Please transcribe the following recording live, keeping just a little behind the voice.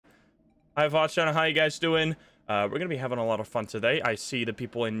Hi, Vaughn. How you guys doing? We're gonna be having a lot of fun today. I see the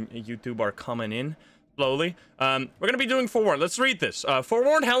people in YouTube are coming in slowly. We're gonna be doing Forewarned. Let's read this.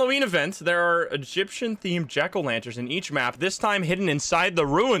 Forewarned Halloween event. There are Egyptian-themed jack-o'-lanterns in each map, this time hidden inside the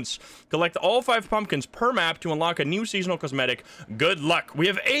ruins. Collect all 5 pumpkins per map to unlock a new seasonal cosmetic. Good luck. We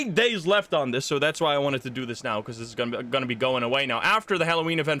have 8 days left on this, so that's why I wanted to do this now, because this is gonna be going away now. After the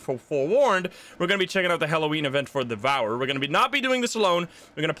Halloween event for Forewarned, we're gonna be checking out the Halloween event for Devour. We're gonna not be doing this alone.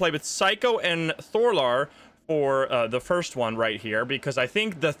 We're gonna play with Psycho and Thorlar for the first one right here, because I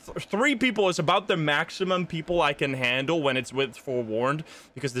think the 3 people is about the maximum people I can handle when it's with Forewarned,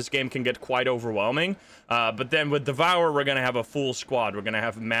 because this game can get quite overwhelming. But then with Devour, we're gonna have a full squad. We're gonna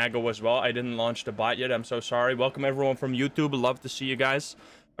have Mago as well. I didn't launch the bot yet. I'm so sorry. Welcome everyone from YouTube. Love to see you guys.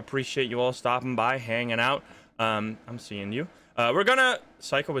 Appreciate you all stopping by, hanging out. I'm seeing you. We're gonna...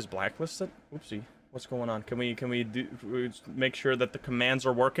 Psycho is blacklisted? Oopsie. What's going on? Can we make sure that the commands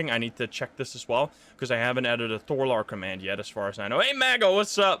are working? I need to check this as well, because I haven't added a Thorlar command yet, as far as I know. Hey, Mago,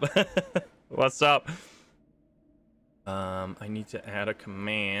 what's up? What's up? I need to add a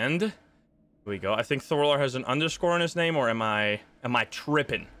command. Here we go. I think Thorlar has an underscore in his name, or am I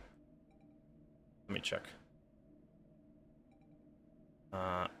tripping? Let me check.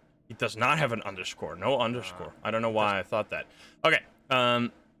 He does not have an underscore. No underscore. I don't know why I thought that. Okay.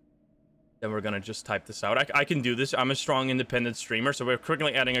 Then we're gonna just type this out. I can do this. I'm a strong independent streamer, so we're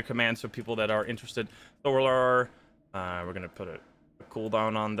quickly adding a command so people that are interested. Thorlar, we're gonna put a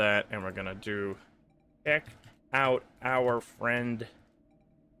cooldown on that, and we're gonna do check out our friend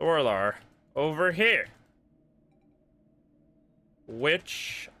Thorlar over here.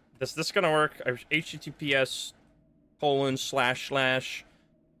 Which is this gonna work?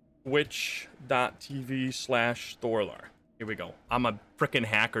 https://twitch.tv/Thorlar. Here we go. I'm a freaking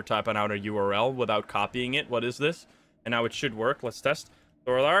hacker typing out a URL without copying it. What is this? And now it should work. Let's test.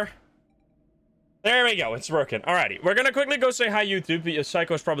 Thorlar. There we go. It's working. Alrighty. We're going to quickly go say hi, YouTube.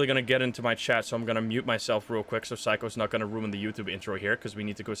 Psycho's probably going to get into my chat, so I'm going to mute myself real quick so Psycho's not going to ruin the YouTube intro here, because we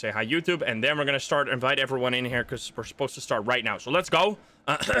need to go say hi, YouTube. And then we're going to invite everyone in here, because we're supposed to start right now. So let's go.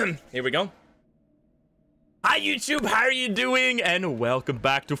 Here we go. Hi YouTube, how are you doing? And welcome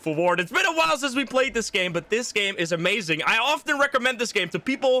back to Forewarned. It's been a while since we played this game, but this game is amazing. I often recommend this game to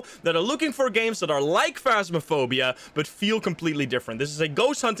people that are looking for games that are like Phasmophobia, but feel completely different. This is a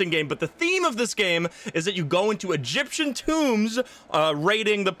ghost hunting game, but the theme of this game is that you go into Egyptian tombs,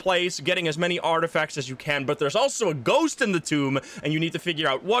 raiding the place, getting as many artifacts as you can, but there's also a ghost in the tomb, and you need to figure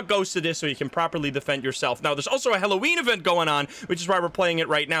out what ghost it is so you can properly defend yourself. Now, there's also a Halloween event going on, which is why we're playing it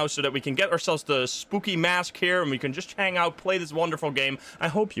right now, so that we can get ourselves the spooky mask here, and we can just hang out, play this wonderful game. I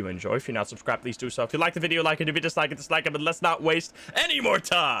hope you enjoy. If you're not subscribed, please do so. If you like the video, like it. If you dislike it, dislike it. But let's not waste any more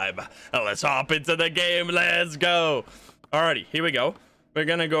time. Let's hop into the game. Let's go. Alrighty, here we go. We're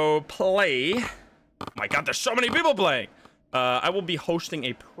gonna go play. Oh my god, there's so many people playing. I will be hosting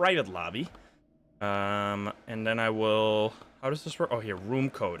a private lobby. And then I will... How does this work? Oh, here, room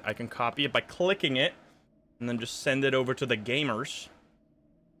code. I can copy it by clicking it, and then just send it over to the gamers.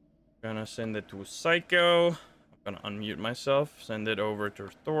 Gonna send it to Psycho. I'm gonna unmute myself. Send it over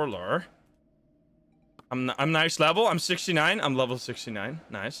to Thorlar. I'm nice level. I'm 69. I'm level 69.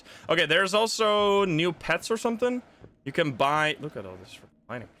 Nice. Okay, there's also new pets or something. You can buy... Look at all this for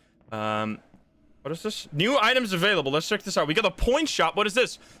mining. What is this? New items available. Let's check this out. We got a point shop. What is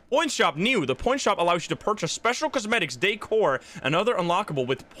this? Point shop new. The point shop allows you to purchase special cosmetics, decor, and other unlockable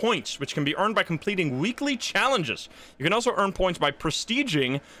with points, which can be earned by completing weekly challenges. You can also earn points by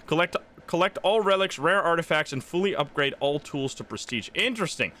prestiging, collect all relics, rare artifacts, and fully upgrade all tools to prestige.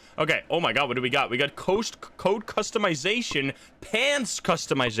 Interesting. Okay. Oh my god, what do we got? We got code customization, pants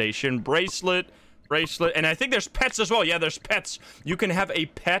customization, bracelet, and I think there's pets as well. Yeah, there's pets. You can have a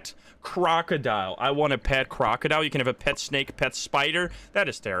pet crocodile. I want a pet crocodile. You can have a pet snake, pet spider. That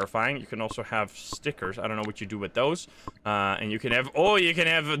is terrifying. You can also have stickers. I don't know what you do with those. And you can have... Oh, you can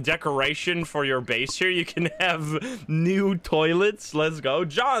have a decoration for your base here. You can have new toilets. Let's go.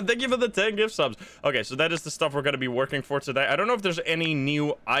 John, thank you for the 10 gift subs. Okay, so that is the stuff we're going to be working for today. I don't know if there's any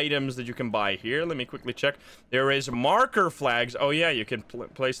new items that you can buy here. Let me quickly check. There is marker flags. Oh, yeah, you can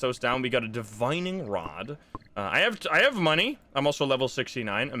place those down. We got a divining rod. I have money. I'm also level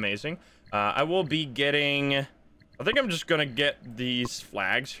 69. Amazing. I will be getting... I think I'm just gonna get these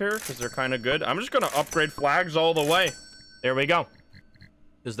flags here because they're kind of good. I'm just gonna upgrade flags all the way. There we go.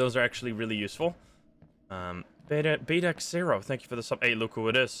 Because those are actually really useful. Beta Zero, thank you for the sub. Hey, look who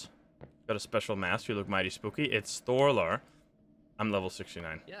it is. Got a special mask. You look mighty spooky. It's Thorlar. I'm level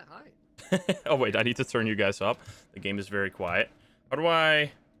 69. Yeah, hi. Oh, wait. I need to turn you guys up. The game is very quiet. How do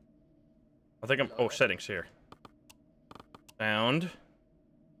I think I'm... Oh, settings here. Sound.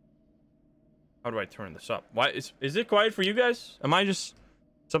 How do I turn this up? Why is it quiet for you guys? Am I just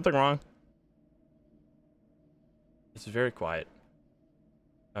something wrong? It's very quiet.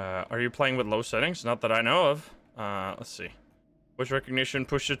 Are you playing with low settings? Not that I know of. Let's see. Voice recognition,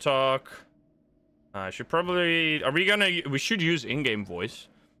 push to talk. Should probably. We should use in-game voice.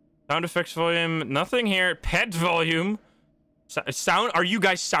 Sound effects volume. Nothing here. Pet volume. Sound. Are you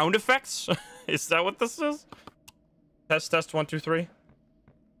guys sound effects? Is that what this is? Test. 1, 2, 3.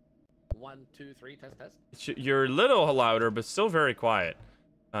 1, 2, 3. Test. You're a little louder, but still very quiet.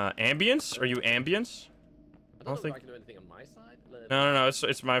 Ambience? Are you ambience? I don't think I can do anything on my side. No.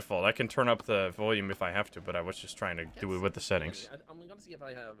 It's my fault. I can turn up the volume if I have to, but I was just trying to do it with the settings. I'm gonna see if I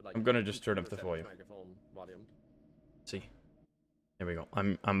have like. I'm gonna just turn up the volume. Volume. See. There we go.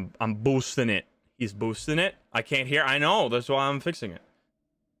 I'm boosting it. He's boosting it. I can't hear. I know. That's why I'm fixing it.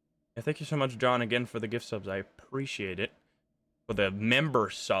 Yeah, thank you so much, John, again for the gift subs. I appreciate it. For the member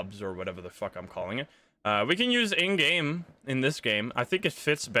subs or whatever the fuck I'm calling it. We can use in-game in this game. I think it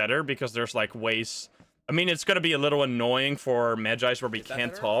fits better because there's like ways. I mean, it's gonna be a little annoying for Magi's where we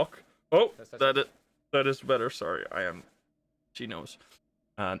can't talk. Oh, that is better. Sorry, I am. She knows.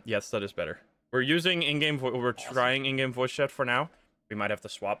 Yes, that is better. We're using in-game. We're trying in-game voice chat for now. We might have to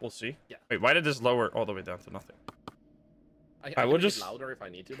swap. We'll see. Yeah. Wait, why did this lower all the way down to nothing? I will just louder if I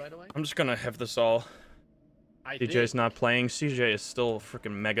need to. By the way. I'm just gonna have this all. CJ's not playing. CJ is still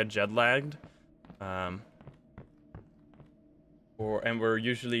freaking mega jet lagged. And we're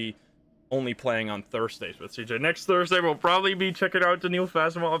usually only playing on Thursdays with CJ. Next Thursday we'll probably be checking out the new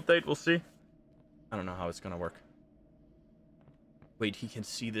Phasma update. We'll see. I don't know how it's gonna work. Wait, he can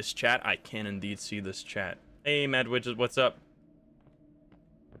see this chat? I can indeed see this chat. Hey, Mad Widget, what's up?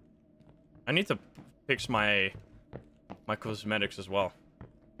 I need to fix my cosmetics as well.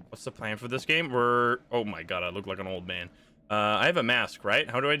 What's the plan for this game? Oh my god, I look like an old man. I have a mask, right?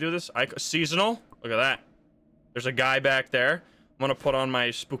 How do I do this? Seasonal? Look at that. There's a guy back there. I'm gonna put on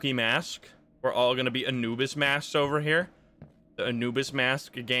my spooky mask. We're all gonna be Anubis masks over here. The Anubis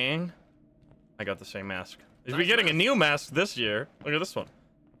mask gang. I got the same mask. We're getting a new mask this year. Look at this one.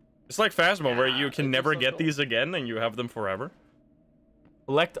 It's like Phasma, where you can never get these again and you have them forever.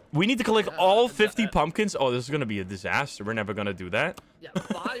 We need to collect all 50 pumpkins. Oh, this is gonna be a disaster. We're never gonna do that. Yeah,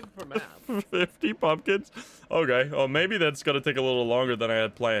 5 per map. 50 pumpkins? Okay. Oh, maybe that's gonna take a little longer than I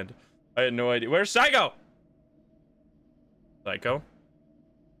had planned. I had no idea. Where's Psycho? Psycho?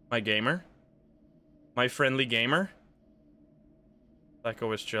 My gamer? My friendly gamer?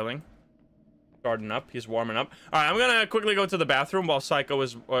 Psycho is chilling. Starting up. He's warming up. All right, I'm gonna quickly go to the bathroom while Psycho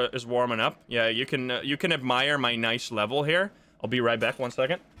is warming up. Yeah, you can admire my nice level here. I'll be right back. 1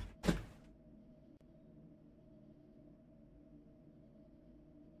 second.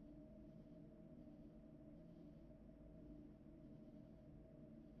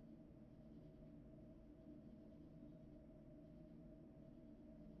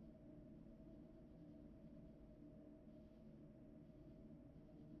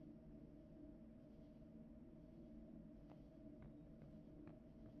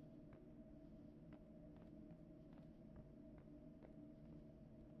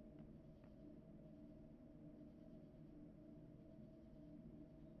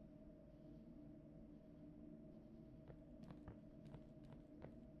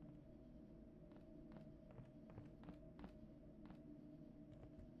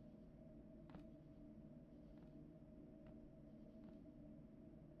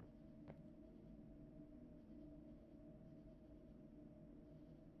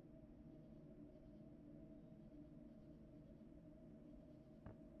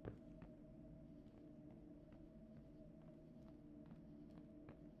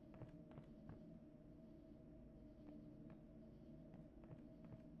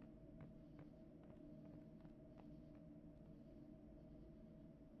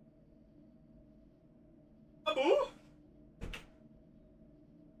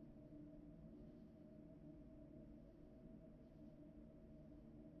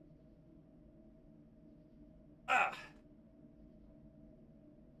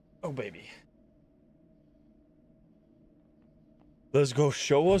 Oh, baby. Let's go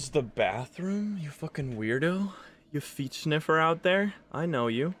show us the bathroom, you fucking weirdo. You feet sniffer out there. I know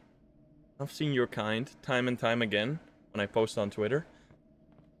you. I've seen your kind time and time again when I post on Twitter.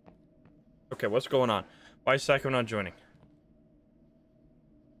 Okay, what's going on? Why is Psycho not joining?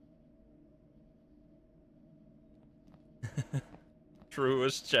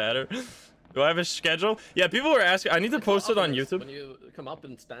 Truest chatter. Do I have a schedule? Yeah, people were asking. I need to post it on YouTube. When you come up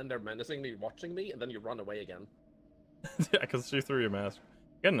and stand there menacingly watching me, and then you run away again. I can see through your mask.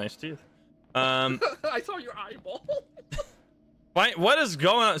 You got nice teeth. I saw your eyeball. What is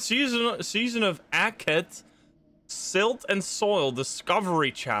going on? Season of Akhet Silt and Soil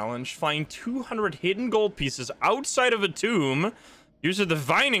Discovery Challenge. Find 200 hidden gold pieces outside of a tomb. Use a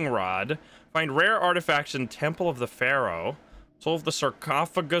divining rod. Find rare artifacts in Temple of the Pharaoh. Solve the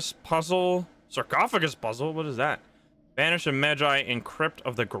sarcophagus puzzle. Sarcophagus puzzle? What is that? Banish a Magi in Crypt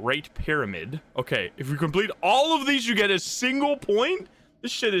of the Great Pyramid. Okay, if you complete all of these, you get a single point.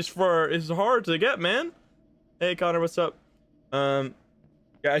 This shit is hard to get, man. Hey, Connor, what's up? Yeah,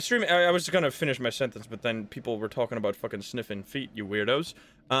 I was gonna finish my sentence, but then people were talking about fucking sniffing feet, you weirdos.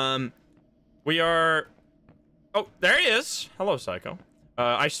 We are... Oh, there he is. Hello, Psycho.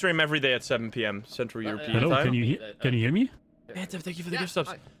 I stream every day at 7 p.m. Central European hello, time. can you hear me? Phantom, thank you for the gift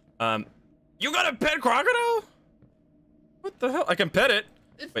subs. You got a pet crocodile? What the hell? I can pet it.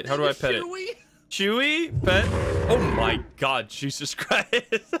 Wait, how do I pet it? Chewy? Pet? Oh my god, Jesus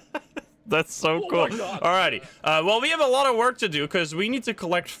Christ. That's so cool. Alrighty. Well, we have a lot of work to do because we need to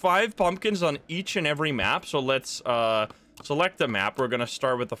collect 5 pumpkins on each and every map. So let's select the map. We're gonna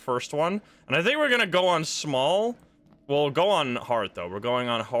start with the first one. And I think we're gonna go on small. We'll go on hard though. We're going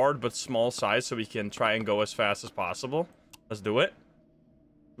on hard but small size so we can try and go as fast as possible. Let's do it.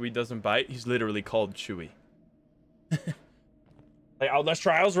 Chewy doesn't bite. He's literally called Chewy. Like Outlast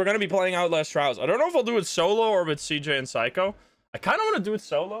Trials, we're gonna be playing Outlast Trials. I don't know if I'll do it solo or with CJ and Psycho. I kind of want to do it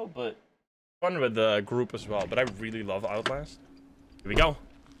solo, but fun with the group as well. But I really love Outlast. Here we go.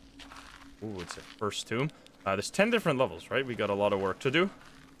 Ooh, it's a first tomb. There's 10 different levels, right? We got a lot of work to do.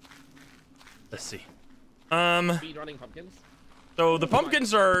 Let's see. Speed running pumpkins. So the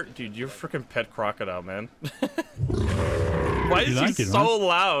pumpkins are, dude, you're freaking pet crocodile, man. Why is he so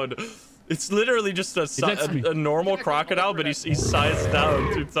loud? It's literally just a normal crocodile, but he's sized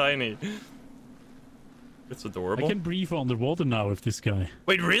down too tiny. It's adorable. I can breathe underwater now with this guy.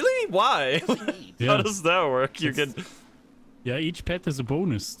 Wait, really? Why? Yeah. How does that work? You can... Yeah, each pet has a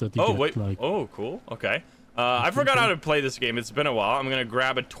bonus that you get. Wait. Like... Oh, cool. Okay. I forgot how to play this game. It's been a while. I'm going to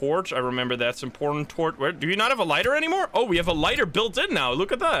grab a torch. I remember that's important. Torch. Where? Do you not have a lighter anymore? Oh, we have a lighter built in now.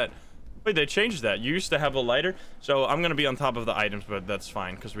 Look at that. Wait, they changed that. You used to have a lighter. So I'm going to be on top of the items, but that's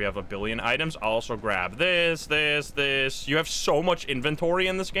fine because we have a billion items. I'll also grab this. You have so much inventory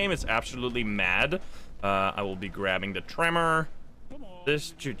in this game. It's absolutely mad. I will be grabbing the tremor.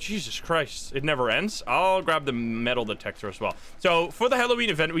 This, dude, Jesus Christ, it never ends. I'll grab the metal detector as well. So for the Halloween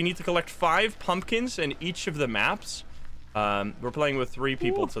event, we need to collect 5 pumpkins in each of the maps. We're playing with 3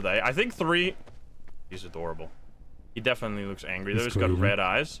 people today. I think 3. He's adorable. He definitely looks angry. He's got red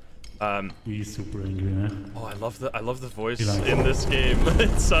eyes. He's super angry, man. Oh, I love the voice in this game.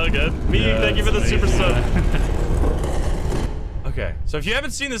 It's so good. Thank you for the super sub. Okay, so if you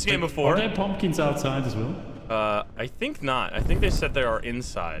haven't seen this game before... Are there pumpkins outside as well? I think not. I think they said they are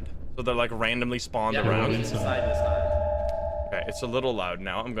inside. So they're like randomly spawned around. Inside this time. Okay, it's a little loud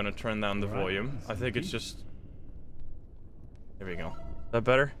now. I'm gonna turn down the volume. I think it's just... There we go. Is that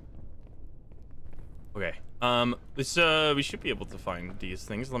better? Okay. We should be able to find these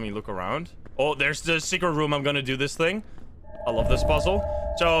things. Let me look around. Oh, there's the secret room. I'm gonna do this thing. I love this puzzle.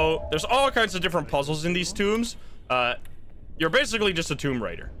 So, there's all kinds of different puzzles in these tombs. You're basically just a Tomb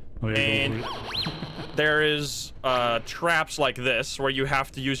Raider. And there is traps like this where you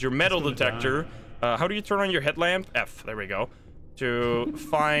have to use your metal detector. How do you turn on your headlamp? F. There we go. To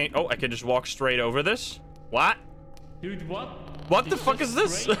find... Oh, I can just walk straight over this. What? Dude, what? What the fuck is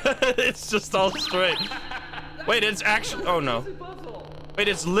this? It's just all straight. Wait, it's actually... Oh, no. Wait,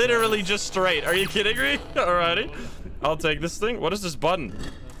 it's literally just straight. Are you kidding me? Alrighty. I'll take this thing. What is this button?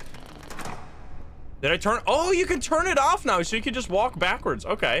 Did I turn? Oh, you can turn it off now, so you can just walk backwards.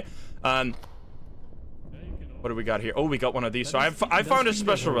 Okay. What do we got here? Oh, we got one of these. So I found a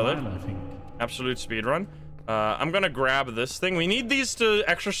special relic. Absolute speedrun. I'm gonna grab this thing. We need these to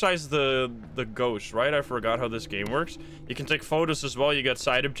exercise the ghost, right? I forgot how this game works. You can take photos as well. You got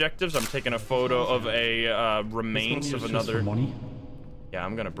side objectives. I'm taking a photo of a remains of another. Yeah,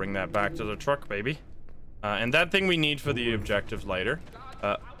 I'm gonna bring that back to the truck, baby. And that thing we need for the objectives later.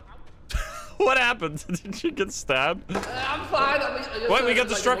 What happened? Did you get stabbed? I'm fine. Wait, we got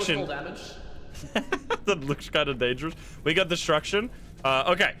destruction. That looks kind of dangerous. We got destruction.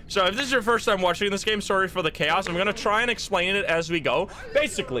 Okay, so if this is your first time watching this game, sorry for the chaos. I'm gonna try and explain it as we go.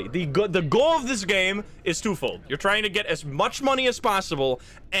 Basically, the goal of this game is twofold. You're trying to get as much money as possible,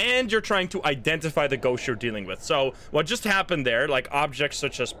 and you're trying to identify the ghost you're dealing with. So what just happened there, like objects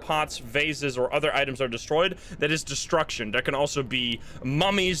such as pots, vases, or other items are destroyed, that is destruction. There can also be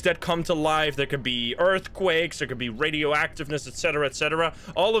mummies that come to life. There could be earthquakes. There could be radioactiveness, etc., etc.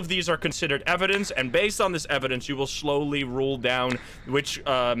 All of these are considered evidence, and based on this evidence, you will slowly rule down which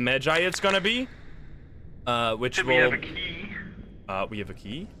Magi it's gonna be. Which will... we have a key? We have a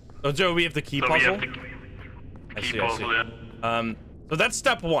key. Oh, Joe, we have the key So puzzle. we have the I key see. puzzle, yeah. So that's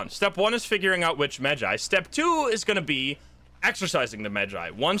step one. Step one is figuring out which Magi. Step two is going to be exercising the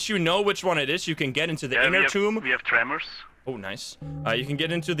Magi. Once you know which one it is, you can get into the inner tomb. We have tremors. Oh, nice. You can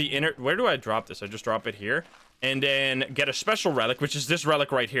get into the inner... Where do I drop this? I just drop it here. And then get a special relic, which is this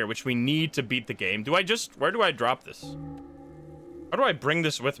relic right here, which we need to beat the game. Do I just... Where do I drop this? How do I bring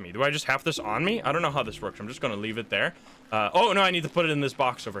this with me? Do I just have this on me? I don't know how this works. I'm just going to leave it there. Oh, no, I need to put it in this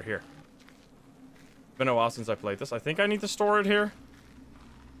box over here. It's been a while since I played this. I think I need to store it here.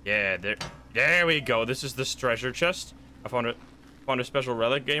 Yeah, there we go. This is this treasure chest. I found it. Found a special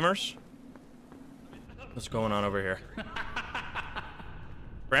relic, gamers. What's going on over here?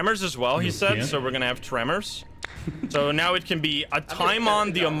 Tremors as well, he said. So we're gonna have tremors. So now it can be a time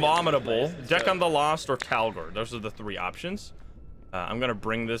on the Abominable, Deck on the Lost, or Talgor. Those are the three options. I'm gonna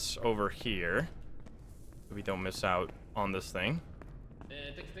bring this over here so we don't miss out on this thing.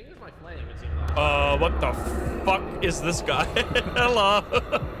 My flame, it seems like. What the fuck is this guy? Hello.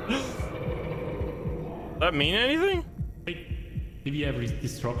 Does that mean anything? Wait, did we have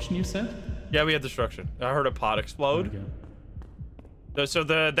destruction, you said? Yeah, we had destruction. I heard a pot explode. So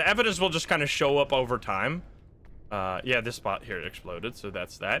the evidence will just kind of show up over time. Yeah, this spot here exploded, so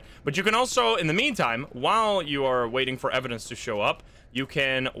that's that. But you can also, in the meantime, while you are waiting for evidence to show up, you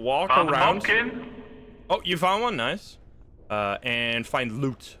can walk around. Oh, you found one? Nice. And find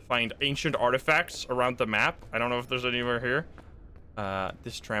loot. Find ancient artifacts around the map. I don't know if there's anywhere here.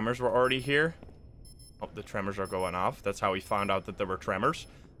 These tremors were already here. Oh, the tremors are going off. That's how we found out that there were tremors.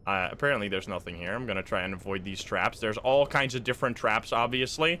 Apparently there's nothing here. I'm gonna try and avoid these traps. There's all kinds of different traps,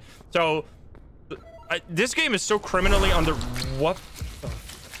 obviously. So this game is so criminally under... What the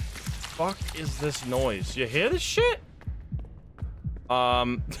fuck is this noise? You hear this shit?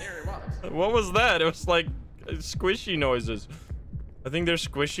 What was that? It was like squishy noises. I think there's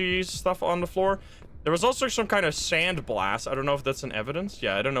squishy stuff on the floor. There was also some kind of sand blast. I don't know if that's an evidence.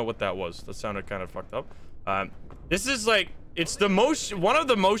 Yeah, I don't know what that was. That sounded kind of fucked up. This is like... It's the most... One of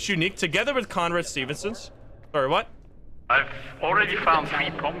the most unique, together with Conrad Stevenson's. Sorry, what? I've already found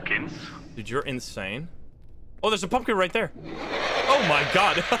 3 pumpkins. Dude, you're insane. Oh, there's a pumpkin right there. Oh my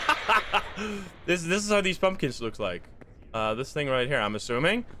god. This is how these pumpkins look like. This thing right here, I'm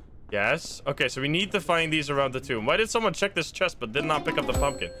assuming. Yes. Okay, so we need to find these around the tomb. Why did someone check this chest but did not pick up the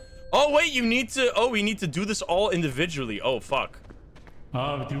pumpkin? Oh, wait, you need to... Oh, we need to do this all individually. Oh, fuck.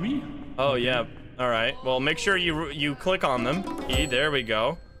 Do we? Oh, yeah. All right. Well, make sure you click on them. There we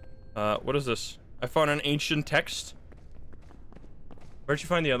go. What is this? I found an ancient text. Where'd you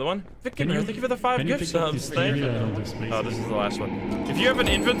find the other one? Thank you for the 5 gifts. Oh, this is the last one. If you have an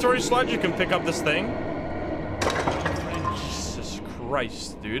inventory slot, you can pick up this thing. Jesus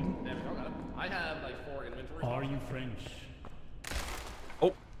Christ, dude. I have like 4 inventory. Are you French?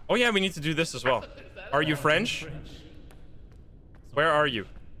 Oh yeah, we need to do this as well. Are you French? Where are you?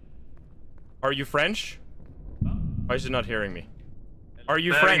 Are you French? Why is it not hearing me? Are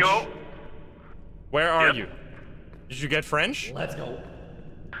you There French? we go. Where are Yep. you? Did you get French? Let's go.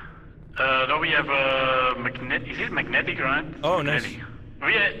 No, we have a magnet. Is it magnetic, right? Oh, nice.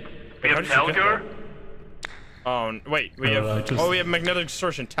 Magnetic. We how have did you get Talgor. Oh, wait. We have... Oh, we have magnetic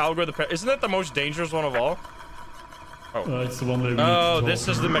distortion. Talgor the... Isn't that the most dangerous one of all? It's the one that we Oh, this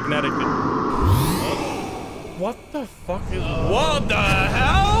is the magnetic thing. Oh. What the fuck is... What the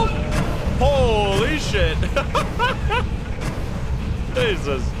hell? Holy shit.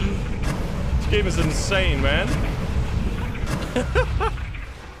 Jesus. This game is insane, man.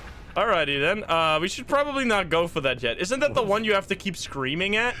 Alrighty then. We should probably not go for that yet. Isn't that the one you have to keep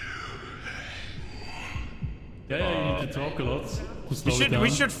screaming at? Yeah, you need to talk a lot. We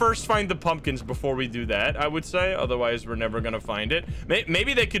should first find the pumpkins before we do that, I would say. Otherwise, we're never gonna find it.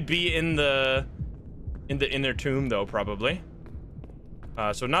 Maybe they could be in their tomb, though, probably.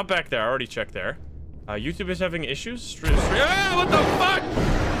 So not back there. I already checked there. YouTube is having issues. Ah, what the fuck?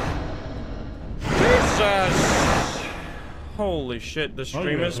 Jesus! Holy shit! The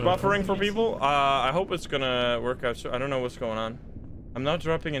stream is buffering for people. I hope it's gonna work out. I don't know what's going on. I'm not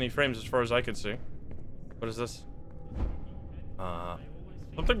dropping any frames as far as I can see. What is this?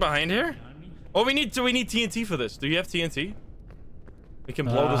 Something behind here? Oh, we need TNT for this. Do you have TNT? We can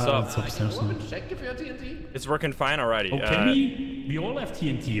blow this up. Check if you have TNT. It's working fine already. Oh, can we all have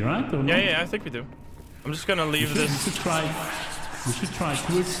TNT, right? Or yeah, I think we do. I'm just gonna leave this. We should try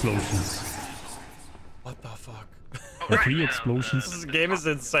 2 explosions. What the fuck? Or 3 explosions. This game is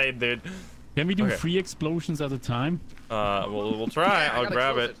insane, dude. Can we do 3 explosions at a time? We'll try. I'll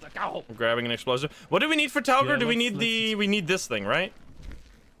grab it. I'm grabbing an explosive. What do we need for Talgor? Yeah, do we need we need this thing, right?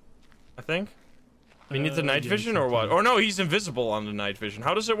 I think. We need the night vision or what? Or no, he's invisible on the night vision.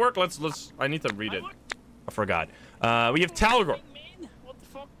 How does it work? I need to read it. I forgot. We have Talgor.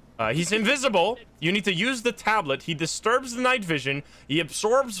 He's invisible. You need to use the tablet. He disturbs the night vision. He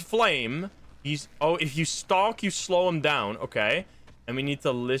absorbs flame. Oh, if you stalk, you slow him down. Okay. And we need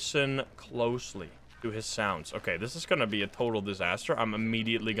to listen closely to his sounds. Okay, this is gonna be a total disaster. I'm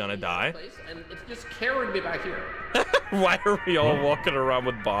immediately gonna die. And it's just carrying me back here. Why are we all walking around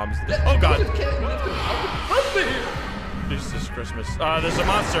with bombs? Oh god. Jesus Christmas. There's a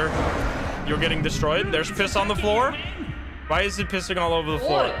monster. You're getting destroyed. There's piss on the floor. Why is it pissing all over the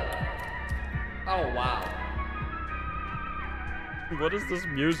floor? Oh wow. What is this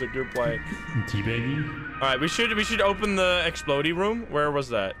music you're playing? Teabagging. All right, we should open the explodey room. Where was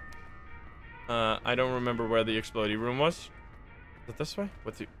that? I don't remember where the explodey room was. Is it this way?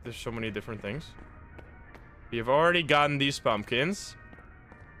 There's so many different things. We have already gotten these pumpkins.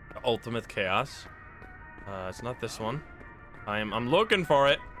 The ultimate chaos. It's not this one. I'm looking for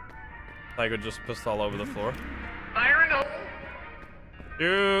it. I could just pissed all over the floor. Fire no.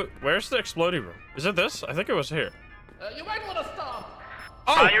 Dude, where's the explodey room? Is it this? I think it was here. You might want to stop.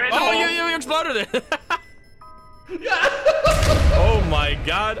 Oh, you exploded it. Oh my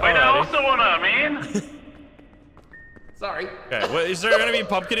god. Wait, I also wanna, man. Sorry. Okay, well, is there gonna be a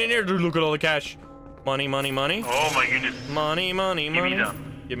pumpkin in here? Dude, look at all the cash. Money, money, money. Oh my goodness. Money, money, money. Give me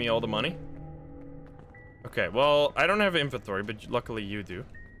them. Give me all the money. Okay, well, I don't have inventory, but luckily you do.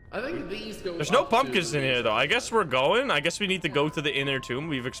 I think these go. There's no pumpkins in here, though. I guess we're going. I guess we need to go to the inner tomb.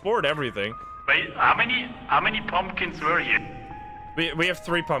 We've explored everything. Wait, how many pumpkins were here? We have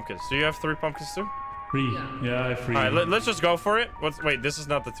 3 pumpkins. Do you have 3 pumpkins too? 3. Yeah, I have 3. All right, let's just go for it. Wait, this is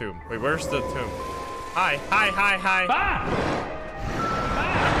not the tomb. Wait, where's the tomb? Hi.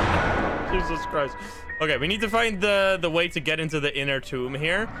 Jesus Christ. Okay, we need to find the way to get into the inner tomb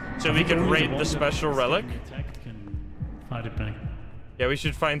here, so we can raid the special relic. Find it back. Yeah, we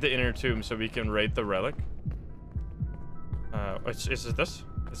should find the inner tomb so we can raid the relic. Is it this?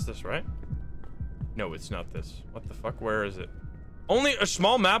 It's this, right? No, it's not this. What the fuck? Where is it? Only a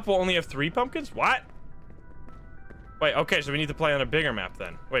small map will only have 3 pumpkins? What? Wait, okay, so we need to play on a bigger map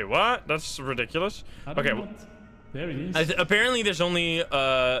then. Wait, what? That's ridiculous. Okay, well, there it is. apparently there's only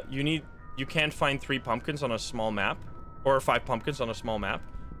you can't find 3 pumpkins on a small map, or 5 pumpkins on a small map.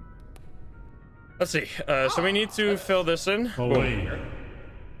 Let's see. So we need to fill this in. Oh wait.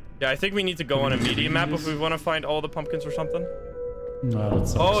 Yeah, I think we need to go on a medium map if we want to find all the pumpkins or something. No,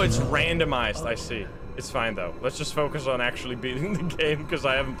 that's oh, it's randomized. I see. It's fine though. Let's just focus on actually beating the game because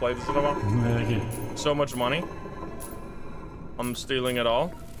I haven't played this in a while. Okay. So much money. I'm stealing it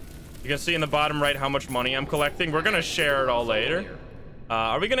all. You can see in the bottom right how much money I'm collecting. We're gonna share it all later.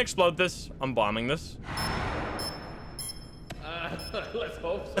 Are we gonna explode this? I'm bombing this. Let's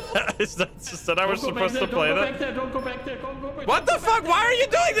hope so. is that how we're supposed to play that? Don't go back there. Go back. What the fuck? Why are you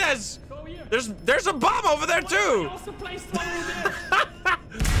doing this? There's a bomb over there too.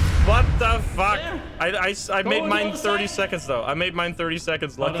 What the fuck? I made mine 30 seconds though. I made mine 30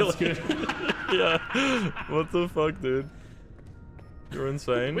 seconds. Luckily. That's good. Yeah. What the fuck, dude? You're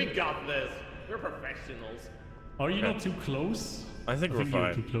insane. We got this. We're professionals. Are you not too close? I think we're you're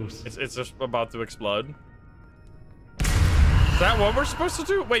fine. too close. It's just about to explode. Is that what we're supposed to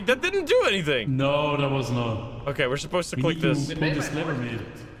do? Wait, that didn't do anything. No, that was not. Okay, we're supposed to click need this. to pull this lever, mate.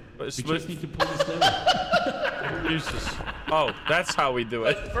 We just need to pull this lever. Jesus. Oh, that's how we do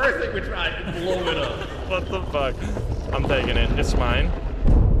it. First thing we tried to blow it up. What the fuck? I'm taking it. It's mine.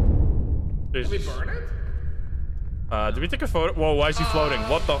 Did we burn it? Did we take a photo? Whoa, why is he floating?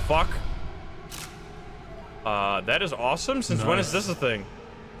 What the fuck? That is awesome. Since when is this a thing?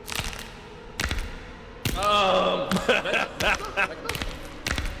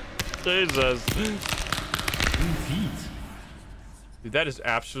 Jesus. Dude, that is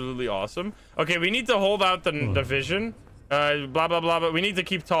absolutely awesome. Okay, we need to hold out the vision. Blah, blah, blah, but we need to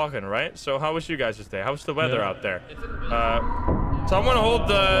keep talking, right? So how was you guys' day? How's the weather out there? Someone hold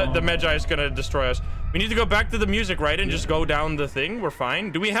the Magi is gonna destroy us. We need to go back to the music, right? And just go down the thing. We're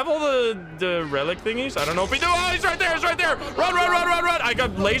fine. Do we have all the relic thingies? I don't know if we do. Oh, he's right there. He's right there. Run, run, run, run, run. I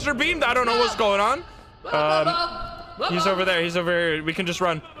got laser beamed. I don't know what's going on. He's over there. He's over here. We can just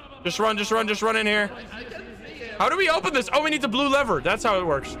run. Just run, just run, just run in here. How do we open this? Oh, we need the blue lever. That's how it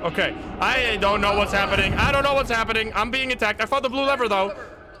works. Okay. I don't know what's happening. I don't know what's happening. I'm being attacked. I found the blue lever, though.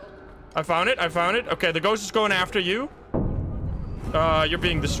 I found it. I found it. Okay, the ghost is going after you. You're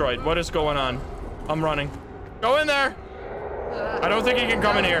being destroyed. What is going on? I'm running. Go in there. I don't think he can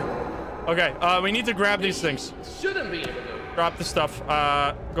come in here. Okay, we need to grab these things. Shouldn't be able to. Drop the stuff.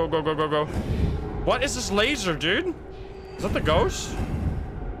 Go, go, go, go, go. What is this laser, dude? Is that the ghost?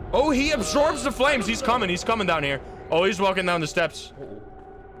 Oh, he absorbs the flames. He's coming down here. Oh, he's walking down the steps.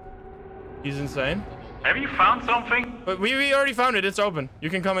 He's insane. Have you found something? But we already found it. It's open. You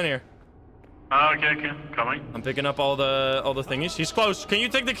can come in here. Okay, coming. I'm picking up all the thingies. He's close. Can you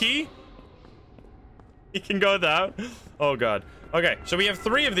take the key? He can go down. Oh god. Okay, so we have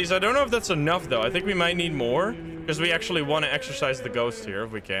 3 of these. I don't know if that's enough though. I think we might need more because we actually want to exercise the ghost here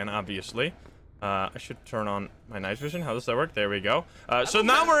if we can, obviously. I should turn on my night vision. How does that work? There we go. So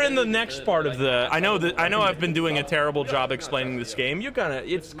now we're in the next part of the. I know I've been doing a terrible job explaining this game.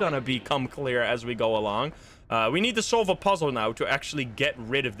 It's gonna become clear as we go along. We need to solve a puzzle now to actually get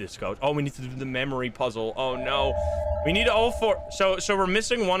rid of this ghost. Oh, we need to do the memory puzzle. Oh no, we need all 4. So we're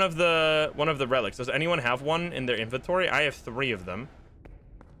missing one of the relics. Does anyone have one in their inventory? I have 3 of them.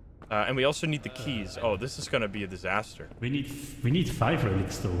 And we also need the keys. Oh, this is gonna be a disaster. We need 5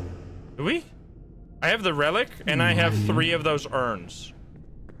 relics though. Do we? I have the relic and I have 3 of those urns.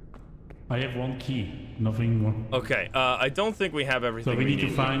 I have 1 key. Nothing more. Okay. I don't think we have everything. So we need to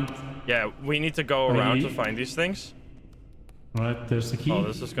find. Yeah, we need to go around to find these things. Alright, there's the key. Oh,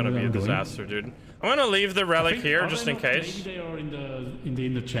 this is gonna be a disaster, dude. I'm gonna leave the relic here just in case. Maybe they are in the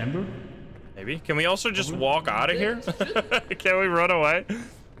inner chamber. Maybe. Can we also just walk out of here? Can we run away?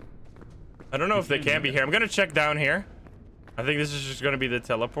 I don't know if they can be here. I'm gonna check down here. I think this is just gonna be the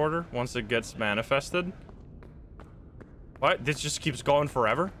teleporter once it gets manifested. What? This just keeps going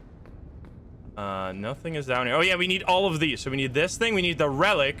forever? Nothing is down here. Oh yeah, we need all of these. So we need this thing, we need the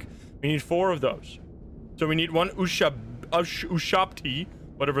relic, we need 4 of those. So we need 1 Ushapti,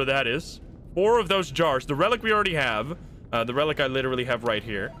 whatever that is. 4 of those jars. The relic we already have. The relic I literally have right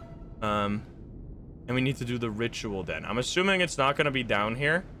here. And we need to do the ritual then. I'm assuming it's not gonna be down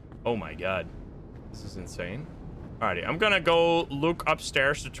here. Oh my god. This is insane. Alrighty, I'm gonna go look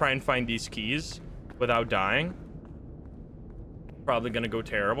upstairs to try and find these keys without dying. Probably gonna go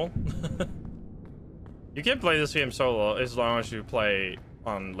terrible. You can play this game solo as long as you play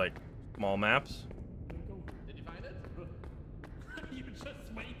on like small maps. Did you find it? You were just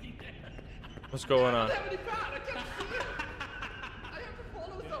waiting there. What's going on? I can't see it. I have to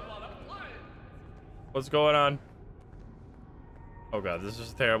follow someone. I'm blind. What's going on? Oh god, this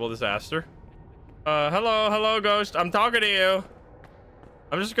is a terrible disaster. Hello, ghost. I'm talking to you.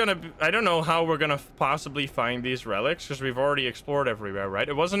 I'm just gonna. I don't know how we're gonna possibly find these relics because we've already explored everywhere, right?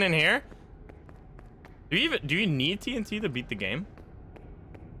 It wasn't in here. Do you need TNT to beat the game?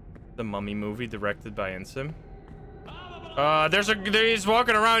 The Mummy movie directed by Insym. He's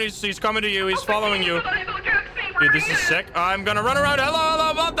walking around. He's coming to you. He's following you. Dude, this is sick. I'm gonna run around.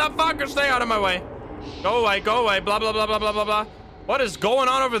 Hello, what the fuck? Stay out of my way. Go away. Blah blah blah blah blah blah blah. What is going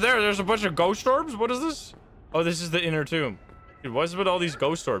on over there? There's a bunch of ghost orbs. What is this? Oh, this is the inner tomb. Dude, what's with all these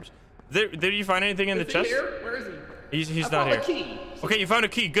ghost orbs? Did you find anything in the chest? Here? Where is he? He's not here. Key. Okay, you found a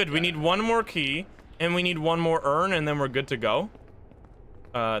key. Good. We need 1 more key, and we need 1 more urn, and then we're good to go.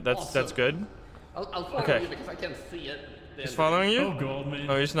 That's good. I'll follow you because I can't see it. He's following you? Oh god, man.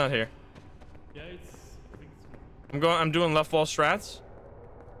 Oh, he's not here. Yeah, I think it's... I'm doing left wall strats.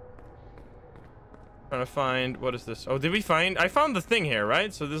 Trying to find, what is this? Oh, did we find? I found the thing here,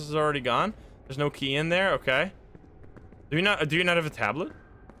 right? So this is already gone. There's no key in there. Okay. Do you not have a tablet?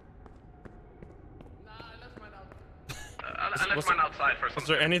 Nah, I left mine out. I left mine outside for some. Is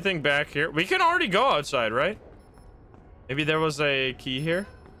there anything back here? We can already go outside, right? Maybe there was a key here.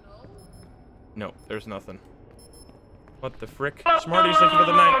 No, there's nothing. What the frick? Smarties, thank you for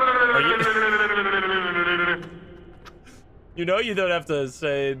the night. Are you? You know you don't have to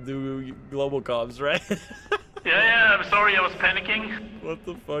say do global comms, right? Yeah, I'm sorry, I was panicking. What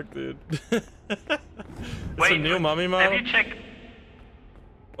the fuck, dude? It's Wait, a new mummy model. Have you checked?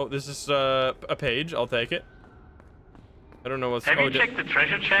 Oh, this is a page. I'll take it. I don't know what's. Have you checked the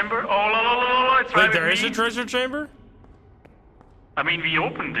treasure chamber? Oh, it's right. Wait, there is a treasure chamber? I mean, we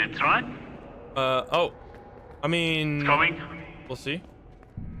opened it, right? Oh. I mean... It's coming. We'll see.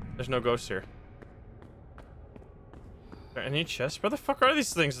 There's no ghosts here. Are there any chests? Where the fuck are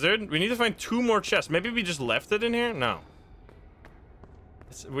these things, dude? We need to find 2 more chests. Maybe we just left it in here? No.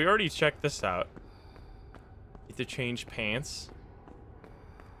 We already checked this out. Need to change pants.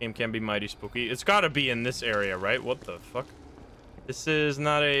 Game can be mighty spooky. It's gotta be in this area, right? What the fuck? This is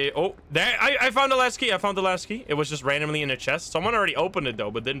not a... Oh, there! I found the last key. I found the last key. It was just randomly in a chest. Someone already opened it, though,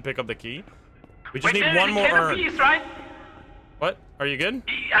 but didn't pick up the key. We just need 1 more urn. Piece, right? What? Are you good?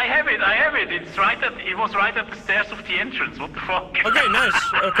 I have it. It's right at. It was right at the stairs of the entrance. What the fuck? Okay, nice.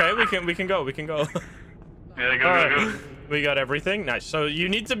 Okay, we can go. Yeah, go. We got everything. Nice. So you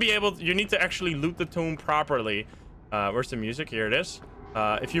need to be able. You need to actually loot the tomb properly. Where's the music? Here it is.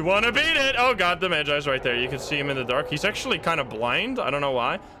 If you want to beat it. Oh god, the Magi's right there. You can see him in the dark. He's actually kind of blind. I don't know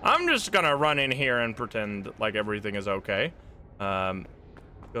why. I'm just gonna run in here and pretend like everything is okay.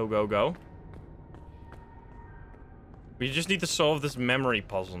 Go. We just need to solve this memory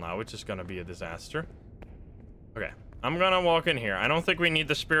puzzle now, which is gonna be a disaster. Okay, I'm gonna walk in here. I don't think we need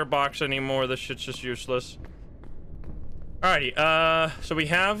the spirit box anymore. This shit's just useless. Alrighty, so we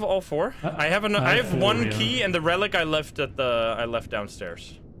have all 4. I have one key, and the relic I left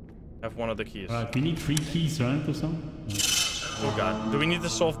downstairs. I have one of the keys. Right, we need 3 keys, right, or something? Oh god, do we need to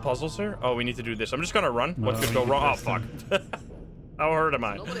solve puzzles here? Oh, we need to do this. I'm just gonna run. What could go wrong? Oh fuck. How hurt am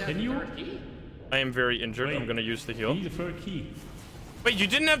I? Can you? I am very injured. Wait, I'm gonna use the heal. need the 3rd key. Wait, you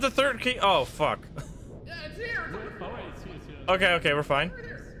didn't have the 3rd key? Oh fuck. Yeah, it's here. Okay, we're fine.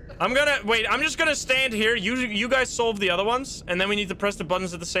 I'm just gonna stand here. You guys solve the other ones, and then we need to press the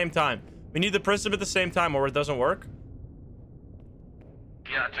buttons at the same time. We need to press them at the same time, or it doesn't work.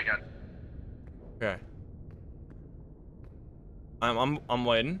 Yeah, check out. Okay. I'm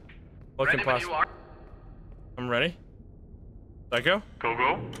waiting. What Ready can when possibly? you are. I'm ready. Psycho?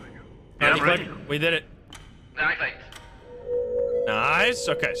 Go. Yeah, I'm ready. We did it. Nice. Nice.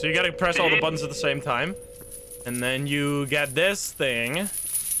 Okay, so you gotta press all the buttons at the same time, and then you get this thing,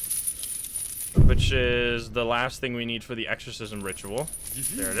 which is the last thing we need for the exorcism ritual.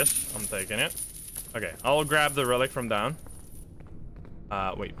 There it is. I'm taking it. Okay, I'll grab the relic from down.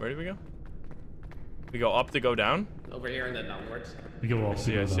 Wait, where did we go? We go up to go down? Over here and then downwards. We go off.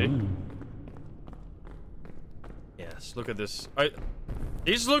 I see. Yes, look at this.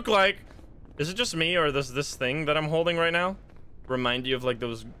 These look like... Is it just me, or does this thing that I'm holding right now remind you of like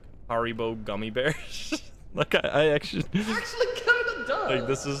those Haribo gummy bears? Like I actually Actually kind of does. like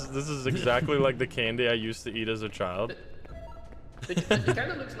this is exactly like the candy I used to eat as a child. It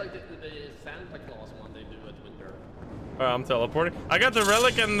kind of looks like the Santa Claus one they do at winter. I'm teleporting. I got the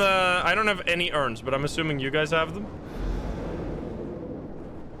relic and the... I don't have any urns, but I'm assuming you guys have them.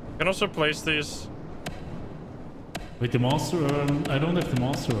 You can also place these. Wait, the master urn. I don't have the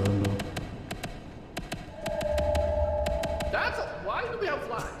master urn though. Why do we have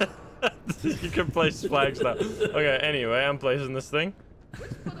flags? You can place flags now. Okay, anyway, I'm placing this thing.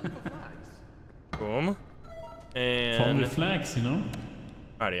 Which button for flags? Boom. Fun And... with flags, you know?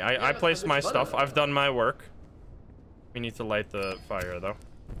 Alrighty, I placed my stuff. I've done my work. We need to light the fire, though.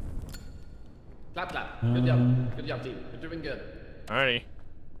 Clap. Good job. Good job, team. You're doing good. Alrighty.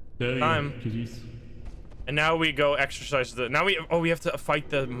 There Time. you go. Goodies. And now we go exercise the... Now we... Oh, we have to fight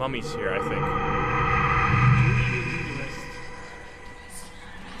the mummies here, I think.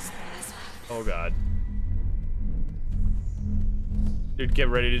 Oh, God. Dude, get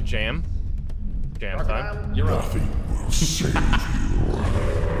ready to jam. Jam time. You're up.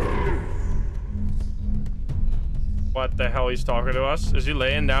 What the hell he's talking to us? Is he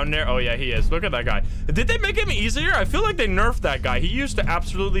laying down there? Oh yeah, he is. Look at that guy. Did they make him easier? I feel like they nerfed that guy. He used to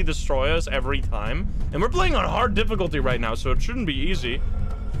absolutely destroy us every time. And we're playing on hard difficulty right now, so it shouldn't be easy.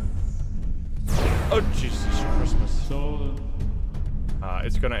 Oh, Jesus Christmas. So...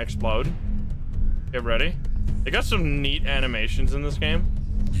 It's gonna explode. Get ready. They got some neat animations in this game.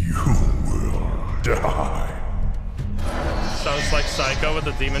 You will die. Sounds like Psycho with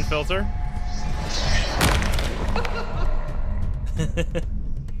the demon filter. I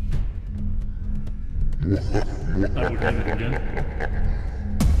will get it again.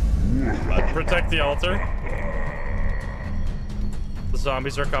 Protect the altar. The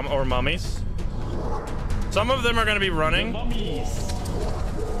zombies are coming, or mummies. Some of them are gonna be running. Mummies.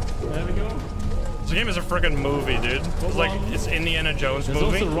 There we go. This game is a freaking movie, dude. It's like it's Indiana Jones There's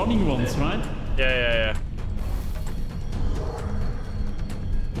movie. also running ones, right? Yeah.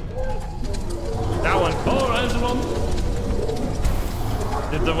 That one. Oh, there's one.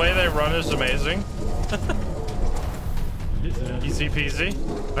 Dude, the way they run is amazing. Easy peasy.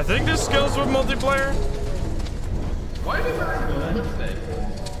 I think this skills with multiplayer. Why are we wearing lipstick?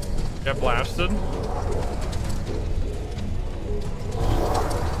 Get blasted.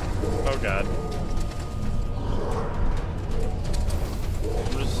 Oh god.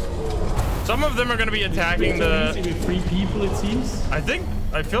 Some of them are going to be attacking the... With 3 people, it seems.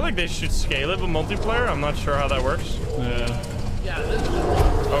 I feel like they should scale it with multiplayer. I'm not sure how that works. Yeah, this is...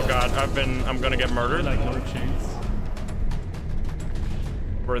 Oh god, I'm gonna get murdered. Like no chance.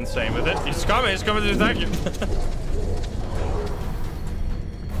 We're insane with it. He's coming to attack you.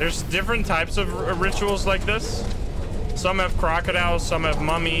 There's different types of rituals like this. Some have crocodiles, some have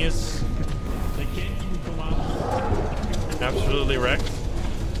mummies. They can't even come out. Absolutely wrecked.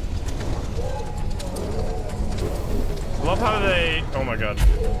 Love how they... Oh my god.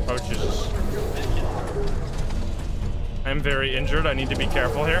 Oh Jesus. I'm very injured. I need to be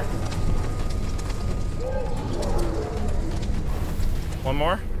careful here. One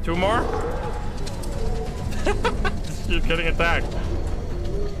more. Two more. You're getting attacked.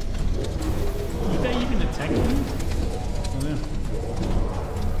 Did they even attack me? Oh, yeah.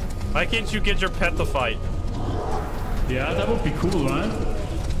 Why can't you get your pet to fight? Yeah, that would be cool, right?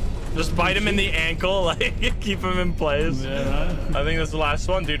 Just bite him in the ankle, like keep him in place. Yeah, right? I think that's the last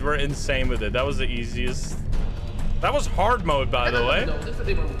one, dude. We're insane with it. That was the easiest. That was hard mode, by the way.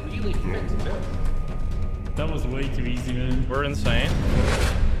 They were really quick to do. That was way too easy, man. We're insane.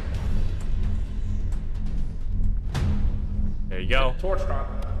 There you go. Torch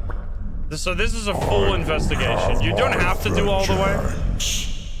drop. So this is a full investigation. You don't have to do all the way.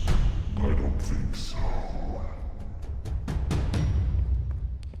 I don't think so.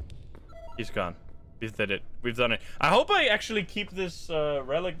 He's gone. We did it. We've done it. I hope I actually keep this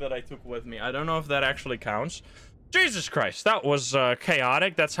relic that I took with me. I don't know if that actually counts. Jesus Christ, that was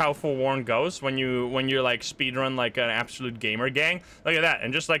chaotic. That's how Forewarned goes when you're like speedrun like an absolute gamer gang. Look at that.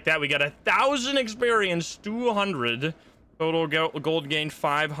 And just like that, we got 1,000 experience, 200 total gold gained,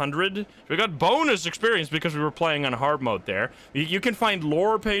 500. We got bonus experience because we were playing on hard mode there. You can find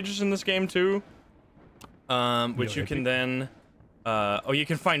lore pages in this game too, which you can then you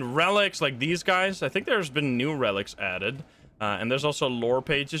can find relics like these guys. I think there's been new relics added. And there's also lore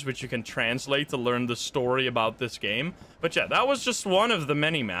pages which you can translate to learn the story about this game. But yeah, that was just one of the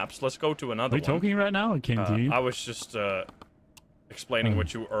many maps. Let's go to another one. Are you talking right now? I can't hear you. I was just explaining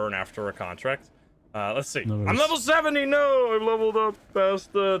what you earn after a contract. Let's see. No, I'm level 70. No, I leveled up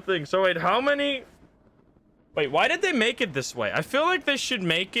past the thing. So wait, how many? Wait, why did they make it this way? I feel like they should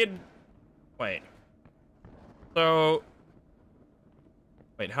make it. Wait. So.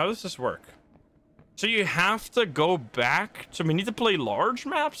 Wait, how does this work? So you have to go back. So we need to play large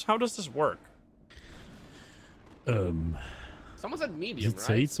maps. How does this work? Someone said medium, Does it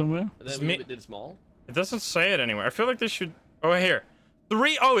say it somewhere? And then we did small. It doesn't say it anywhere. I feel like they should. Oh, here.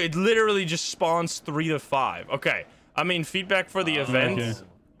 3. Oh, it literally just spawns 3 to 5. Okay. I mean, feedback for the event. Okay.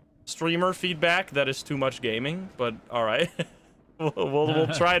 Streamer feedback. That is too much gaming, but all right. we'll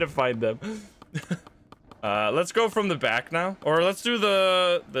try to find them. Let's go from the back now, or let's do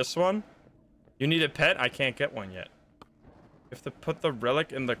this one. You need a pet? I can't get one yet. You have to put the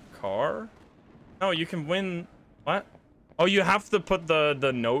relic in the car? No, you can win. What? Oh, you have to put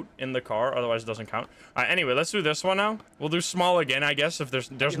the note in the car, otherwise it doesn't count. All right, anyway, let's do this one now. We'll do small again, I guess, if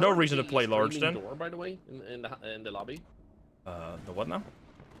there's no reason to play large then. Door, by the way, in the lobby. The what now?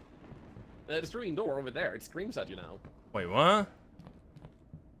 The screen door over there. It screams at you now. Wait, what?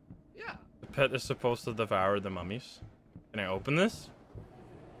 Yeah. The pet is supposed to devour the mummies. Can I open this?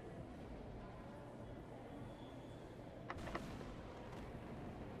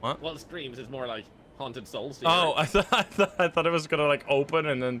 What? Well, screams is more like haunted souls. Oh, I thought it was gonna like open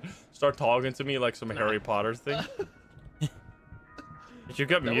and then start talking to me like some Harry Potter thing. Did you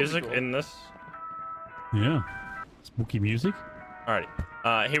get music cool. in this? Yeah. Spooky music.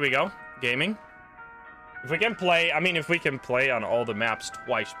 Alrighty. Here we go. Gaming. If we can play, I mean, if we can play on all the maps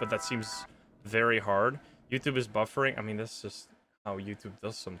twice, but that seems very hard. YouTube is buffering. I mean, that's just how YouTube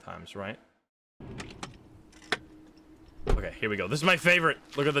does sometimes, right? Okay, here we go. This is my favorite.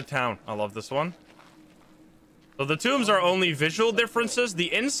 Look at the town. I love this one. So the tombs are only visual differences.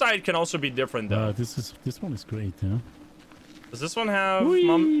 The inside can also be different, though. This one is great, yeah. Does this one have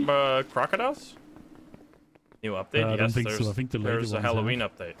crocodiles? New update? I Yes, don't think there's, so. I think the later there's a ones Halloween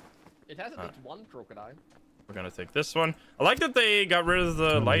have. update. It has at least one crocodile. We're gonna take this one. I like that they got rid of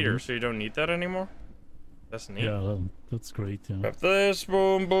the lighter, so you don't need that anymore. That's neat. Yeah, well, that's great, yeah. Grab this,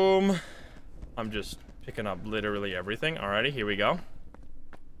 boom, boom. I'm just picking up literally everything. Alrighty, here we go.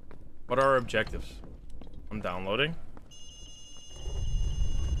 What are our objectives? I'm downloading.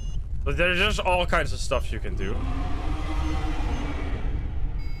 But there's just all kinds of stuff you can do.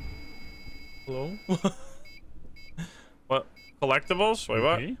 Hello? What? Collectibles? Wait,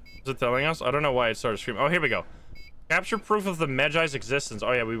 what? Okay. Is it telling us? I don't know why it started screaming. Oh, here we go. Capture proof of the Magi's existence.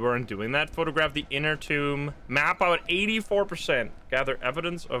 Oh yeah, we weren't doing that. Photograph the inner tomb. Map out 84%. Gather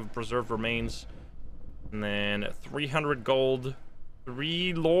evidence of preserved remains. And then 300 gold,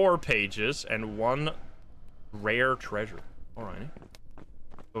 3 lore pages, and 1 rare treasure. Alrighty.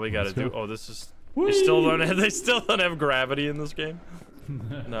 What we gotta do? Oh, this is. They still don't have gravity in this game.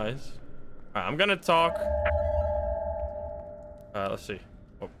 Nice. Alright, I'm gonna talk. Let's see.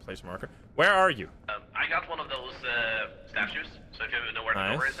 Oh, place marker. Where are you? I got one of those statues, so if you know where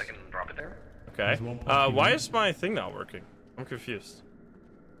the door is, I can drop it there. Okay. Why is my thing not working? I'm confused.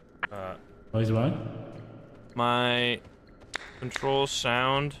 Why is what? My control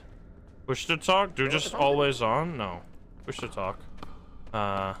sound. Push to talk? Do just always on? No. Push to talk.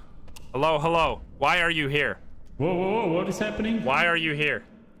 Hello, hello. Why are you here? Whoa, whoa, whoa, what is happening? Why are you here?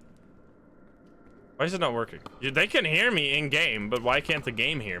 Why is it not working? They can hear me in game, but why can't the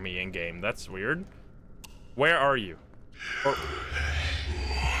game hear me in game? That's weird. Where are you? Or...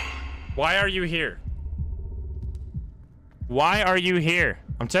 Why are you here? Why are you here?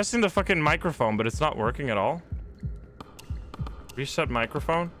 I'm testing the fucking microphone, but it's not working at all. Reset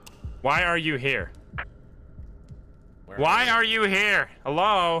microphone. Why are you here? Why are you here?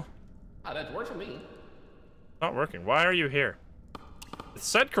 Hello? Ah, that works for me. Not working. Why are you here? It's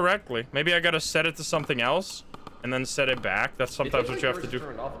set correctly. Maybe I gotta set it to something else and then set it back. That's sometimes what you have to do.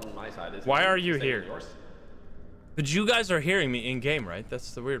 Why are you here? But you guys are hearing me in game, right?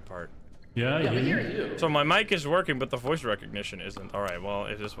 That's the weird part. Yeah, I hear you. So my mic is working, but the voice recognition isn't. All right, well,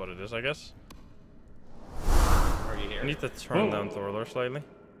 it is what it is, I guess. Are you here? I need to turn down Thorler slightly.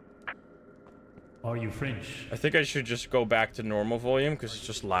 Are you French? I think I should just go back to normal volume because it's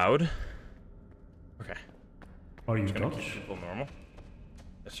just loud. Okay. Are you Gonna Dutch? keep people normal.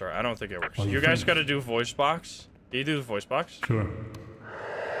 Yes, sir. I don't think it works. Are you You guys French? gotta do voice box. Do you do the voice box? Sure.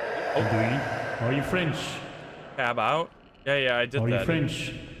 Oh. Do you? Are you French? Tab out. Yeah, I did Are that. you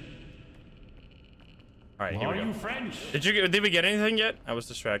French? All right, here Are we go. you French? Did we get anything yet? I was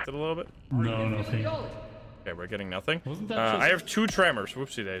distracted a little bit. No, nothing. Okay, we're getting nothing. Wasn't that I just- have 2 tremors.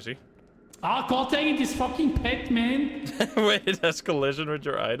 Whoopsie daisy. Ah, God dang it, this fucking pet, man. Wait, it has collision with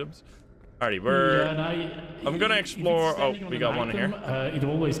your items. Alrighty, we're... I'm gonna explore... Oh, we got one here. It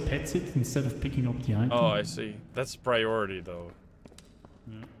always pets it instead of picking up the item. Oh, I see. That's priority, though.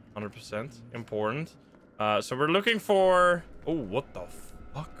 100%. Important. So we're looking for... Oh, what the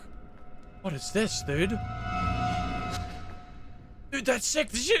fuck? What is this, dude? Dude, that's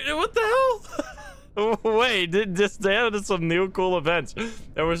sick. Did you... What the hell? Wait, they added some new cool events.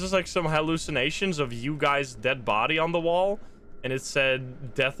 There was just like some hallucinations of you guys' dead body on the wall. And it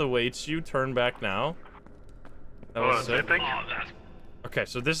said, death awaits you, turn back now. That was sick. Okay,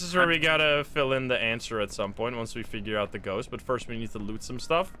 so this is where we gotta fill in the answer at some point once we figure out the ghost. But first we need to loot some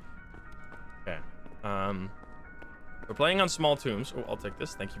stuff. Okay. We're playing on small tombs. Oh, I'll take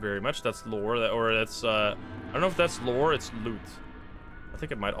this. Thank you very much. That's lore. Or that's, I don't know if that's lore, it's loot. I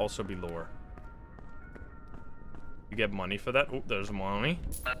think it might also be lore. You get money for that? Oh, there's money.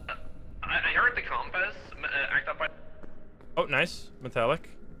 I heard the compass act up by... Oh, nice. Metallic.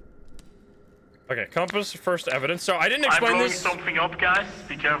 Okay, compass, first evidence. So I didn't explain I'm blowing this. something up, guys.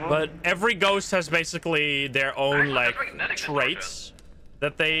 Be careful. But every ghost has basically their own, like, traits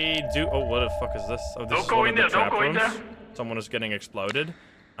that they do. Oh, what the fuck is this? Oh, this is one of the trap rooms. Someone is getting exploded.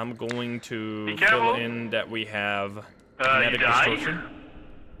 I'm going to fill in that we have kinetic distortion.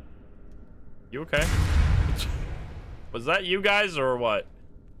 You okay? Was that you guys or what?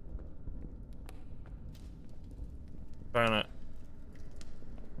 Trying to...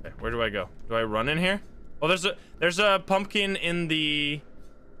 Okay, where do I go? Do I run in here? Oh, there's a pumpkin in the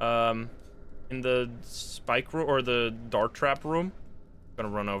spike room or the dart trap room. I'm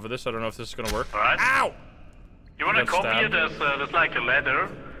gonna run over this. I don't know if this is gonna work. Alright. Ow! You wanna copy it? There's like a ladder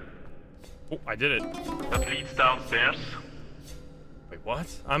Oh, I did it. that leads downstairs. Wait, what?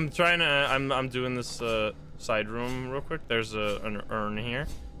 I'm trying to... I'm doing this side room real quick. There's an urn here.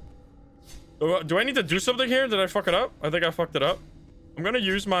 Do I need to do something here? Did I fuck it up? I think I fucked it up. I'm gonna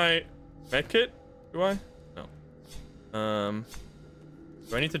use my med kit. Do I? No.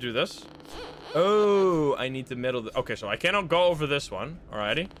 Do I need to do this? Oh, I need to middle. Okay, so I cannot go over this one.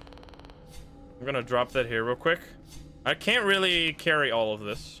 Alrighty. I'm gonna drop that here real quick. I can't really carry all of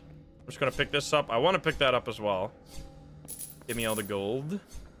this. I'm just gonna pick this up. I want to pick that up as well. Give me all the gold.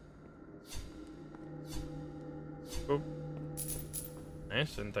 Boop.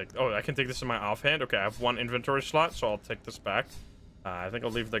 Nice. And take. Oh, I can take this in my offhand. Okay, I have 1 inventory slot, so I'll take this back. I think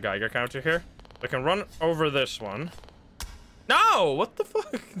I'll leave the Geiger counter here. I can run over this one. No! What the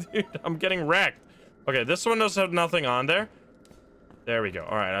fuck? Dude, I'm getting wrecked. Okay, this one does have nothing on there. There we go.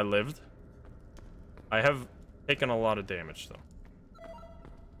 Alright, I lived. I have taken a lot of damage,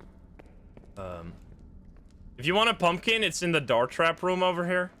 though. If you want a pumpkin, it's in the dart trap room over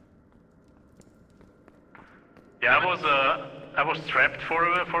here. Yeah, I was trapped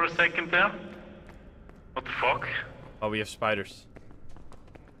for a second there. What the fuck? Oh, we have spiders.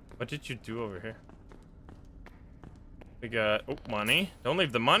 What did you do over here? We got... Oh, money. Don't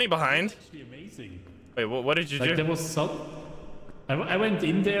leave the money behind. Actually amazing. Wait, what did you do? There was I went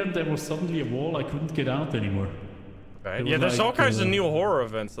in there and there was suddenly a wall. I couldn't get out anymore. Right. Yeah, there's all kinds of new horror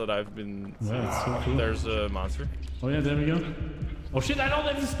events that I've been... Yeah, it's so cool. There's a monster. Oh yeah, there we go. Oh shit, I don't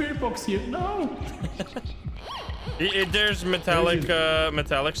have the spirit box here. No! There's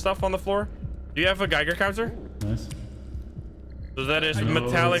metallic stuff on the floor. Do you have a Geiger counter? Nice. So that is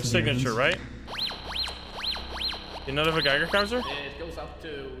metallic signature, right? You not have a Geiger counter? It goes up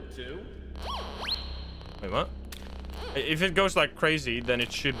to 2. Wait, what? If it goes like crazy, then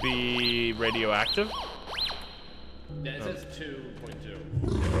it should be radioactive. Yeah, it says 2.2.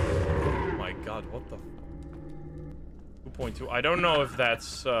 Oh my god, what the? 2.2. I don't know if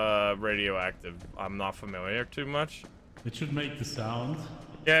that's radioactive. I'm not familiar too much. It should make the sound.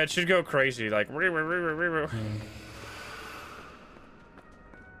 Yeah, it should go crazy, like.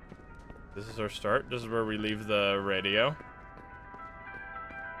 This is our start. This is where we leave the radio.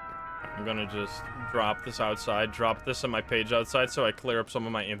 I'm gonna just drop this outside, drop this on my page outside so I clear up some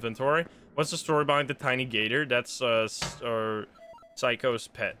of my inventory. What's the story behind the tiny gator? That's Psycho's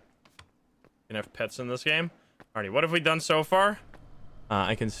pet. You can have pets in this game. Alrighty, what have we done so far?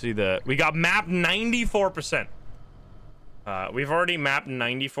 I can see we got mapped 94%. We've already mapped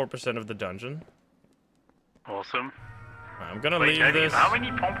 94% of the dungeon. Awesome. I'm gonna leave this. How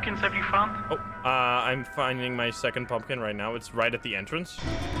many pumpkins have you found? Oh, I'm finding my second pumpkin right now. It's right at the entrance.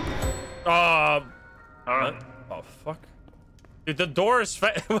 What? Oh, fuck. Dude, the door is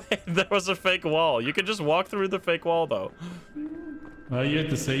fake. Wait, there was a fake wall. You can just walk through the fake wall, though. You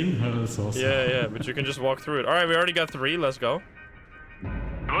had the same? That's awesome. Yeah, but you can just walk through it. All right, we already got 3. Let's go.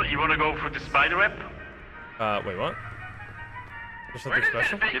 You want to go for the spider web? Wait, what? There's something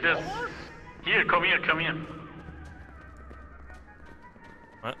special? It is. Here, come here, come here.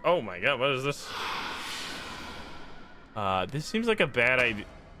 What? Oh my god, what is this? This seems like a bad idea.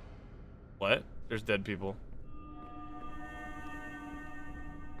 What? There's dead people.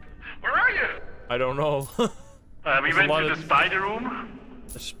 Where are you? I don't know. We went to the spider room.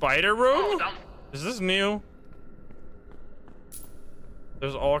 The spider room? Oh, is this new?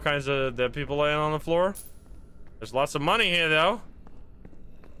 There's all kinds of dead people laying on the floor. There's lots of money here, though.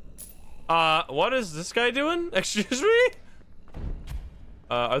 What is this guy doing? Excuse me?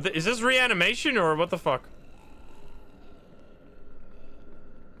 Is this reanimation or what the fuck?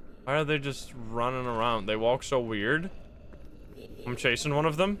 Why are they just running around? They walk so weird. I'm chasing one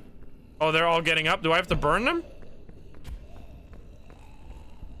of them. Oh, they're all getting up. Do I have to burn them?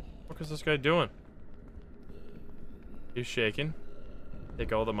 What is this guy doing? He's shaking.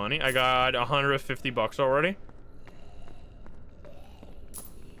 Take all the money. I got 150 bucks already.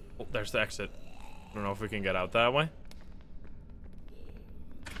 Oh, there's the exit. I don't know if we can get out that way.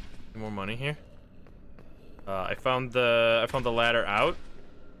 More money here. I found the ladder out.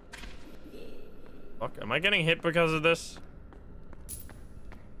 Fuck, am I getting hit because of this?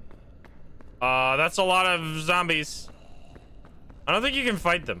 That's a lot of zombies. I don't think you can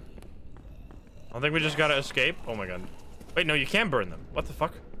fight them. I think we just gotta escape. Oh my god. Wait, no, you can burn them. What the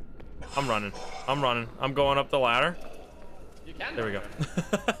fuck? I'm running. I'm running. I'm going up the ladder. You can. There we go.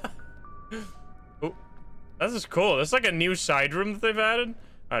 Ooh, this is cool. This is like a new side room that they've added.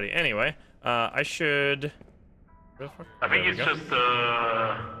 Alrighty, anyway, I should... I think it's just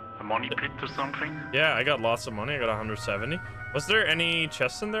a money pit or something. Yeah, I got lots of money. I got 170. Was there any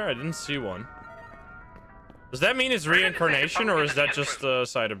chests in there? I didn't see one. Does that mean it's reincarnation, or is that just a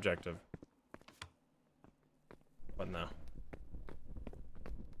side objective? What now?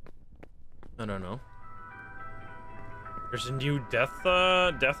 I don't know. There's a new death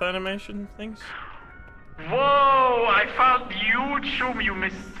animation things? Whoa! I found huge room. You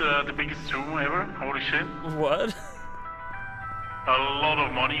missed the biggest room ever. Holy shit! What? A lot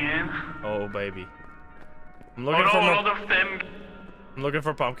of money in. Oh baby. I'm looking for a lot of them. I'm looking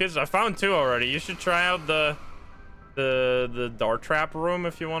for pumpkins. I found 2 already. You should try out the dart trap room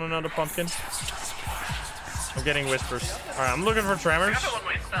if you want another pumpkin. I'm getting whispers. All right, I'm looking for tremors. I got the one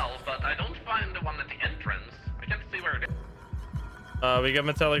myself, but I don't find the one at the entrance. I can't see where it is. We got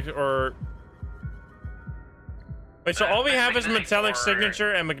metallic or... Wait, so all we have is metallic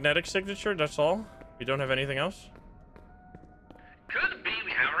signature and magnetic signature? That's all? We don't have anything else? Could be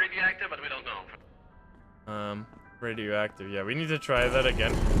we have radioactive, but we don't know. Radioactive. Yeah, we need to try that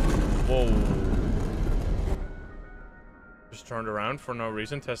again. Whoa. Just turned around for no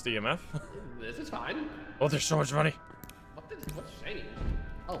reason. Test EMF. This is fine. Oh, there's so much money. What's shiny?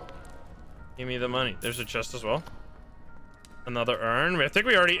 Oh. Give me the money. There's a chest as well. Another urn. I think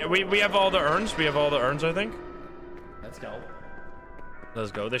we already... We have all the urns. We have all the urns, I think. Let's go.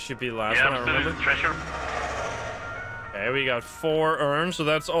 Let's go. This should be the last one, I remember. Treasure. Okay, we got 4 urns, so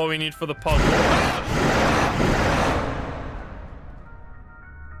that's all we need for the puzzle.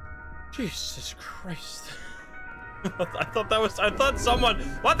 Jesus Christ. I thought someone...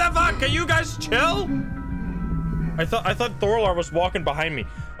 What the fuck? Can you guys chill? I thought Thorlar was walking behind me.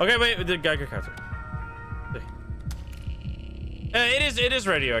 Okay, wait, the Geiger counter. It is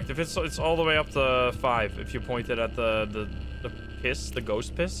radioactive. It's all the way up to 5 if you point it at the piss, the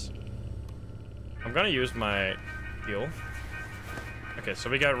ghost piss. I'm gonna use my heal. Okay, so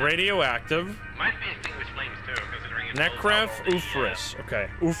we got radioactive. Might be extinguished flames too, considering it's Necref, the, Ufris. Okay,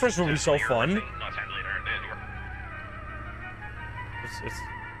 Ufris will be so fun. It's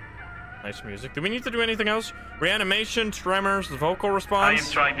nice music. Do we need to do anything else? Reanimation, tremors, the vocal I response.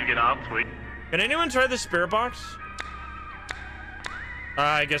 am trying to get out. Wait. Can anyone try the spirit box?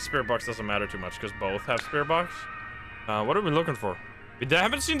 I guess spirit box doesn't matter too much because both have spirit box. What are we looking for? We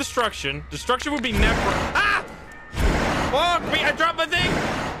haven't seen destruction. Destruction would be never. Ah! Fuck me! I dropped my thing.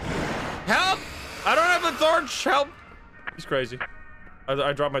 Help! I don't have the torch. Help! He's crazy.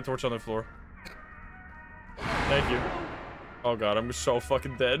 I dropped my torch on the floor. Thank you. Oh god, I'm so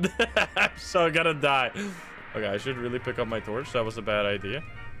fucking dead. I'm so gonna die. Okay, I should really pick up my torch. That was a bad idea.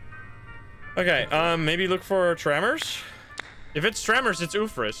 Okay, maybe look for tremors. If it's tremors, it's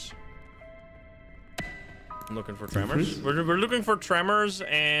Ufris. I'm looking for tremors. We're looking for tremors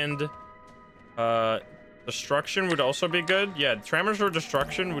and destruction would also be good. Yeah, tremors or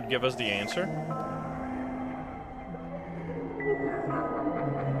destruction would give us the answer.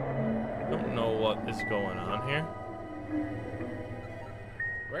 Don't know what is going on here.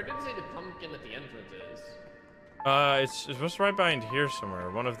 Where did it say the pumpkin at the entrance is? It was right behind here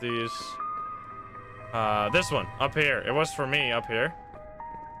somewhere. One of these. This one up here. It was for me up here.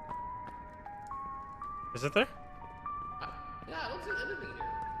 Is it there? Yeah, I don't see anything here.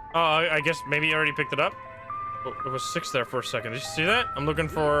 Oh, I guess maybe you already picked it up. Oh, it was 6 there for a second. Did you see that? I'm looking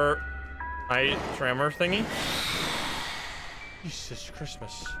for my tremor thingy. Jesus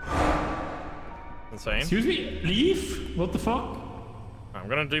Christmas. Insane. Excuse me? Leave? What the fuck? I'm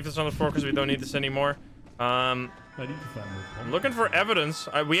gonna leave this on the floor because we don't need this anymore. I need to find more. I'm looking for evidence.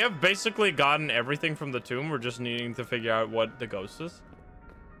 We have basically gotten everything from the tomb. We're just needing to figure out what the ghost is.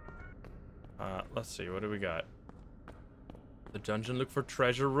 Let's see. What do we got? The dungeon. Look for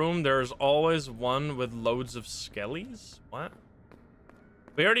treasure room. There's always one with loads of skellies. What?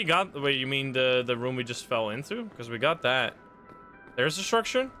 We already got. Wait, you mean the room we just fell into? Because we got that. There's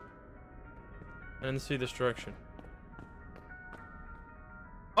destruction. I didn't see destruction.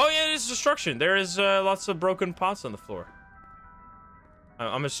 Oh yeah, it is destruction. There is lots of broken pots on the floor.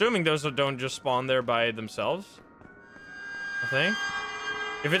 I'm assuming those don't just spawn there by themselves. I think.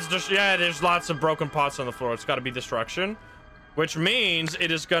 If it's just yeah, there's lots of broken pots on the floor. It's got to be destruction, which means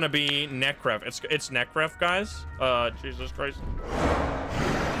it is gonna be Necref. It's Necref, guys. Jesus Christ.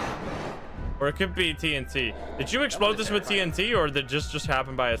 Or it could be TNT. Did you explode this with TNT, or did it just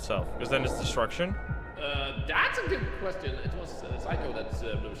happen by itself? Because then it's destruction. That's a good question. It was Psycho that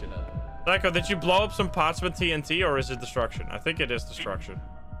blew shit up. Psycho, did you blow up some pots with TNT, or is it destruction? I think it is destruction.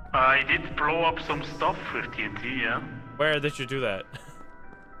 I did blow up some stuff with TNT, yeah. Where did you do that?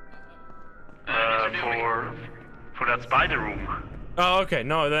 For that spider room. Oh, okay.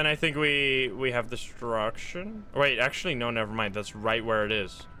 No, then I think we have destruction. Wait, actually, no, never mind. That's right where it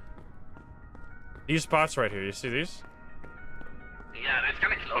is. These spots right here. You see these? Yeah, it's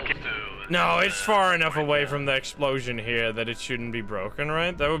kind of close to... No, it's far enough away from the explosion here that it shouldn't be broken,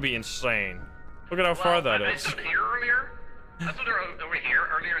 right? That would be insane. Look at how far that I is. stood here earlier. I stood over here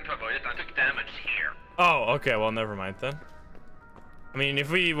earlier and to avoid it. I took damage here. Oh, okay. Well, never mind then. I mean,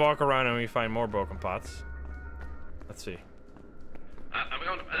 if we walk around and we find more broken pots. Let's see. I'm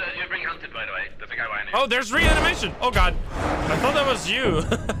going to... you're being hunted, by the way. That's the guy behind you. Oh, there's reanimation. Oh, God. I thought that was you.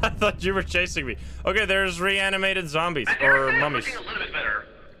 I thought you were chasing me. Okay, there's reanimated zombies or mummies. Looking a little bit better.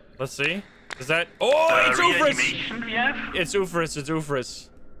 Let's see. Is that... Oh, it's Ufris. We have? It's Ufris. It's Ufris.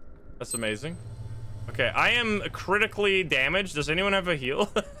 That's amazing. Okay, I am critically damaged. Does anyone have a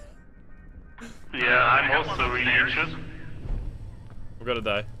heal? Yeah, I'm also really injured. We're gonna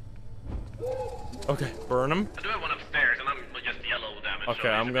die. Okay, burn him. I do have one upstairs, and I'm just yellow damage. Okay,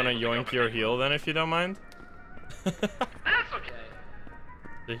 I'm gonna yoink your heal then, if you don't mind. That's okay.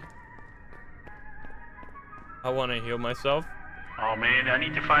 See? I want to heal myself. Oh man, I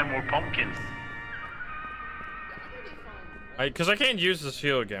need to find more pumpkins. Because I can't use this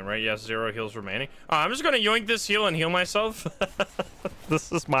heal again, right? Yes, 0 heals remaining. I'm just gonna yoink this heal and heal myself.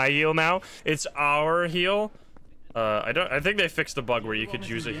 This is my heal now. It's our heal. I think they fixed the bug where you could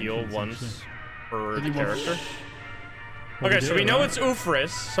use a heal once per character. Okay, so we know it's Ufris.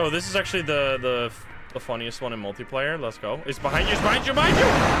 So this is actually the funniest one in multiplayer. Let's go. It's behind you. It's behind you. Behind you.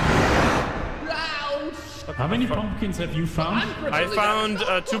 How many pumpkins have you found? I found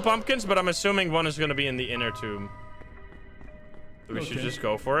 2 pumpkins, but I'm assuming one is gonna be in the inner tomb. So we should just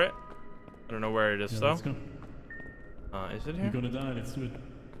go for it. I don't know where it is though. Let's go. Is it here? You're gonna die. Let's do it.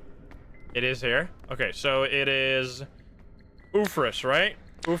 It is here. Okay, so it is Ufris, right?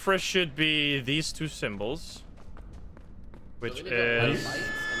 Ufris should be these 2 symbols. which is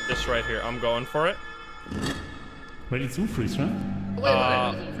this right here. I'm going for it. Wait, it's Ufris, right?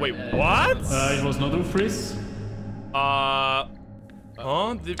 Wait, what? It was not Ufris.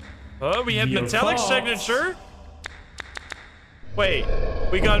 We had Your metallic fault. signature? Wait,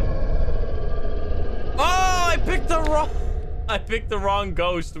 we got... Oh, I picked the wrong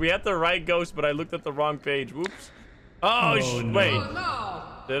ghost. We had the right ghost, but I looked at the wrong page. Whoops. Oh, no. wait. Oh, no.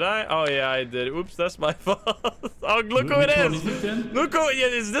 Did I? Oh, yeah, I did. Oops, that's my fault. Oh, look who it Which one is. is it then? Look who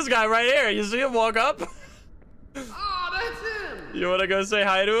it's this guy right here. You see him walk up? Oh, that's him. You want to go say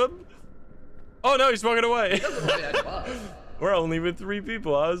hi to him? Oh, no, he's walking away. He doesn't know who that was. We're only with 3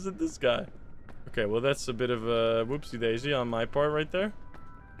 people. How is it this guy? Okay, well, that's a bit of a whoopsie daisy on my part right there.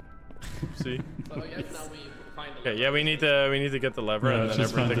 Oopsie. So I guess now we find the Okay, yeah, we need to get the lever Yeah, and then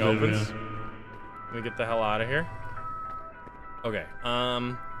just find everything the lever, opens. yeah. Let me get the hell out of here. Okay,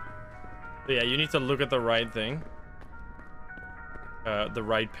 so yeah, you need to look at the right thing. The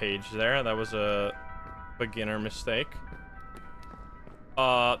right page there. That was a beginner mistake.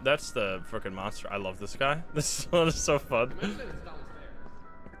 That's the freaking monster. I love this guy. This one is so fun.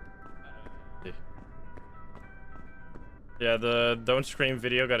 Yeah, the don't scream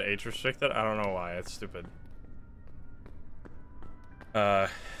video got age restricted. I don't know why. It's stupid.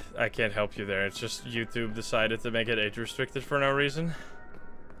 I can't help you there. It's just YouTube decided to make it age restricted for no reason.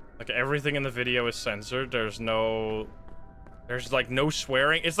 Like everything in the video is censored. There's like no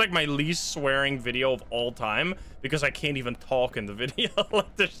swearing. It's like my least swearing video of all time because I can't even talk in the video.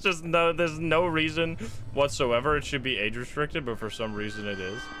 Like there's no reason whatsoever it should be age restricted, but for some reason it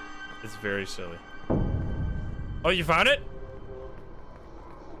is. It's very silly. Oh, you found it?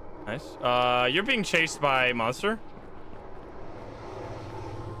 Nice. You're being chased by a monster.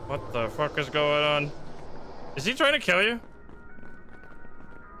 What the fuck is going on? Is he trying to kill you?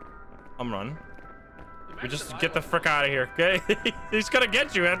 I'm running. We just get the frick out of here, okay? He's gonna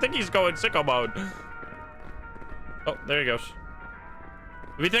get you. I think he's going sicko mode. Oh, there he goes.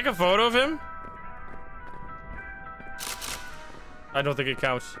 Did we take a photo of him? I don't think it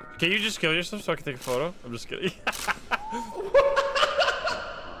counts. Can you just kill yourself so I can take a photo? I'm just kidding.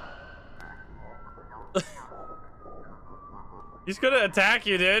 He's gonna attack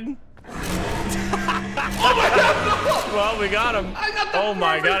you, dude. Well, we got him. Oh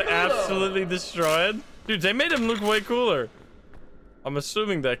my god, absolutely destroyed. Dude, they made him look way cooler. I'm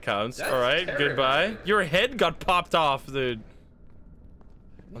assuming that counts. That's Alright, terrifying. goodbye. Your head got popped off, dude.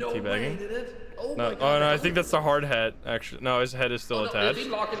 No way, did it? Oh No, my god. oh no, I think that's the hard head, actually. No, his head is still Oh, no, attached. is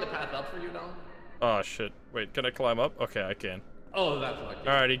he locking the path up for you now? Oh shit. Wait, can I climb up? Okay, I can. Oh, that's lucky.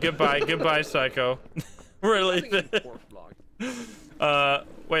 Alrighty, goodbye, goodbye, psycho. Really?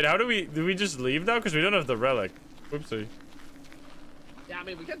 Wait, how do we just leave now? Because we don't have the relic. Oopsie. Yeah, I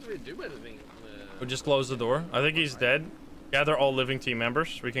mean, we can't really do anything. We just close the door. I think he's dead. Yeah, they're all living team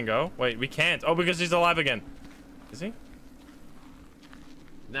members. We can go. Wait, we can't. Oh, because he's alive again. Is he?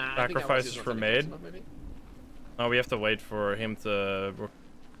 Nah, Sacrifices were made. Maybe? Oh, we have to wait for him to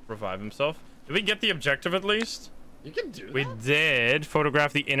revive himself. Did we get the objective at least? You can do that? We did.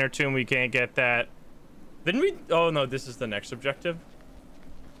 Photograph the inner tomb. We can't get that. Didn't we? Oh, no, this is the next objective.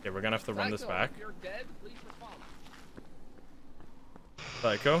 Okay, we're gonna have to run this Psycho, back. if you're dead, please respond.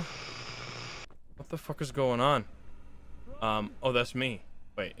 Psycho. What the fuck is going on? Oh, that's me.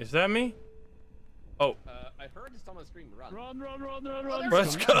 Wait, is that me? Oh. I heard someone scream, run. Run.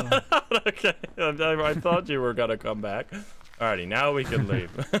 Let's go. Okay. I thought you were gonna come back. Alrighty, now we can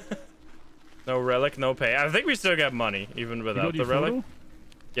leave. No relic, no pay. I think we still get money, even without the relic. Photo?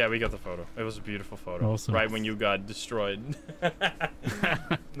 Yeah, we got the photo. It was a beautiful photo. Awesome. Right when you got destroyed.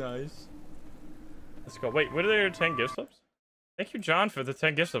 Nice. Let's go. Wait, what are there 10 gift slips? Thank you, John, for the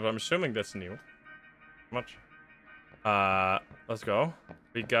 10 gift slips. I'm assuming that's new. How much? Let's go.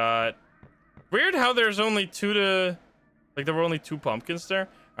 We got... Weird how there's only 2 to... Like, there were only 2 pumpkins there.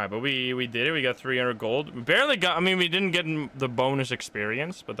 Alright, but we did it. We got 300 gold. We barely got... I mean, we didn't get the bonus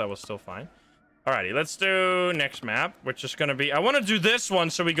experience, but that was still fine. Alrighty, let's do next map, which is gonna be... I want to do this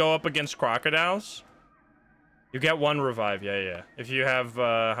one so we go up against crocodiles. You get 1 revive. Yeah. If you have...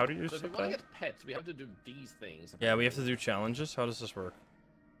 how do you use So if we it? want to get pets, we have to do these things. Yeah, we have to do challenges. How does this work?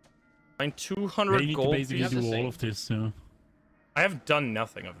 Find You 200 need to gold basically pieces. do all of this, yeah. I have done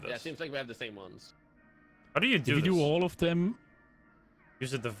nothing of this. Yeah, it seems like we have the same ones. How do you do If you this? do all of them,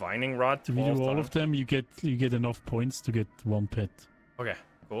 Use a divining rod if you 12 do all times. of them, you get enough points to get 1 pet. Okay,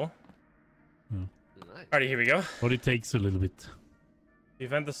 cool. Nice. Alrighty, here we go. But it takes a little bit.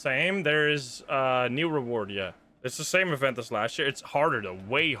 Event the same. There is new reward, yeah. It's the same event as last year. It's harder though,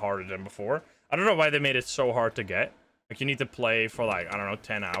 way harder than before. I don't know why they made it so hard to get. Like you need to play for like, I don't know,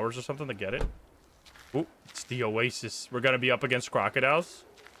 10 hours or something to get it. Ooh, it's the oasis. We're gonna be up against crocodiles.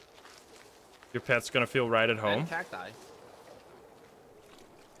 Your pet's gonna feel right at home. And cacti.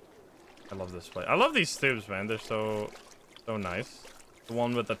 I love this place. I love these tubes, man. They're so nice. The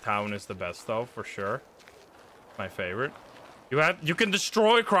one with the town is the best, though, for sure. My favorite. You can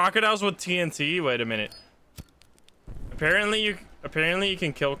destroy crocodiles with TNT. Wait a minute. Apparently you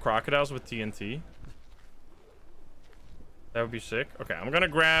can kill crocodiles with TNT. That would be sick. Okay, I'm gonna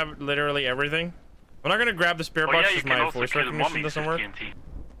grab literally everything. I'm not gonna grab the spirit box because my voice recognition doesn't work.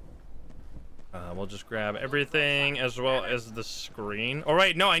 We'll just grab everything as well as the screen. All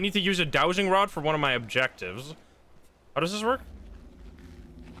right, no, I need to use a dowsing rod for one of my objectives. How does this work?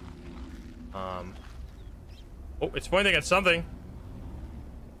 Oh, it's pointing at something.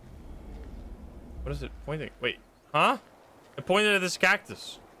 What is it pointing? Wait, huh? It pointed at this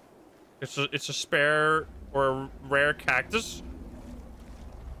cactus. It's a spare or a rare cactus.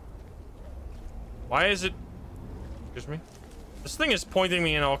 Why is it? Excuse me. This thing is pointing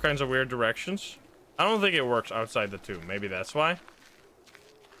me in all kinds of weird directions. I don't think it works outside the tomb. Maybe that's why.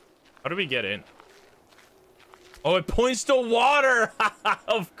 How do we get in? Oh, it points to water.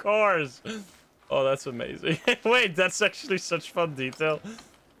 Of course. Oh, that's amazing. Wait, that's actually such fun detail.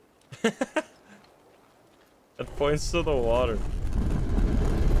 It points to the water.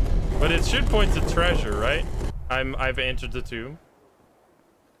 But it should point to treasure, right? I've entered the tomb.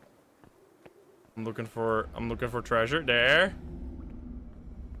 I'm looking for treasure. There.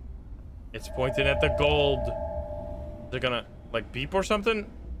 It's pointing at the gold. Is it gonna like beep or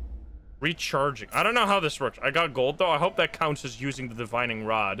something? Recharging. I don't know how this works. I got gold though. I hope that counts as using the divining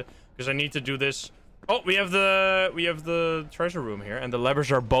rod because I need to do this. Oh, we have the treasure room here, and the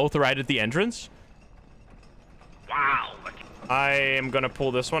levers are both right at the entrance. Wow. I am gonna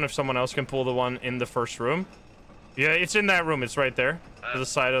pull this one if someone else can pull the one in the first room. Yeah, it's in that room. It's right there to the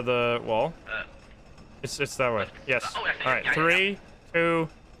side of the wall. It's that way. Yes. All right. 3, 2,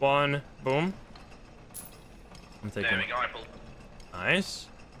 1. Boom. I'm taking. There we go. I pulled. Nice.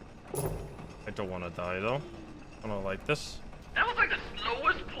 I don't want to die though. I don't like this. That was like the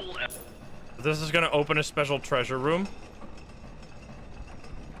slowest pull ever. This is gonna open a special treasure room.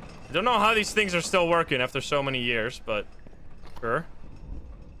 I don't know how these things are still working after so many years, but sure.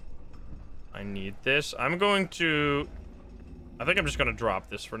 I need this. I'm going to... I think I'm just gonna drop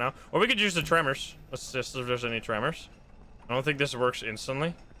this for now. Or we could use the tremors. Let's just see if there's any tremors. I don't think this works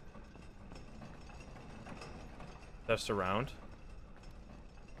instantly. Test around.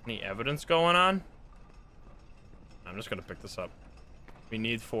 Any evidence going on? I'm just gonna pick this up. We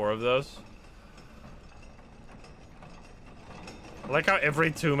need 4 of those. I like how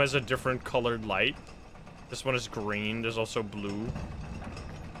every tomb has a different colored light. This one is green. There's also blue.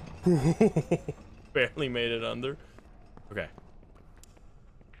 Barely made it under. Okay.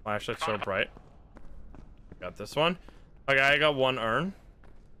 Flashlight's so bright. Got this one. Okay, I got 1 urn.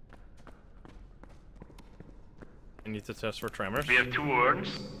 I need to test for tremors. We have 2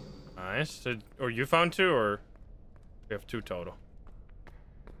 urns. Nice. Or you found 2, or we have 2 total?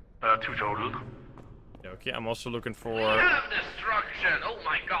 2 total. Okay, I'm also looking for... We have destruction. Oh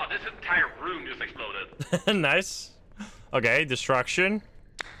my god, this entire room just exploded. Nice. Okay, destruction.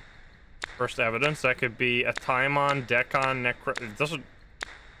 First evidence. That could be a Timon, Decon, Necro... It doesn't...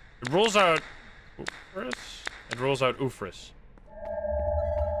 It rules out... Ufris? It rules out Ufris.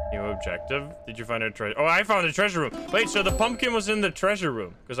 New objective. Did you find a treasure? Oh, I found a treasure room. Wait, so the pumpkin was in the treasure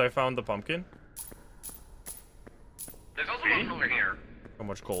room because I found the pumpkin. There's also one over here. So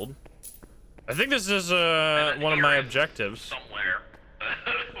much gold. I think this is one of my objectives. Somewhere.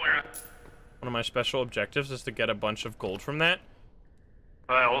 Where? One of my special objectives is to get a bunch of gold from that.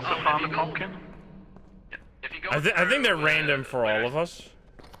 I also found a pumpkin. If you go I think they're random for all of us.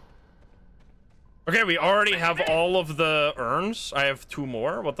 Okay, we already have all of the urns. I have 2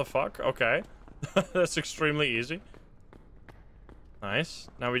 more. What the fuck? Okay. That's extremely easy. Nice.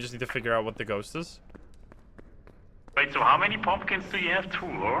 Now we just need to figure out what the ghost is. Wait, so how many pumpkins do you have? 2,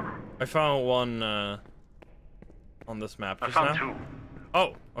 or? I found 1 on this map just I found now. 2.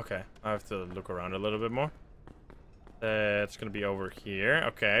 Oh, okay. I have to look around a little bit more. It's gonna be over here.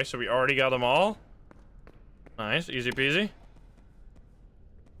 Okay, so we already got them all. Nice, easy peasy.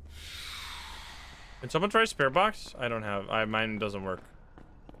 Can someone try spare box? I don't have. Mine doesn't work.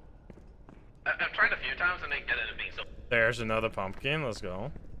 I've tried a few times and they get anything. So There's another pumpkin. Let's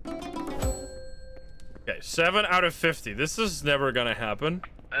go. Okay, 7 out of 50. This is never gonna happen.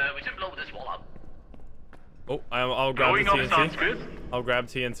 we should blow this wall up. Oh, I'll grab the Blowing up sounds TNT. good. I'll grab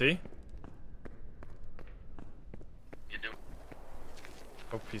TNT. You do.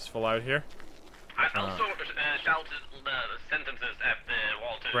 Oh, peaceful out here. I also shouted sentences at the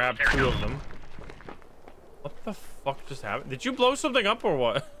wall to Grab tear 2 down. of them. the fuck just happened? Did you blow something up or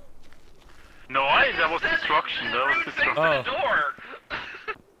what? No, that was destruction. That was destruction. Oh. Door.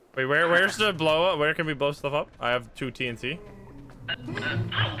 Wait, where's the blow up? Where can we blow stuff up? I have 2 TNT.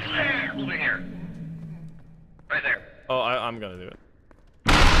 Over here. Right there. Oh, I'm gonna do it.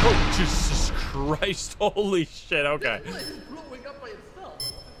 Oh, Jesus Christ. Holy shit, okay. Blowing up by itself.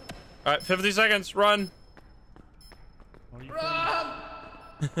 Alright, 50 seconds, run. Run!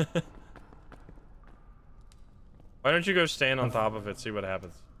 Why don't you go stand on top of it, see what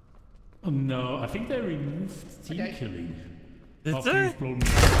happens? Oh no, I think they removed team killing. Did After they? you've blown me up.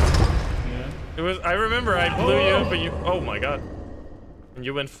 Yeah. It was, I remember I blew you, but you, oh my god. And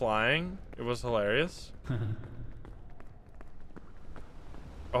you went flying. It was hilarious.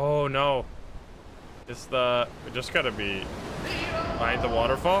 Oh no. It's the, we just gotta be behind the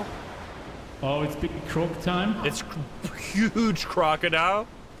waterfall. Oh, it's big croc time. It's huge crocodile.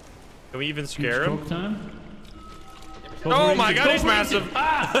 Can we even scare him? Croc time. Oh my god, he's massive.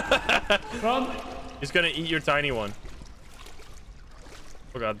 Run. He's gonna eat your tiny one.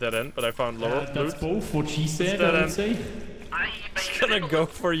 Oh god, dead end, but I found lower That's loot. both what she said, Dead I would end. say. He's gonna go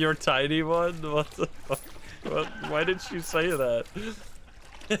for your tiny one? What the fuck? What? Why did you say that?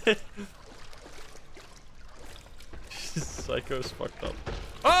 Psycho's fucked up.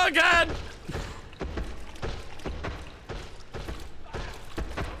 Oh god!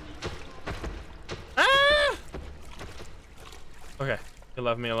 Ah! Okay, you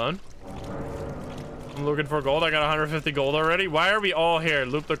left me alone. I'm looking for gold. I got 150 gold already. Why are we all here?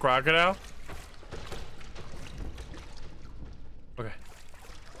 Loop the crocodile. Okay.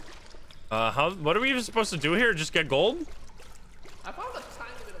 What are we even supposed to do here? Just get gold? I found a tiny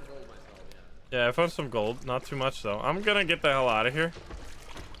bit of gold myself, yeah. Yeah, I found some gold. Not too much, though. I'm gonna get the hell out of here.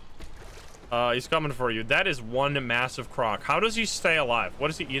 He's coming for you. That is one massive croc. How does he stay alive? What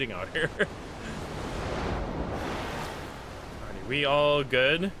is he eating out here? Alrighty, we all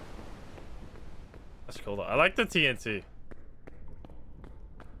good? That's cool, though. I like the TNT.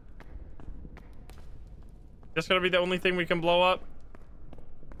 That's gonna be the only thing we can blow up?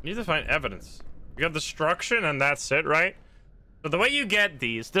 We need to find evidence. We got destruction, and that's it, right? So the way you get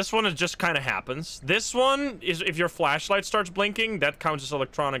these, this one is just kind of happens. This one is if your flashlight starts blinking, that counts as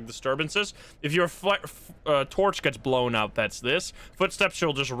electronic disturbances. If your torch gets blown out, that's this. Footsteps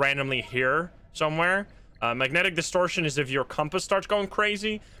you'll just randomly hear somewhere. Magnetic distortion is if your compass starts going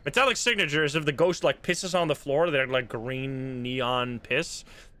crazy. Metallic signature is if the ghost like pisses on the floor, they're like green neon piss.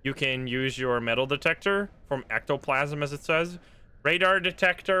 You can use your metal detector from ectoplasm, as it says. Radar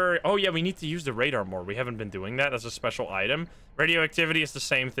detector. Oh yeah, we need to use the radar more. We haven't been doing that as a special item. Radioactivity is the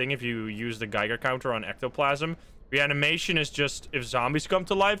same thing if you use the Geiger counter on ectoplasm. Reanimation is just if zombies come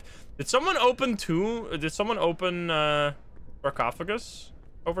to life. Did someone open sarcophagus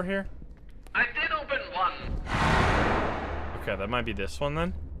over here? I did open one. Okay, that might be this one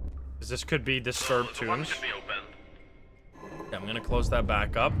then. Because this could be disturbed The one tombs. should be open. Yeah, I'm gonna close that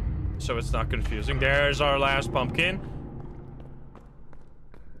back up so it's not confusing. There's our last pumpkin.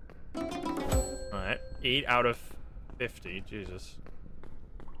 Alright, 8 out of 50. Jesus.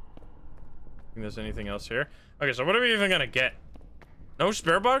 Think there's anything else here? Okay, so what are we even gonna get? No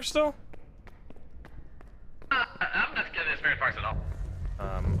spare box still? I'm not getting a spirit box at all.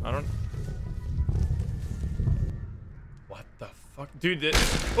 I don't... What the fuck? Dude,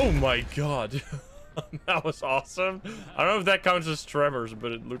 oh my god. That was awesome. I don't know if that counts as tremors,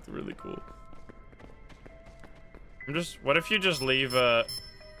 but it looked really cool. What if you just leave, How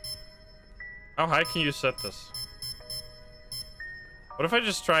high can you set this? What if I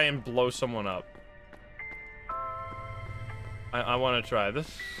just try and blow someone up? I want to try this.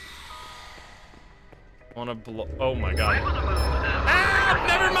 I want to blow... Oh my god. Ah!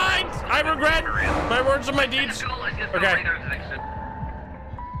 Never mind! I regret my words and my deeds. Okay.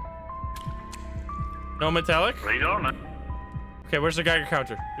 No metallic? Radar, man. Okay, where's the Geiger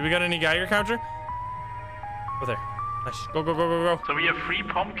counter? Do we got any Geiger counter? Oh, there. Nice. Go, go, go, go, go. So we have 3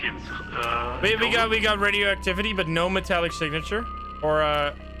 pumpkins. We got radioactivity, but no metallic signature. Or,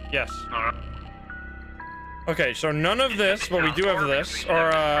 yes. Alright. Okay, so none of this, but we do have this.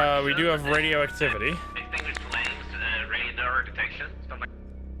 Or, we do have radioactivity. Extinguished flames, radar detection, stuff like.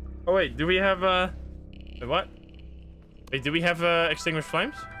 Oh, wait, do we have, wait, what? Wait, do we have, extinguished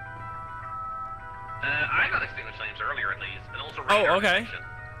flames? I got extinguished flames earlier at least, and also radar okay. detection.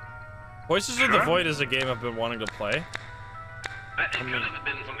 Voices of the Void is a game I've been wanting to play. It could have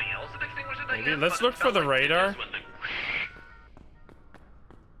been something else that extinguished it, I Maybe. guess, Let's but look it for felt the like it radar. just went like-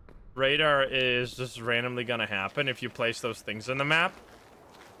 Radar is just randomly gonna happen if you place those things in the map.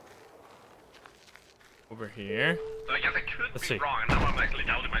 Over here. So I guess I could Let's be see. wrong, and now I'm actually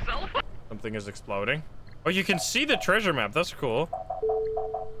doubting myself. Something is exploding. Oh, you can see the treasure map. That's cool.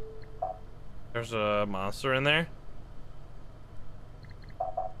 There's a monster in there.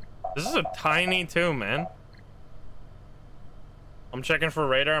 This is a tiny tomb, man. I'm checking for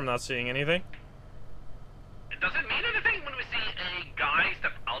radar. I'm not seeing anything. Does it mean anything when we see a guy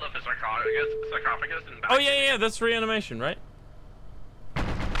step out of a sarcophagus and back? Oh, yeah, that's reanimation, right?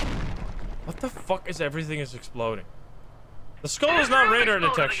 What the fuck is everything is exploding? The skull is not radar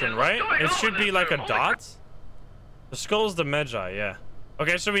detection, right? It should be like a dot. The skull is the Magi, yeah.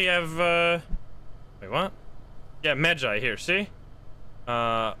 Okay, so we have, wait, what? Yeah, Magi here, see?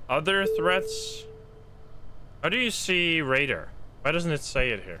 Other threats. How do you see radar? Why doesn't it say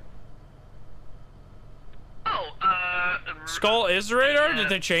it here? Oh, Skull is radar? Did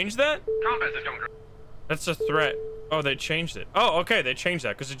they change that? Compass is coming. That's a threat. Oh, they changed it. Oh, okay, they changed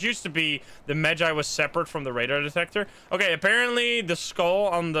that. Because it used to be the Magi was separate from the radar detector. Okay, apparently the skull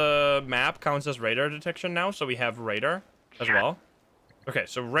on the map counts as radar detection now, so we have radar as well. Okay,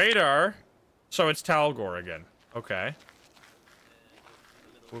 so radar. So it's Talgor again. Okay.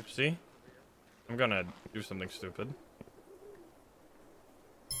 Whoopsie. I'm gonna do something stupid.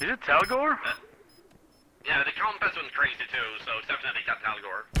 Is it Talgor? Yeah, the compass went crazy too, so it's definitely got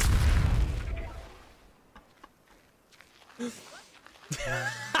Talgor.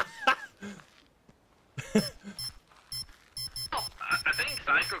 Oh, I think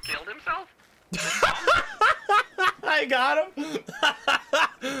Psycho killed himself. I got him.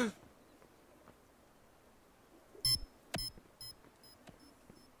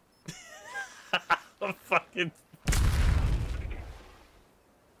 Fucking.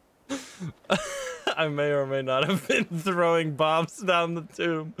 I may or may not have been throwing bombs down the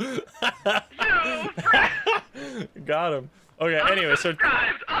tomb. Got him. Okay, anyway, so.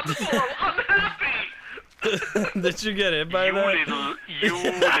 Did you get hit by that? You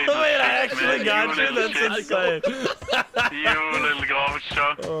little Wait, I actually got you? That's insane. You little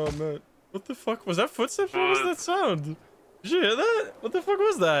gaucho. Oh, man. What the fuck? Was that footsteps? What was that sound? Did you hear that? What the fuck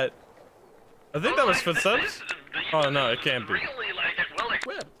was that? I think that was footsteps. Oh, no, it can't be. Really like it, well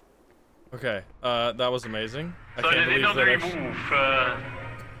equipped. Okay, that was amazing. I So can't they did believe not that. remove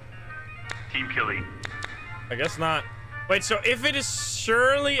team killing. I guess not. Wait, so if it is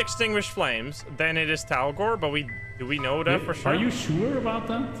surely extinguished flames, then it is Talgor, but do we know that for sure? Are you sure about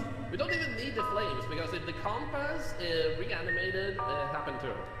that? We don't even need the flames because if the compass reanimated, happened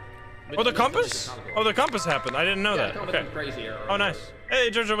to it. Oh, the compass? Oh, the compass happened. I didn't know Yeah, that. the compass Okay. went crazy here. Oh, nice. Hey,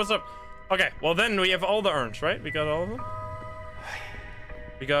 Jojo, what's up? Okay, well then we have all the urns, right? We got all of them?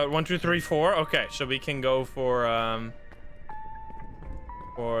 We got 1, 2, 3, 4. Okay, so we can go for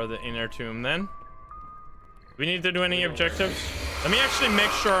the inner tomb then. We need to do any objectives? Let me actually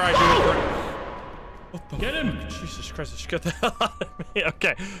make sure I do it. What the Get him! Jesus Christ, just get the hell out of me.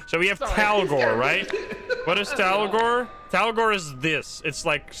 Okay, so we have Talgor, right? What is Talgor? Talgor is this. It's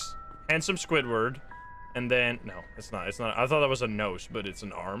like handsome Squidward. And then, no, it's not. It's not. I thought that was a nose, but it's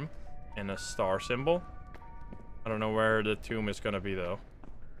an arm and a star symbol. I don't know where the tomb is gonna be, though.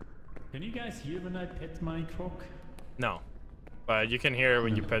 Can you guys hear when I pet my croc? No, but you can hear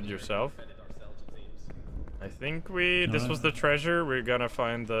when you pet yourself. I think this was the treasure. We're gonna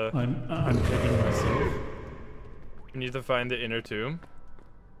find the. I'm petting myself. We need to find the inner tomb.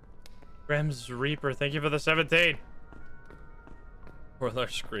 Grams Reaper, thank you for the 17.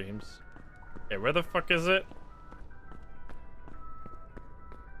 Warlord screams. Okay, where the fuck is it?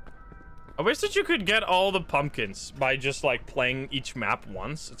 I wish that you could get all the pumpkins by just like playing each map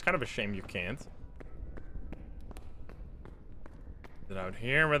once. It's kind of a shame you can't. Is it out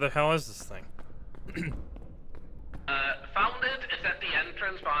here? Where the hell is this thing? Found it. It's at the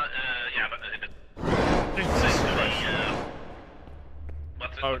entrance. Yeah,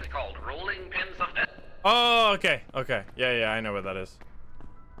 but what's it called? Rolling pins of death. Oh, okay, okay. Yeah, I know what that is.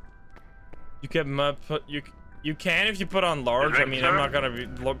 You can you can if you put on large. I mean, I'm not gonna be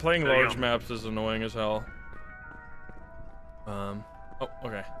playing large maps is annoying as hell. Oh,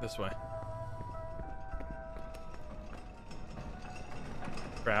 okay, this way.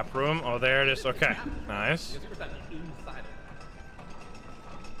 Scrap room. Oh, there it is. Okay, nice.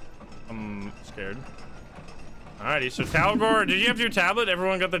 I'm scared. Alrighty, so Talgor, did you have your tablet?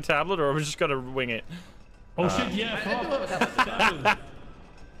 Everyone got their tablet, or are we just gonna wing it? Oh shit, yeah, fuck.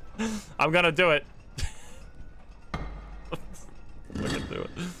 I'm gonna do it. Look at do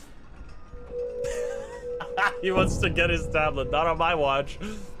it. He wants to get his tablet, not on my watch.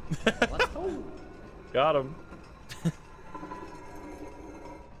 Got him.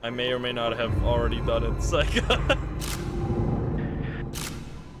 I may or may not have already done it, Psycho.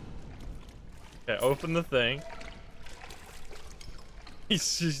 Okay, open the thing.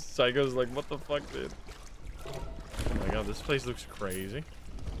 Psycho's like, what the fuck, dude? we go. This place looks crazy.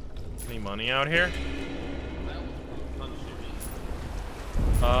 Any money out here?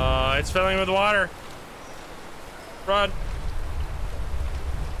 It's filling with water. Run.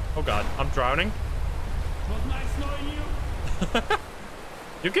 Oh god, I'm drowning. Was nice knowing you.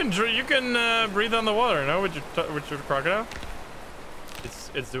 You can breathe on the water, no? With your crocodile.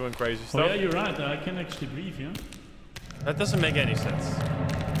 It's doing crazy stuff. Oh yeah, you're right. I can actually breathe, yeah. That doesn't make any sense.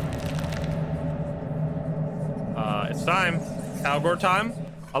 It's time. Algor time.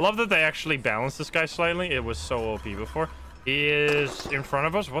 I love that they actually balanced this guy slightly. It was so OP before. He is in front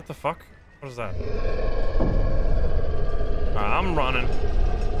of us. What the fuck? What is that? I'm running.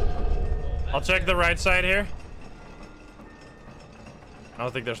 I'll check the right side here. I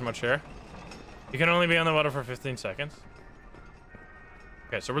don't think there's much here. You can only be on the water for 15 seconds.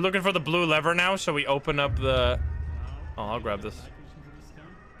 Okay, so we're looking for the blue lever now, so we open up the... Oh, I'll grab this.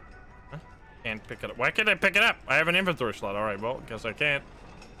 Huh? Can't pick it up. Why can't I pick it up? I have an inventory slot. All right, well, guess I can't.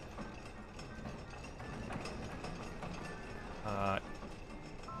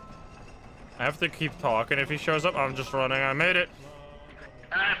 I have to keep talking. If he shows up, I'm just running. I made it.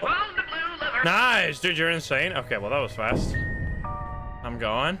 I found the blue lever. Nice, dude. You're insane. Okay, well, that was fast. I'm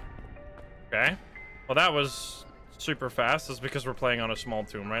going. Okay. Well, that was super fast. That's because we're playing on a small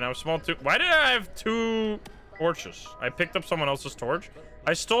tomb right now. Small tomb. Why did I have 2 torches? I picked up someone else's torch.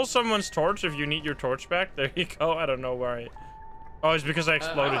 I stole someone's torch. If you need your torch back, there you go. I don't know where I... Oh, it's because I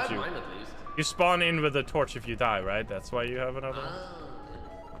exploded you. Mine, at least. You spawn in with a torch if you die, right? That's why you have another one?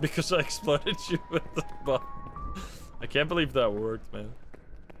 Because I exploded you with the bomb. I can't believe that worked, man.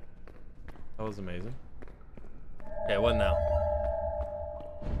 That was amazing. Okay, what now?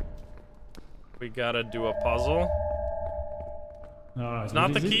 We gotta do a puzzle. It's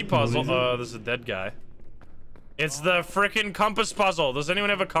not the key puzzle. There's a dead guy. It's the frickin' compass puzzle. Does anyone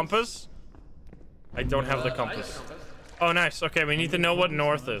have a compass? I don't have the compass. Oh, nice. Okay, we need to know what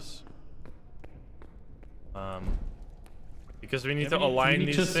north is. Because we need to align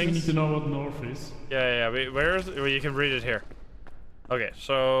these things. We need to know what north is. Yeah. Where is it? Well, you can read it here. Okay,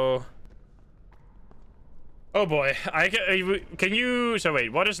 so... Oh boy, can you... So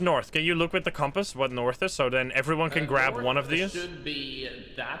wait, what is north? Can you look with the compass what north is? So then everyone can grab one of these? Should be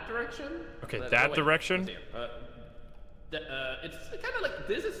that direction. Okay, that direction? It's kind of like,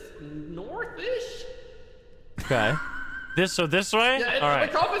 this is north-ish. Okay. This way? Yeah, all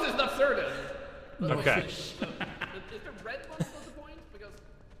right. The compass is not certain. Okay. Is the red one supposed to point? Because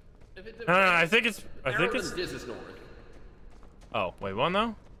if it's No, I think it's... This is north. Oh, wait, what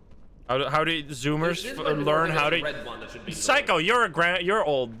now? How do zoomers learn how to... Red one that should be Psycho, you're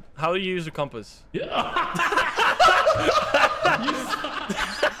old. How do you use a compass? Yeah.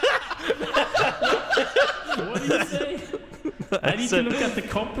 What did you say? I need to look at the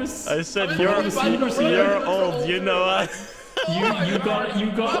compass. I said you're old. You know what? You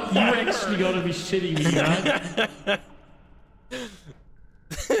actually gotta be shitting me, man.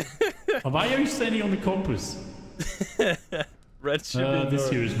 Why are you standing on the compass? Red should be this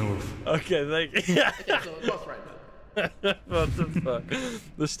here is north. Okay, thank you. Okay, so it was right then. What the fuck?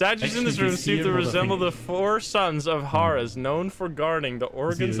 The statues in this room seem to resemble the 4 sons of Horus, known for guarding the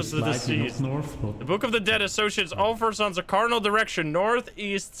organs of the deceased. The Book of the Dead associates all 4 sons a cardinal direction: north,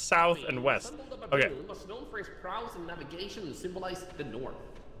 east, south, and west. Okay. Was known for his prowess in navigation and symbolized the north.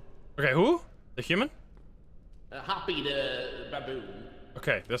 Okay, who? The human? Happy the baboon.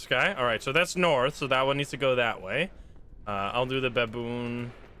 Okay, this guy. All right, so that's north, so that one needs to go that way. I'll do the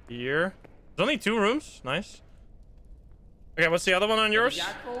baboon here. There's only 2 rooms. Nice. Okay, what's the other one on yours?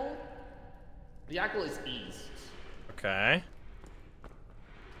 The Yackle is east. Okay.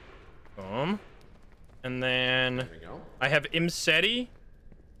 Boom. And then There we go. I have Imseti.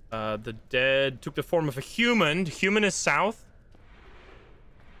 The dead took the form of a human. Human is south.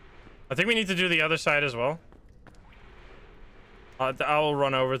 I think we need to do the other side as well. I'll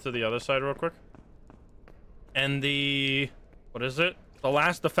run over to the other side real quick. And the... What is it?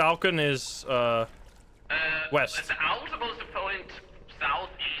 The falcon is, west. Is the owl supposed to point south,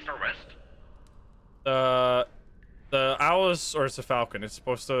 east, or west? The owl is... Or it's a falcon. It's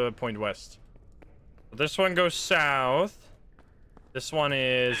supposed to point west. So this one goes south. This one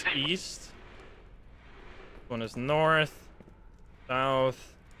is east. This one is north.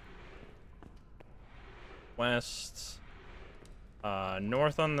 South. West.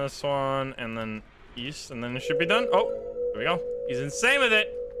 North on this one. And then east. And then it should be done. Oh, there we go. He's insane with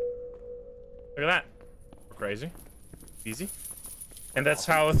it. Look at that. Crazy. Easy. And that's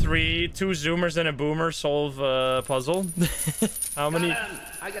how 2 zoomers and a boomer solve a puzzle. How many...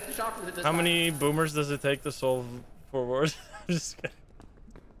 I get the shot from it this How time. many boomers does it take to solve 4 wars? Just kidding.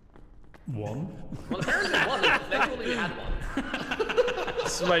 One. Well, apparently one. Eventually we had one.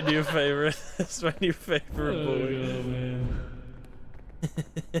 This is my new favorite. This is my new favorite boy. Oh, man.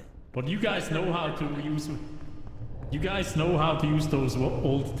 But you guys know how to use. You guys know how to use those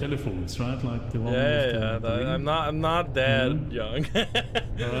old telephones, right? Like the one. Yeah, I'm not that young.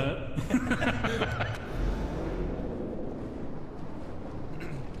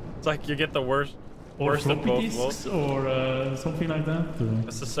 It's like you get the worst of floppy both disks worlds. or something like that. Or...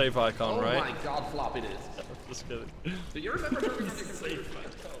 That's the save icon, Oh right? my god, floppy disks. Just kidding. Do you remember where we did your computer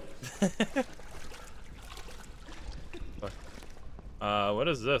code? What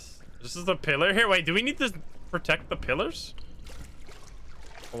is this? This is the pillar here. Wait, do we need to protect the pillars?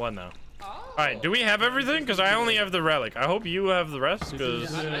 Or what now? Oh. All right, do we have everything? Because I only have the relic. I hope you have the rest.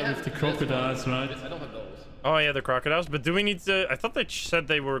 Because I have with the crocodiles, right? I don't have those. oh yeah, the crocodiles. But do we need to? I thought they said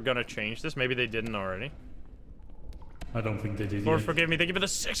they were gonna change this. Maybe they didn't already. I don't think they did. Lord, yet. forgive me. They give it a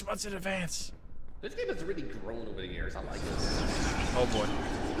 6 months in advance. This game has really grown over the years. I like this. Oh boy.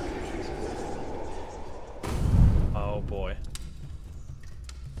 Oh boy.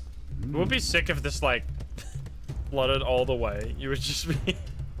 It would be sick if this like flooded all the way. You would just be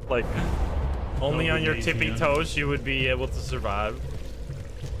like only on your tippy toes you would be able to survive.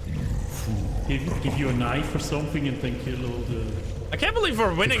 Give you a knife or something and then kill all the. I can't believe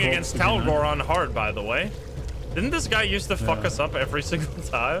we're winning against Talgor on hard, by the way. Didn't this guy used to fuck us up every single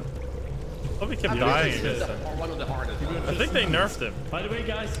time? Oh, we kept dying against him. One of the hardest. I think they nerfed him. By the way,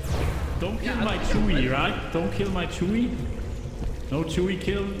 guys, don't kill my Chewie, right? Don't kill my Chewie. No Chewie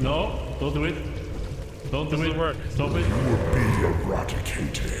kill. No, don't do it. Don't do Doesn't it. work. Stop it. You will be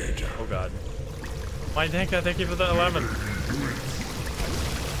eradicated. Oh god. My Danka, thank you for the 11.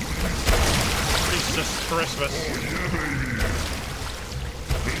 Jesus Christmas.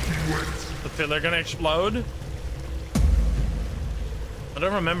 The pillar gonna explode? I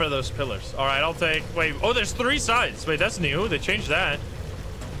don't remember those pillars. Alright, I'll take... Wait, oh, there's 3 sides. Wait, that's new. They changed that.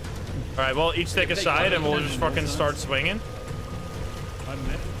 Alright, well, each take a side and we'll just fucking start swinging. I'm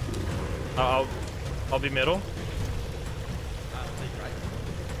left. I'll be middle.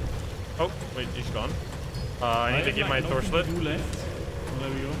 Oh, wait, he's gone. I need to keep my torch lit. Two left. Oh, there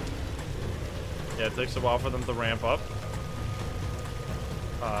we go. Yeah, it takes a while for them to ramp up.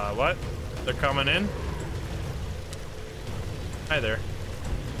 What? They're coming in. Hi there.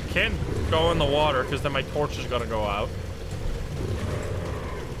 Can't go in the water because then my torch is gonna go out.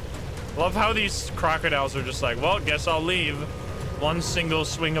 Love how these crocodiles are just like, well, guess I'll leave. One single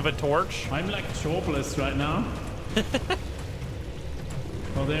swing of a torch. I'm like jobless right now.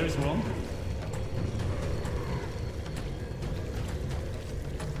 Oh, there's one.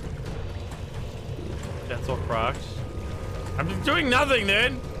 Dental crocs. I'm just doing nothing,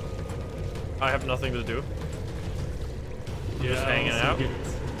 dude. I have nothing to do. You're just hanging out.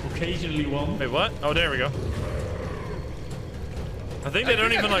 Occasionally one. Wait, what? Oh, there we go. I think they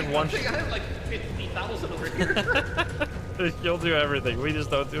don't even like one. I think I have like 50,000 over here. You'll do everything. We just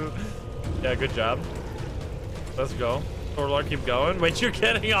don't do. Yeah, good job. Let's go. Torlar, keep going. Wait, you're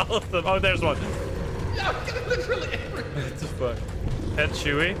getting all of them. Oh, there's one. Yeah, I'm getting literally everything. What the fuck? Pet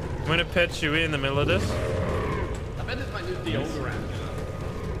Chewie. I'm gonna pet Chewie in the middle of this. I bet it's my new deodorant.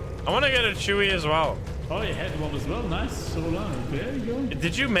 I want to get a Chewie as well. Oh, you had one as well. Nice. So long. There you go.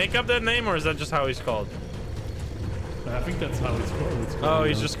 Did you make up that name, or is that just how he's called? I think that's how it's called. Oh,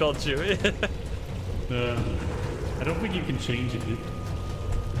 he's just called Chewie. I don't think you can change it.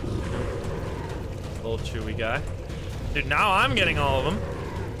 Little Chewie guy. Dude, now I'm getting all of them.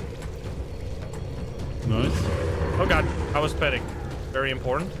 Nice. Oh god, I was petting. Very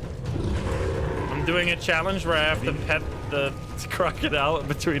important. I'm doing a challenge where I have to pet the crocodile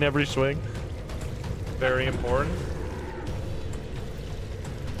between every swing. Very important.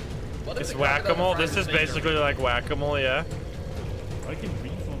 It's whack-a-mole. This is basically like whack-a-mole, yeah. I can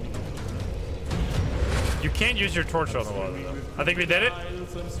breathe on the You can't use your torch on the water, though. I think we did it. I'm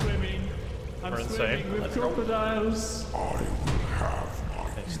swimming. I'm We're swimming insane. with crocodiles. I will have my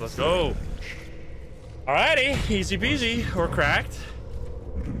Thanks, let's go. Alrighty, easy peasy. We're cracked.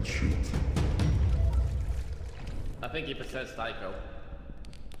 cheat. I think he possessed Tycho.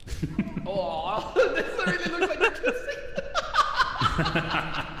 Oh, this really looks like a kissing.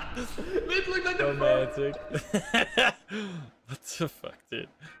 This looks like the Romantic. What the fuck, dude?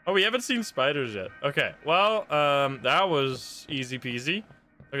 Oh, we haven't seen spiders yet. Okay, well, that was easy peasy.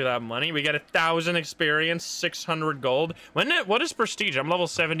 Look at that money. We got 1,000 experience, 600 gold. What is prestige? I'm level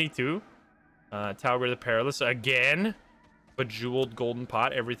 72. Tower of the Perilous again. Bejeweled golden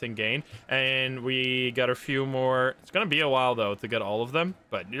pot, everything gained. And we got a few more. It's gonna be a while though to get all of them,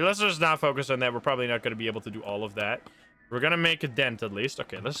 but let's just not focus on that. We're probably not gonna be able to do all of that. We're gonna make a dent at least.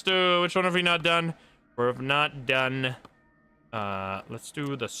 Okay, let's do... Which one have we not done? We've not done... let's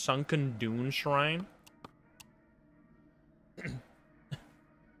do the Sunken Dune Shrine.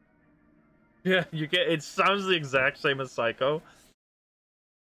 Yeah, you get... It sounds the exact same as Psycho.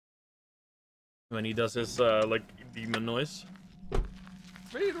 When he does his, like, demon noise.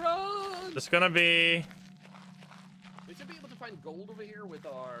 Speedrun! It's gonna be... We should be able to find gold over here with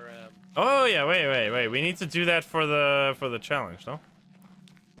our... Oh, yeah, wait. We need to do that for the challenge, no?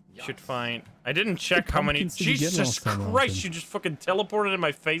 Yes. Should find... I didn't check how many... pumpkins did you get Jesus last time, Christ, you just fucking teleported in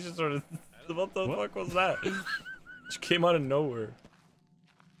my face and sort of... What the fuck was that? Just came out of nowhere.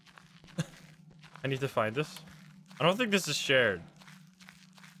 I need to find this. I don't think this is shared.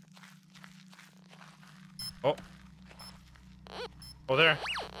 Oh. Oh, there.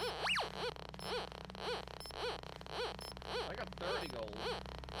 I got 30 gold.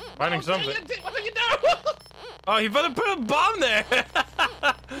 Finding something. What did you do? Oh, he better put a bomb there!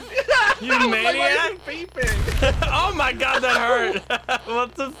 You Like, maniac! why is he beeping? Oh my god, that hurt!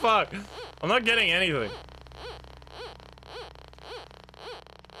 What the fuck? I'm not getting anything.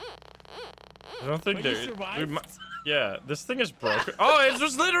 I don't think But you there... survived? Yeah, this thing is broken. Oh, it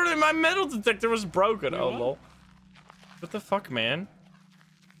was literally... My metal detector was broken. Oh, lol. What the fuck, man?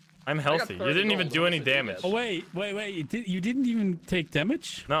 I'm healthy. You didn't even do any damage. Oh, wait. You didn't even take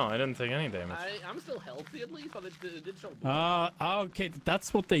damage? No, I didn't take any damage. I'm still healthy at least, but it did show. Okay.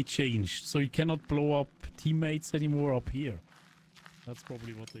 That's what they changed. So you cannot blow up teammates anymore up here. That's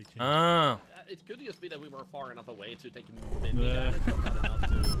probably what they changed. Ah. It could just be that we were far enough away to take mini damage, but not enough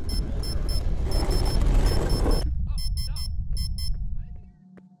to...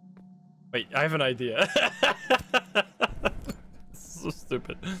 Wait, I have an idea. So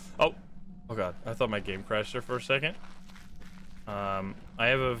stupid. Oh god, I thought my game crashed there for a second. I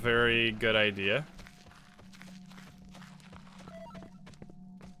have a very good idea.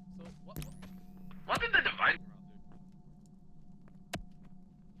 So, What did the divine...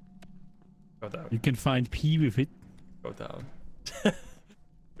 Go down. You can find P with it. Go down.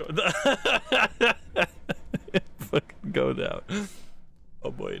 Go down. Fucking go down.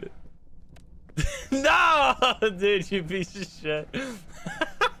 Avoid it. No, dude, you piece of shit.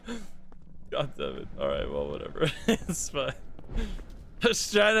 God damn it. Alright, well, whatever. It's fine. I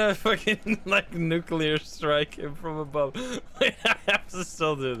was trying to fucking, like, nuclear strike him from above. Wait, I have to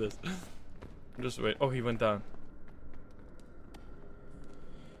still do this. Just wait. Oh, he went down.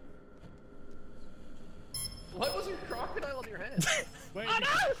 what was your crocodile on your head? Wait, Oh,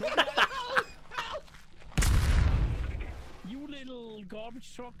 no! you little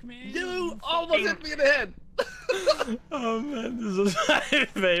garbage truck, man. You almost hit me in the head! Oh man, this is my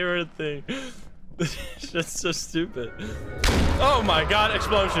favorite thing. This shit's so stupid. Oh my god,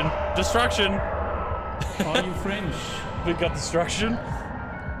 explosion. Destruction. Are you French? We got destruction.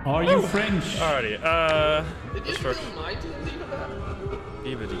 Are you French? Alrighty, Did you destruction. steal my team lead of that?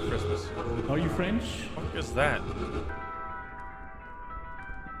 Evening Christmas. Are you French? What is that?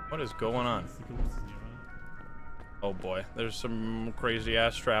 What is going on? Oh boy, there's some crazy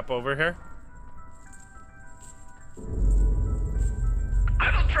ass trap over here.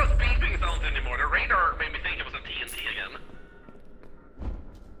 I don't trust beeping sounds anymore. The radar made me think it was a TNT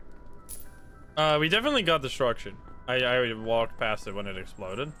again. We definitely got destruction. I walked past it when it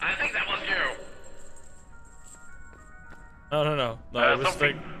exploded. I think that was you. No, I was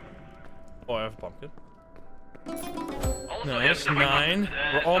something. like... Oh, I have a pumpkin. Also, Nice, yeah, 9.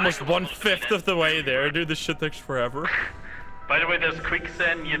 We're almost 1/5 of the way there. Dude, this shit takes forever. By the way, there's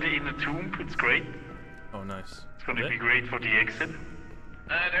quicksand near in the tomb. It's great. Oh, nice. It's gonna be great for the exit.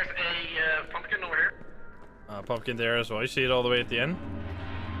 There's a pumpkin over here. Pumpkin there as well. You see it all the way at the end?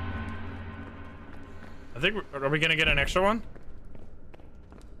 I think are we gonna get an extra one?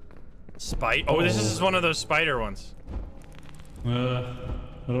 Oh, this is one of those spider ones. I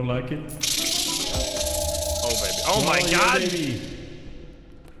don't like it. Oh, baby. Oh, my god!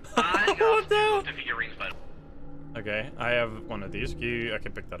 I got What the hell? the figurines, but Okay, I have one of these. I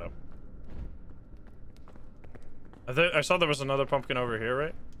can pick that up. I saw there was another pumpkin over here,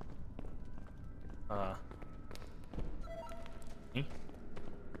 right?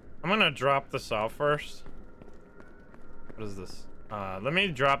 I'm gonna drop this off first. What is this? Let me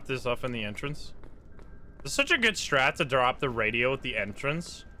drop this off in the entrance. It's such a good strat to drop the radio at the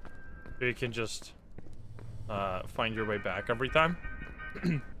entrance. So you can just find your way back every time.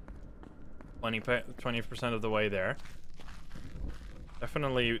 20% of the way there.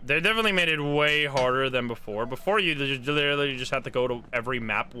 They definitely made it way harder than before. Before you literally just had to go to every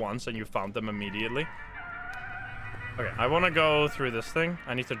map once and you found them immediately. Okay, I want to go through this thing.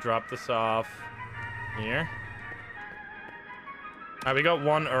 I need to drop this off here. Alright, we got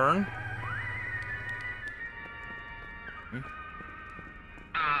one urn.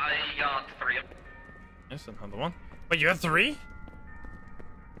 I got 3. Yes, another one. Wait, you have 3?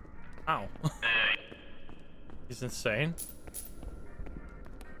 Ow. He's insane.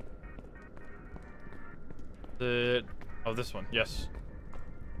 Oh, this one. Yes.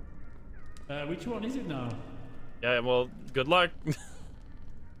 Which one is it now? Yeah, well, good luck.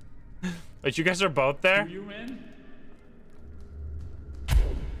 Wait, you guys are both there? You, man?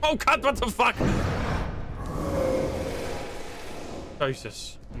 Oh god, what the fuck?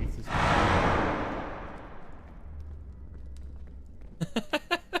 Jesus.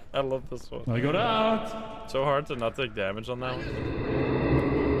 I love this one. I got out. So hard to not take damage on that one.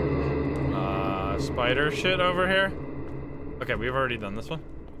 Spider shit over here. Okay, we've already done this one.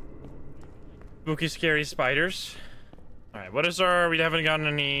 Spooky, scary spiders. Alright, what is our... We haven't gotten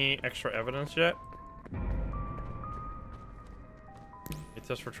any extra evidence yet. It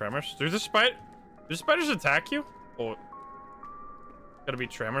tests for tremors. Do the spiders attack you? Oh, gotta be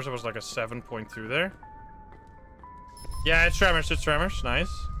tremors. It was like a 7.2 there. Yeah, it's tremors. It's tremors. Nice.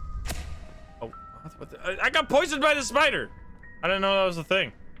 Oh, I got poisoned by the spider. I didn't know that was a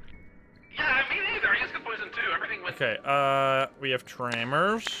thing. Yeah, me neither. I just got poisoned too. Everything went... Okay, we have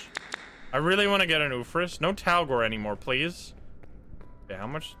tremors. I really want to get an Ufris. No Talgor anymore, please. Okay, how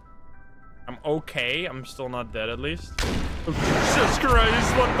much? I'm okay. I'm still not dead, at least. Oh, Jesus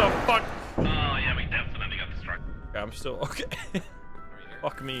Christ, what the fuck? Oh, yeah, we definitely got distracted. Okay, I'm still okay.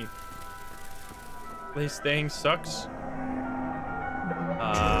 Fuck me. This thing sucks.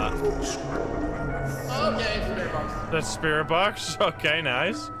 Okay, spirit box. That's spirit box. Okay,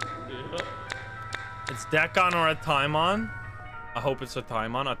 nice. Yep. It's Decon or a Timon. I hope it's a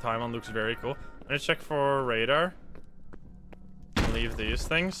Timon. A Timon looks very cool. I'm gonna check for radar. Leave these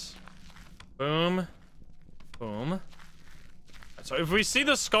things. Boom. Boom. So if we see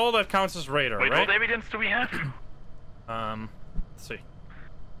the skull, that counts as radar, Wait, right? what evidence do we have? Let's see.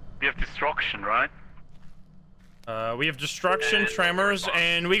 We have destruction, right? We have destruction, tremors,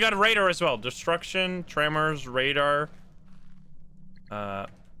 and we got radar as well. Destruction, tremors, radar,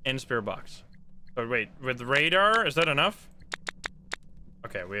 and spirit box. But wait, with radar, is that enough?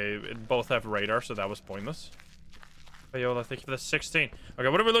 Okay, we both have radar, so that was pointless. Viola, thank you for the 16. Okay,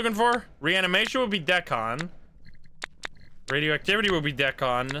 what are we looking for? Reanimation would be Decon. Radioactivity would be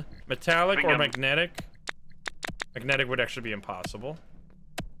Decon. Metallic or magnetic. Magnetic would actually be impossible.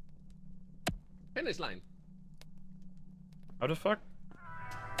 Finish line. How the fuck?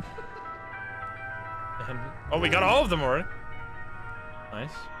 Oh, we got all of them already.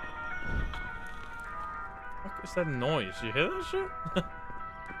 Nice. What is that noise? You hear that shit?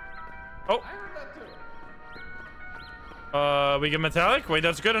 Oh. I heard that too. We get metallic? Wait,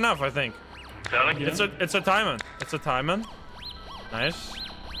 that's good enough, I think. Metallic? Yeah. It's a Timon. It's a Timon. Nice.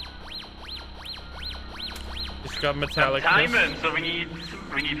 It's got metallic. Timon, so we need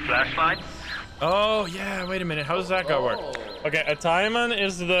flashlights. Oh yeah, wait a minute. How does that go work? Okay, a Timon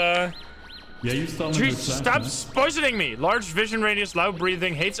is the... Yeah, you stop. Jeez, stop poisoning me! Large vision radius, loud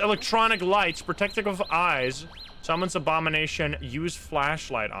breathing, hates electronic lights, protective of eyes, summons abomination, use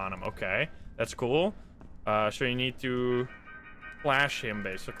flashlight on him. Okay, that's cool. So you need to flash him,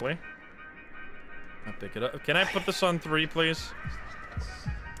 basically. I'll pick it up. Can I put this on 3, please?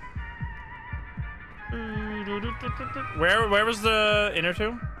 Where was the inner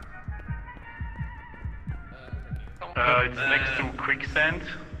tomb? It's next to quicksand.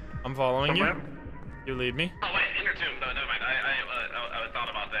 I'm following Somewhere. you. You lead me. Oh, wait, inner tomb. No, never mind. I thought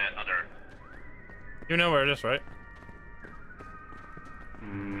about that other... You know where it is, right?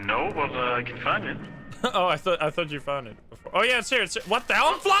 No, but I can find it. Oh, I thought you found it before. Oh yeah, it's here. What the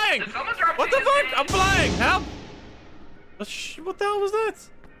hell? I'm flying! Did someone drop What the fuck? TNT? I'm flying! Help! What the hell was that?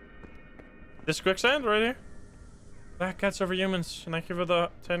 This quicksand right here. Black cats over humans. Thank you for the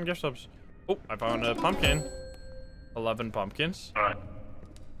 10 gift subs. Oh, I found a pumpkin. 11 pumpkins. Alright.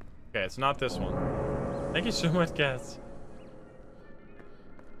 Okay, it's not this one. Thank you so much, cats.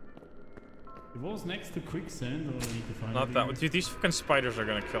 It was next to quicksand, or we need to find Not it that again? one. Dude, these fucking spiders are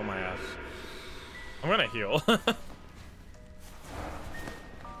gonna kill my ass. I'm gonna heal. I'm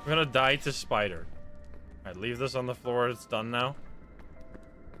gonna die to spider. Alright, leave this on the floor. It's done now.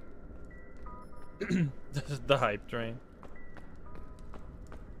 This is the hype train.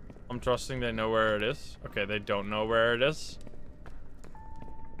 I'm trusting they know where it is. Okay, they don't know where it is.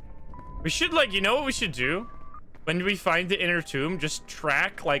 We should, like, you know what we should do? When we find the inner tomb, just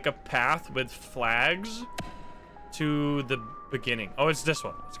track, like, a path with flags to the beginning. Oh, it's this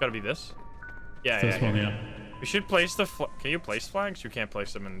one. It's gotta be this. Yeah, This one, yeah. We should place the Can you place flags? You can't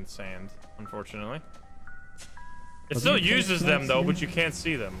place them in sand, unfortunately. It still uses them though, but you can't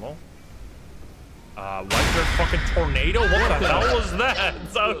see them. Well, what the fucking tornado? What the hell was that?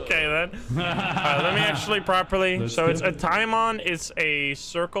 Okay then. Let me actually properly. So it's a Taimon. It's a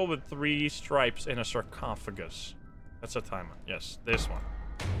circle with 3 stripes in a sarcophagus. That's a Taimon. Yes, this one.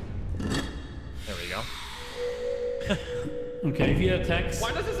 There we go. Okay, if he attacks,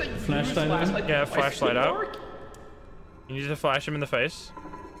 Why does it say flashlight? Yeah, flashlight out. You need to flash him in the face.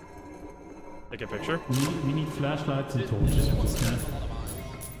 Take a picture. We need flashlights and torches with this guy.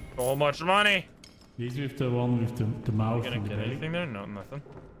 So much money. He's with the one with the mouth. You gonna and the get belly. anything there? No, nothing.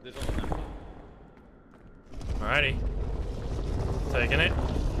 Alrighty. Taking it.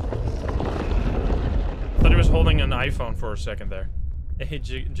 Thought he was holding an iPhone for a second there. Hey,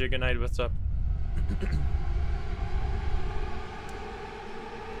 Jiganite, what's up?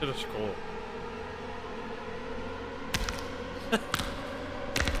 To the school.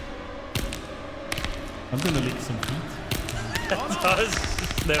 I'm gonna lick some feet. Does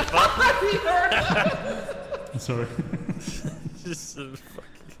sniff up? Sorry. Just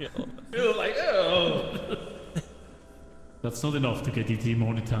fucking. You're like, oh. That's not enough to get you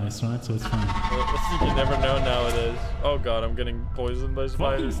demonetized, right? So it's fine. You never know nowadays. Oh god, I'm getting poisoned by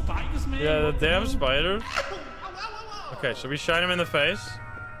Fucking spiders. spiders, man. Yeah, the what damn hell? spiders. Okay, so we shine him in the face.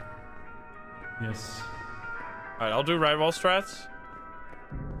 Yes. Alright, I'll do right wall strats.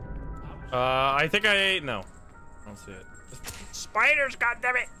 I think no. I don't see it. Spiders,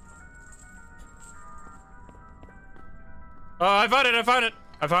 goddammit! Oh, I found it, I found it!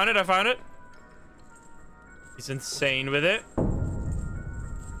 I found it! He's insane with it.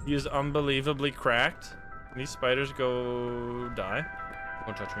 He is unbelievably cracked. These spiders go die.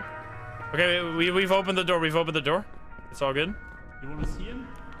 Don't touch me. Okay, we've opened the door, It's all good. You wanna see him?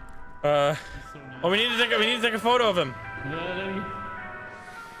 Oh, So nice. we need to take a photo of him.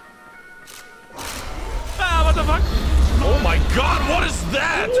 Ah, what the fuck? Oh my god, what is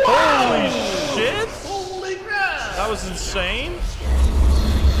that? Holy shit! Holy crap! That was insane.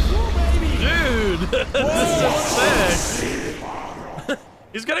 Dude, this is sick.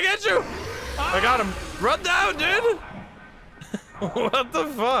 He's gonna get you. I got him. Run down, dude. What the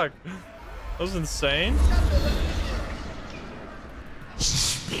fuck? That was insane.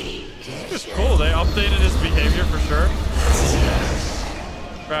 It's cool. They updated his behavior for sure.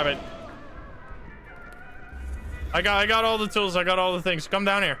 Grab it. I got all the tools. I got all the things. Come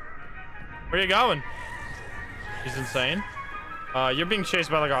down here. Where you going? He's insane. You're being chased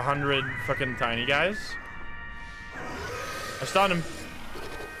by like 100 fucking tiny guys. I stunned him.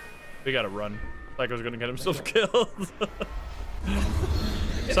 We gotta run. Psycho's gonna get himself killed.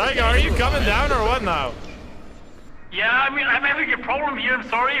 Psycho, are you coming down or what now? Yeah, I mean, I'm having a problem here. I'm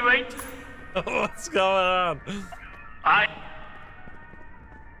sorry, wait. What's going on?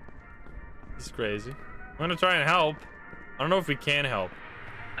 He's crazy. I'm gonna try and help. I don't know if we can help.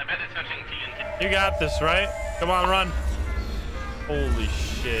 I bet it's touching TNT. You got this, right? Come on, run. Holy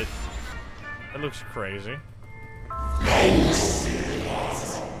shit. That looks crazy.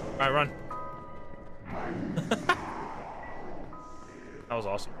 Alright, run. That was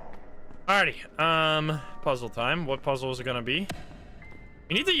awesome. Alrighty, puzzle time. What puzzle is it gonna be?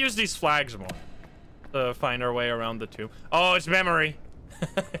 We need to use these flags more to find our way around the tomb. Oh, it's memory.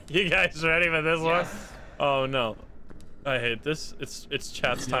 You guys ready for this one? Oh no. I hate this. It's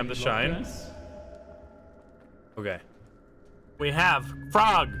chat's time to shine. Okay. We have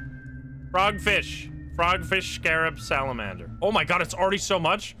frog. Frogfish. Frogfish, scarab, salamander. Oh my god, it's already so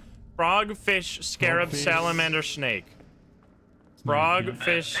much. Frogfish, scarab, Frogfish. salamander, snake.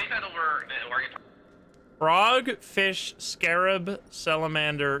 Frogfish. Take that over the Oregon. Frog, fish, scarab,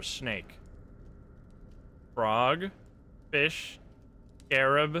 salamander, snake. Frog, fish,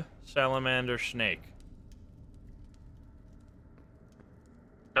 scarab, salamander, snake.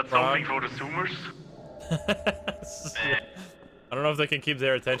 That's Frog. something for the Zoomers. I don't know if they can keep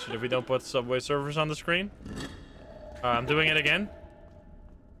their attention if we don't put Subway servers on the screen. I'm doing it again.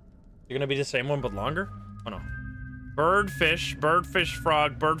 You're gonna be the same one but longer? Oh no. Birdfish, birdfish,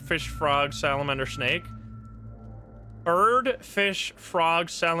 frog, salamander, snake. Bird, fish, frog,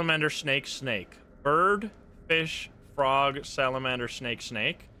 salamander, snake, snake. Bird, fish, frog, salamander, snake,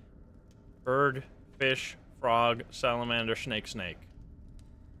 snake. Bird, fish, frog, salamander, snake, snake.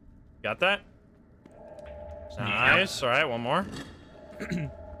 Got that? Nice. All right, one more.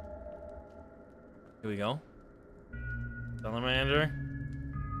 Here we go. Salamander.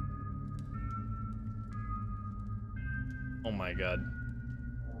 Oh my god.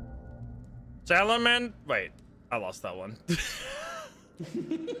 Salamander. Wait, I lost that one.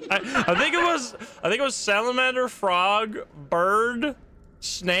 I think it was salamander, frog, bird,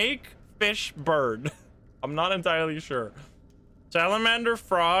 snake, fish, bird. I'm not entirely sure. Salamander,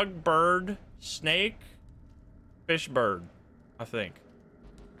 frog, bird, snake, fish, bird. I think.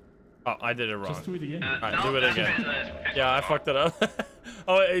 Oh, I did it wrong. Just do it again. Alright, No, do it that's again. fish, Yeah, I fucked it up.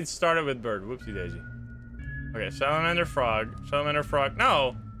 Oh, it started with bird. Whoopsie daisy. Okay, salamander, frog. Salamander, frog.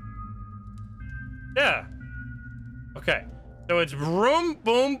 No. Yeah. Okay. So it's boom,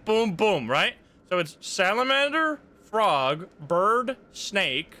 boom, boom, boom, right? So it's salamander, frog, bird,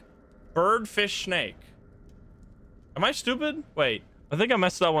 snake, bird, fish, snake. Am I stupid? Wait. I think I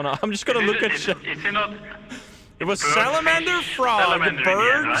messed that one up. I'm just gonna look at shit. Is it not? It was Bird, salamander, fish, frog, salamander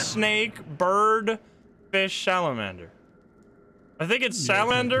bird, again, right? snake, bird, fish, salamander. I think it's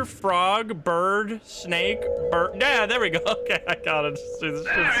salamander, frog, bird, snake, bird. Yeah, there we go. Okay, I got it. Dude, this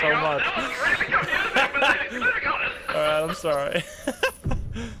shit so much. That was really confusing, but I got it. Alright, I'm sorry.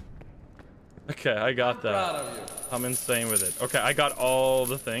 Okay, I got Proud that. of you. I'm insane with it. Okay, I got all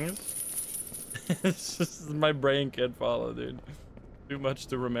the things. It's just my brain can't follow, dude. Too much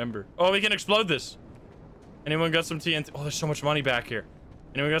to remember. Oh, we can explode this. Anyone got some TNT? Oh, there's so much money back here.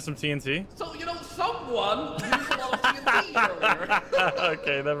 Anyone got some TNT? So, you know, someone used a lot of TNT earlier.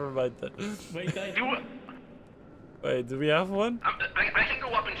 Okay, never mind that. Wait, do we have one? I can go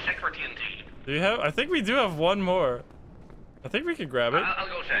up and check for TNT. Do you have? I think we do have one more. I think we could grab it. I'll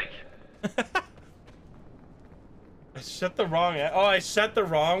go check. I set the wrong. Oh, I set the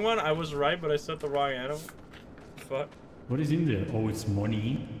wrong one. I was right, but I set the wrong item. Fuck. What is in there? Oh, it's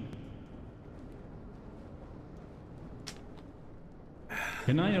money.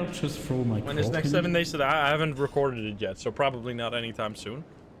 Can I not just throw my When is crock next in 7 it? days to die? I haven't recorded it yet, so probably not anytime soon.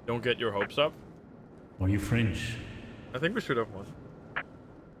 Don't get your hopes up. Are you French? I think we should have one.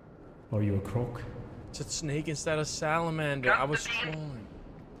 Are you a croc? It's a snake instead of salamander. I was trolling.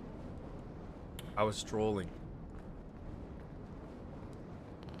 I was trolling.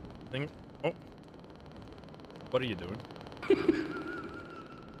 Oh. What are you doing?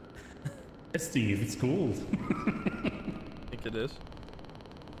 Testing if it's gold. I think it is.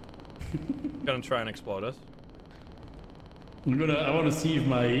 Gonna try and explode us. I wanna see if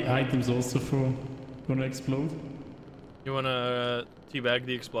my items also gonna explode. You wanna teabag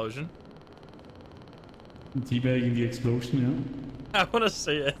the explosion? Teabagging the explosion, I wanna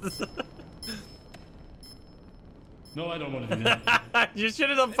see it. No, I don't wanna do that. You should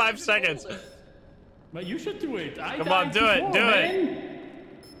have done 5 seconds. But you should do it. Come on, do it, do it.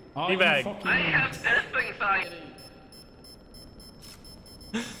 Oh, Teabag. I have testing site.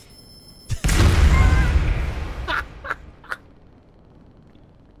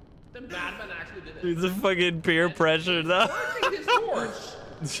 The madman actually did it. Dude, the fucking peer pressure though. Working his torch.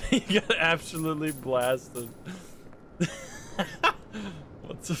 He got absolutely blasted.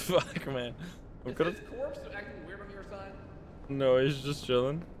 What the fuck, man? I'm Is gonna... his corpse acting weird on your side? No, he's just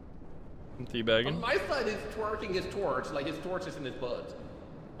chilling. I'm teabagging. On my side, he's twerking his torch, like his torch is in his butt.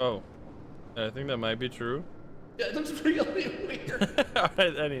 Oh. I think that might be true. Yeah, it looks really weird.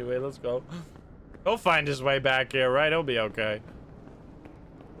 Alright, anyway, let's go. He'll find his way back here, right? He'll be okay.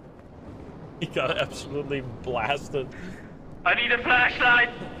 He got absolutely blasted. I need a flashlight.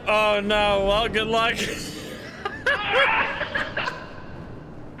 Oh no, well, good luck. This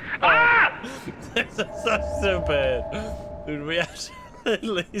is so stupid. Dude, we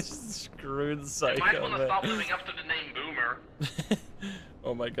absolutely screwed You might Psycho, want to man. stop living up to the name Boomer.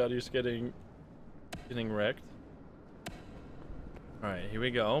 Oh my god, he's getting wrecked. Alright, here we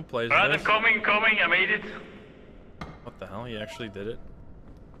go. Plays Alright, I'm this. coming, I made it. What the hell? He actually did it.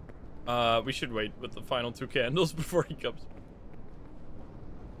 We should wait with the final 2 candles before he comes.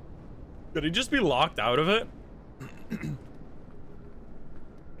 Could he just be locked out of it?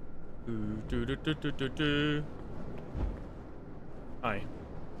 Hi.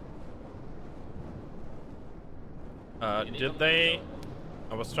 Did they?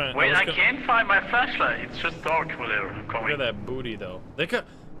 I was trying. Wait, I was can't find my flashlight. It's just dark over there. I'm Look coming. at that booty though. They got,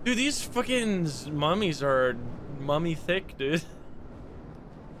 dude. These fucking mummies are mummy thick, dude.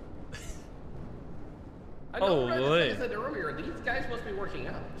 I know, right? Holy. As I said earlier, these guys must be working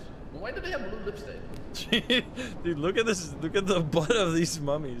out. Why do they have blue lipstick? Dude, look at this. Look at the butt of these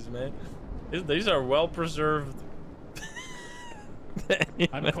mummies, man. These are well preserved.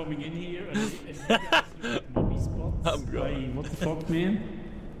 I'm coming in here and you guys look at mommy spots. I'm going. What the fuck, man?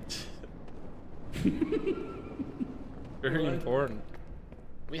 Very important.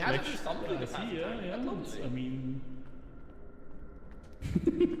 We have Make to do something. to pass Yeah, time. yeah. Totally. I mean,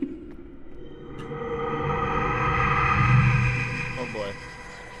 Oh boy.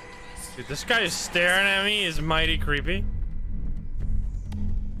 Dude, this guy is staring at me. Is mighty creepy.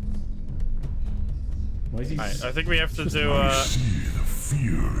 why is he? Alright, I think we have to do. See the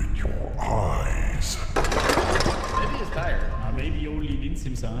fear in your eyes. Maybe he's tired. Maybe only in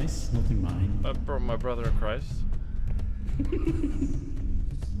Insym's eyes, not in mine. Bro, my brother in Christ.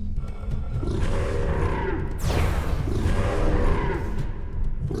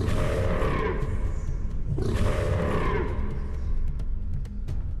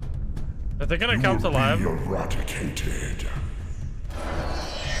 Are they gonna come to life? Eradicated.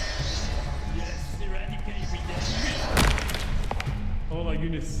 Yes, eradicate me then. Oh my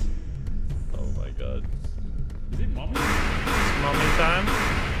goodness. Oh my god. Is it mommy? It's mummy time?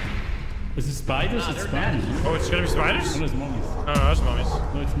 Is it spiders? It's spiders. Oh, it's gonna be spiders? No, it's mummies. Oh, no, it's mummies.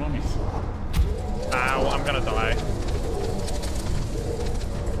 No, it's mummies. Ow, I'm gonna die.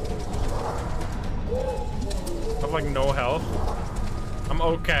 I have like no health. I'm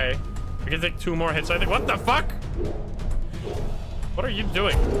okay. I can take 2 more hits, I think. What the fuck? What are you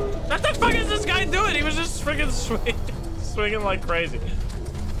doing? What the fuck is this guy doing? He was just freaking swinging like crazy.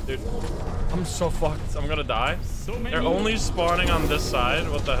 Dude, I'm so fucked. I'm gonna die. So many. They're only spawning on this side.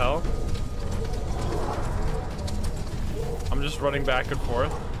 What the hell? I'm just running back and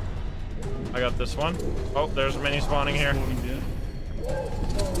forth. I got this one. Oh, there's many spawning here.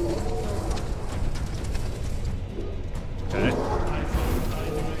 Okay.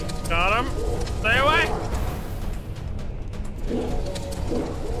 Got him. Stay away.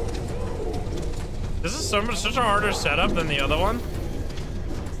 This is such a harder setup than the other one.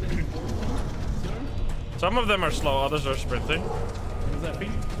 Some of them are slow, others are sprinting. What does that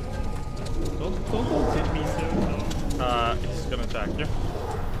mean? Don't hit me, sir. No. He's gonna attack you.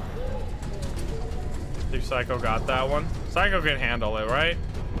 I think Psycho got that one. Psycho can handle it, right?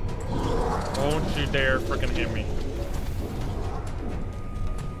 Don't you dare freaking hit me.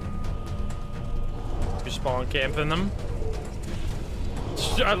 You spawn camping them.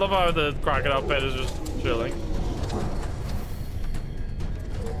 I love how the crocodile pet is just chilling.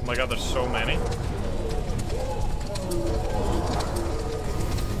 Oh my god, there's so many.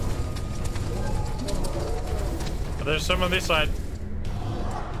 But there's some on this side.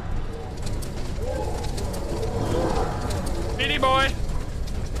 Speedy boy.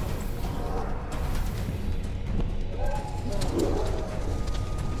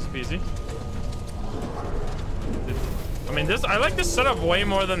 Speedy. I mean, I like this setup way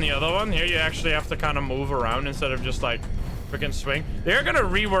more than the other one. Here you actually have to kind of move around instead of just like freaking swing. They're gonna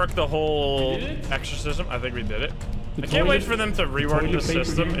rework the whol exorcism. I think we did it. I can't wait for them to rework the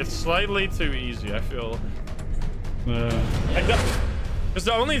system. It's slightly too easy, I feel. Because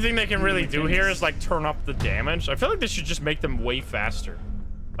the only thing they can really do here is like turn up the damage. I feel like they should just make them way faster.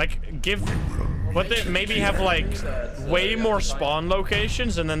 Like give what they maybe have like way more spawn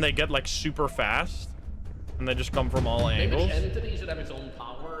locations and then they get like super fast and they just come from all angles. Maybe each entity should have its own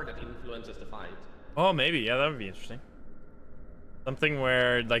power that influences the fight. Oh, maybe. Yeah, that would be interesting. Something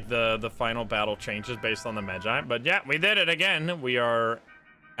where like the final battle changes based on the Magi. But yeah, we did it again. We are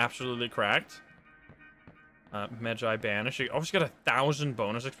absolutely cracked. Magi banish. You always get 1,000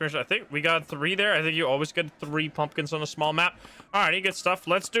 bonus experience. I think we got 3 there. I think you always get 3 pumpkins on a small map. Alrighty, good stuff.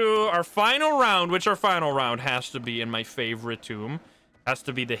 Let's do our final round, which our final round has to be in my favorite tomb. Has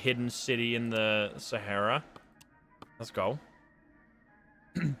to be the hidden city in the Sahara. Let's go.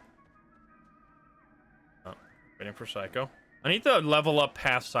 Oh, waiting for Psycho. I need to level up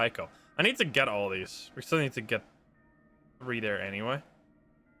past Psycho. I need to get all these. We still need to get 3 there anyway.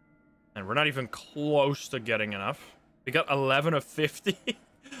 And we're not even close to getting enough. We got 11 of 50.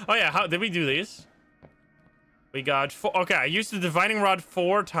 Oh yeah, how did we do these? We got 4. Okay, I used the divining rod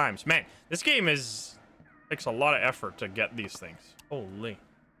 4 times. Man, this game takes a lot of effort to get these things. Holy.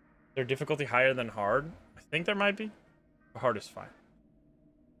 Their difficulty higher than hard? I think there might be. Hard is fine.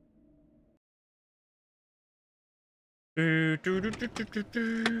 Alrighty,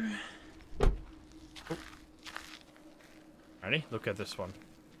 look at this one.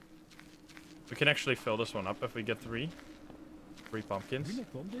 We can actually fill this one up if we get 3 pumpkins. Did we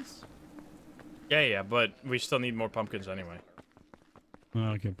not want this? Yeah, but we still need more pumpkins anyway.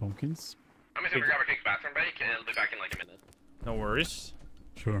 Okay, pumpkins. I'm just gonna grab a quick bathroom break and I'll be back in like a minute. No worries.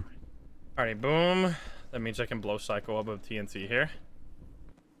 Sure. Alrighty, boom. That means I can blow Psycho up with TNT here.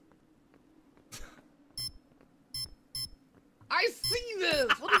 I see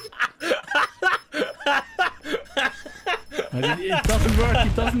this! What It doesn't work.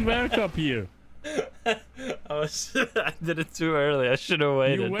 It doesn't work up here. I did it too early. I should have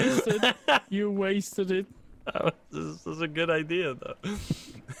waited. You wasted. You wasted it. This is a good idea, though.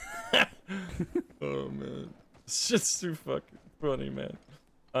 Oh man, it's just too fucking funny, man.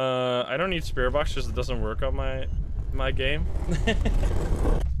 I don't need Spirit Box because it doesn't work on my game.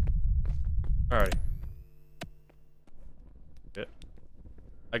 Alright. Good.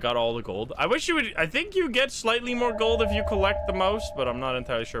 I got all the gold. I wish you would. I think you get slightly more gold if you collect the most, but I'm not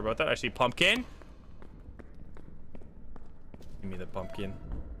entirely sure about that. I see pumpkin. Give me the pumpkin.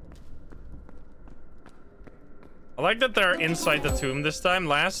 I like that they're inside the tomb this time.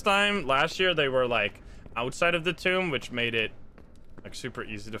 Last year, they were like outside of the tomb, which made it like super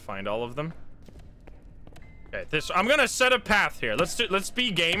easy to find all of them. Okay, I'm gonna set a path here. Let's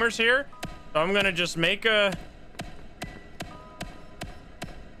be gamers here. So I'm gonna just make a.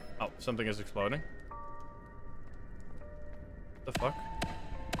 Oh, something is exploding. What the fuck?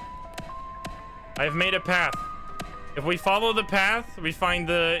 I have made a path. If we follow the path, we find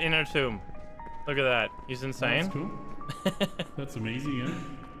the inner tomb. Look at that. He's insane. That's cool. That's amazing, yeah.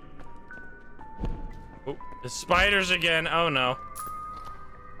 Oh, the spiders again. Oh no.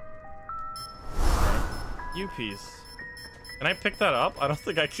 You piece. Can I pick that up? I don't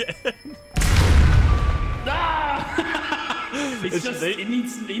think I can. It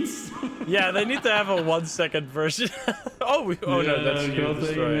needs. Yeah, they need to have a 1 second version. Oh no, that's you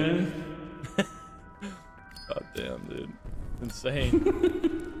destroyed. God damn, dude.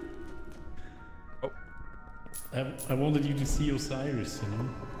 Insane. Oh. I wanted you to see Osiris, you know?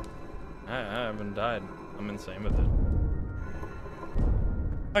 I haven't died. I'm insane with it.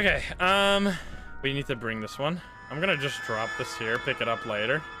 Okay, we need to bring this one. I'm gonna just drop this here, pick it up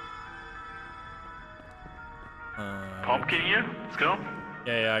later. Pumpkin here. Let's go.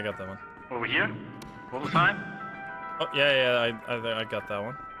 Yeah, I got that one. Over here. All the time. Oh, yeah, I got that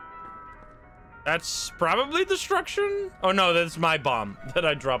one. That's probably destruction? Oh, no, that's my bomb that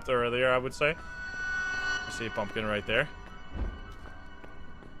I dropped earlier, I would say. I see a pumpkin right there.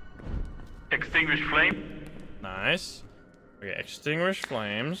 Extinguish flame. Nice. Okay, extinguish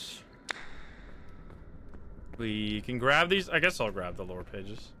flames. We can grab these. I guess I'll grab the lower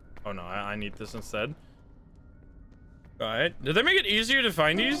pages. Oh, no, I need this instead. All right. Did they make it easier to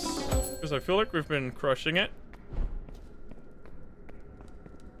find these? Because I feel like we've been crushing it.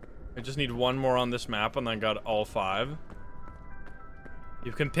 I just need one more on this map and I got all 5.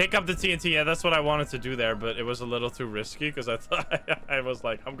 You can pick up the TNT. Yeah, that's what I wanted to do there, but it was a little too risky because I thought I was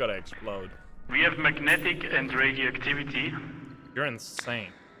like, I'm gonna explode. We have magnetic and radioactivity. You're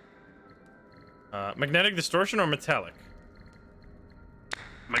insane. Magnetic distortion or metallic?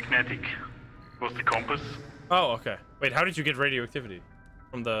 Magnetic. Was the compass? Oh, okay. Wait, how did you get radioactivity?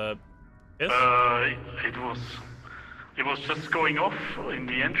 From the... It was just going off in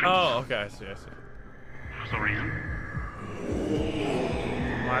the entrance. Oh, okay, I see. For some reason.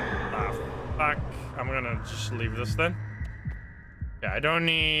 What the fuck? I'm gonna just leave this then. Yeah, I don't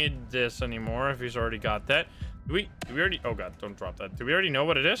need this anymore if he's already got that. Do we already... Oh god, don't drop that. Do we already know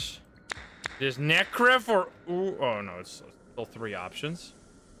what it is? It is Necref or... Ooh, oh no, it's still 3 options.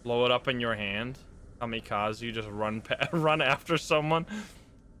 Blow it up in your hand. Kamikaze, you just run after someone.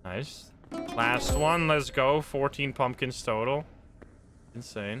 Nice. Last one, let's go. 14 pumpkins total.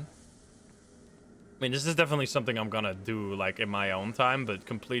 Insane. I mean, this is definitely something I'm gonna do, like, in my own time, but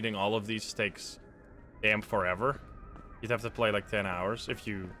completing all of these takes damn forever. You'd have to play, like, 10 hours if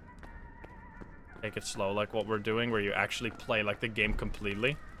you take it slow, like what we're doing, where you actually play, like, the game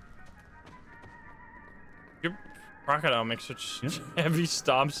completely. Your crocodile makes such heavy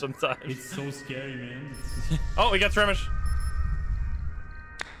stomps sometimes. It's so scary, man. Oh, we got Tremish.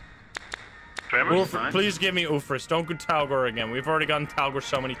 Nice. Please give me Ufris. Don't go Talgor again. We've already gotten Talgor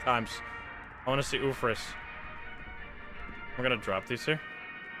so many times. I want to see Ufris. We're gonna drop these here.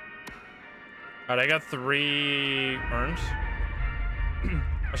 Alright, I got 3 urns.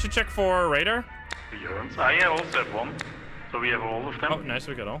 I should check for radar. 3 urns. I also have 1. So we have all of them. Oh, nice,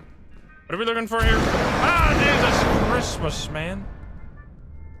 we got all. What are we looking for here? Ah, dude, that's Christmas, man.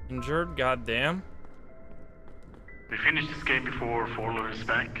 Injured, goddamn. We finished this game before Forlorn is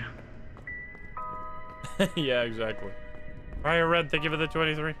back. Yeah, exactly. Fire red, thank you for the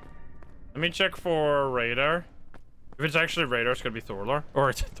 23. Let me check for radar. If it's actually radar, it's gonna be Thorlar. Or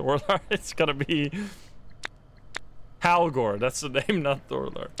it's Thorlar, it's gonna be Halgor. That's the name, not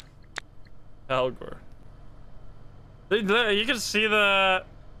Thorlar. Halgor. You can see the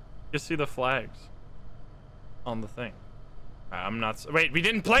flags on the thing. I'm not. Wait, we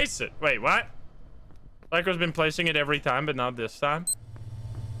didn't place it. Wait, what? Lyco's been placing it every time, but not this time.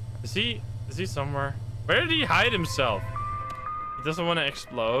 Is he somewhere? Where did he hide himself? He doesn't want to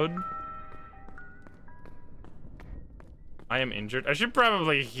explode. I am injured. I should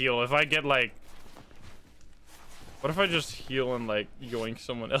probably heal if I get like... What if I just heal and like yoink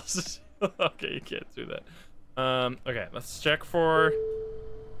someone else's? Okay, you can't do that. Okay, let's check for...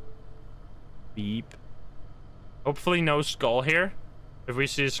 Beep. Hopefully no skull here. If we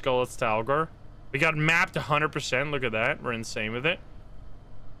see a skull, it's Talgor. We got mapped 100%. Look at that. We're insane with it.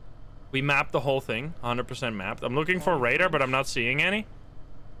 We mapped the whole thing, 100% mapped. I'm looking for radar, but I'm not seeing any.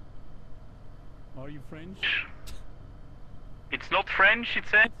 Are you French? It's not French, it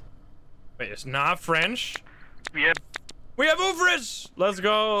said. Wait, it's not French? We have Oufris! Let's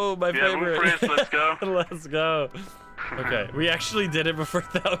go, my favorite. Oufris, let's go. Let's go. Okay, we actually did it before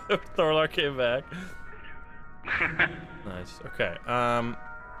Thorlar came back. Nice. Okay.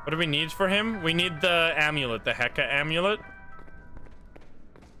 What do we need for him? We need the amulet, the Heka amulet.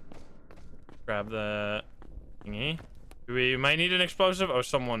 Grab the thingy. We might need an explosive. Oh,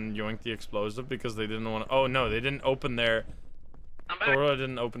 someone yoinked the explosive because they didn't want to. Oh no, they didn't open their. Thorlar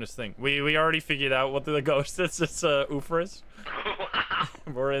didn't open his thing. We already figured out what the ghost is. It's Oufris.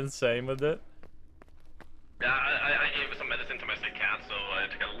 We're insane with it. Yeah, I gave some medicine to my sick cat, so I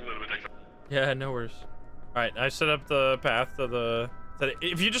took a little bit extra. Yeah, no worries. All right, I set up the path to the.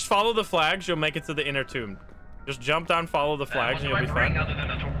 If you just follow the flags, you'll make it to the inner tomb. Just jump down, follow the flags, and you'll be fine.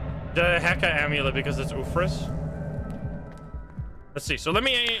 The Heka amulet because it's Oufris. Let's see. So let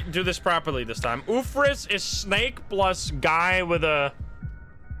me do this properly this time. Oufris is snake plus guy with a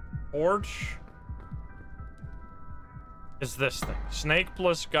torch. Is this thing snake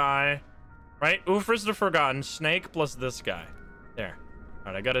plus guy? Right? Oufris the Forgotten, snake plus this guy. There.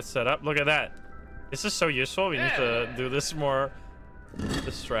 All right, I got it set up. Look at that. This is so useful. We need to do this more.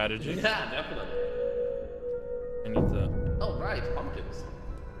 This strategy. Yeah, definitely. I need to. Oh, right, pumpkins.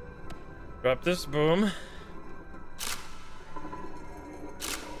 Drop this. Boom.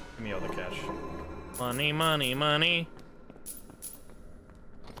 Give me all the cash. Money, money, money.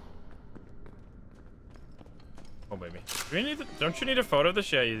 Oh, baby. Do you need to, don't you need a photo of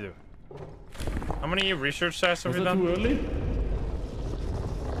this? Yeah, you do. How many research tasks have you done? Too early?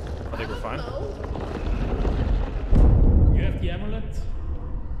 I think we're fine. You have the amulet?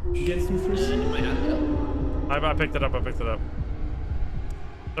 Against Oufris? In my hand, yeah. I picked it up. I picked it up.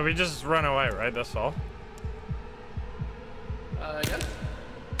 So we just run away, right? That's all. Yeah.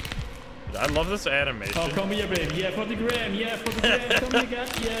 I love this animation. Oh, come here, baby. Yeah, for the gram. Yeah, for the gram. Come here, guys.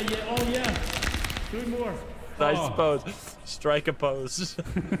 Yeah, yeah. Oh, yeah. Do it more. Nice Oh. pose. Strike a pose.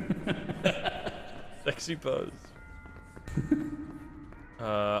 Sexy pose.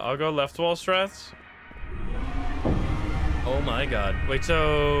 I'll go left wall strats. Oh my god. Wait,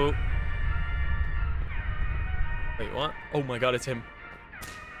 so... Wait, what? Oh my god, it's him.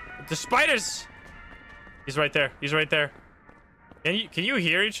 The spiders! He's right there. He's right there. Can you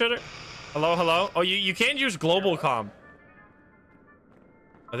hear each other? Hello, hello? Oh, you can't use global comm.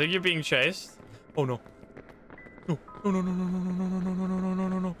 I think you're being chased. Oh no. No, no, no, no, no, no, no, no, no, no, no, no,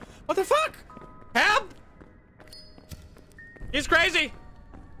 no, no. What the fuck? Help! He's crazy!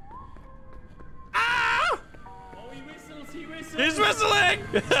 Ah! Oh, he whistles. He whistles. He's whistling!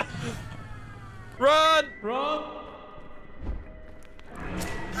 Run! Run.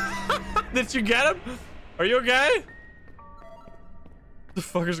 Did you get him? Are you okay? What the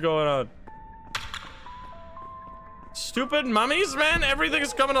fuck is going on? Stupid mummies, man. Everything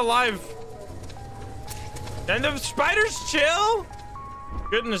is coming alive. And the spiders chill?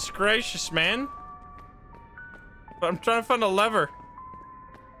 Goodness gracious, man. But I'm trying to find a lever.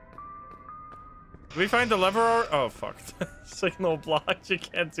 Did we find the lever? Or oh, fuck. Signal blocked. You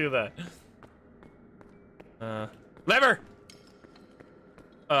can't do that. Lever!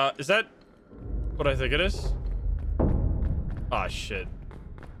 Is that what I think it is? Ah, shit.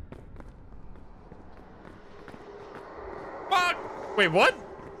 Fuck! Wait, what?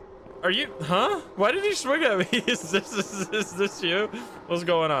 Are you? Huh? Why did he swing at me? Is this you? What's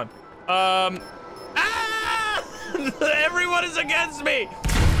going on? Ah! Everyone is against me!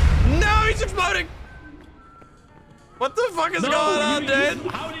 No, he's exploding! What the fuck is going on,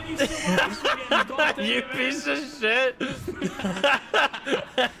 dude? How did you still You piece of shit!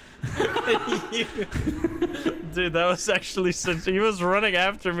 Dude, that was actually such. He was running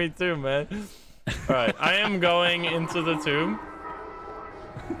after me too, man. All right, I am going into the tomb.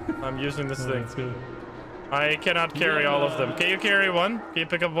 I'm using this thing. Let's go. I cannot carry all of them. Can you carry one? Can you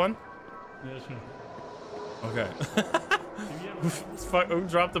pick up one? Yeah, sure. Okay. Fuck, who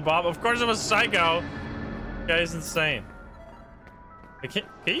dropped the bomb? Of course it was Psycho. This guy's insane. Can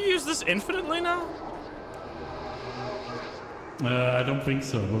you use this infinitely now? I don't think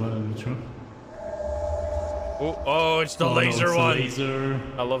so, but I'm not sure. Oh, it's the laser no, it's one. The laser.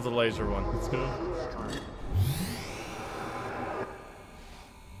 I love the laser one. Let's go.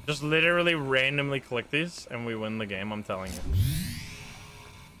 Just literally randomly click these and we win the game, I'm telling you.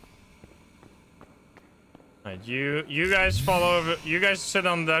 Alright, you guys follow over. You guys sit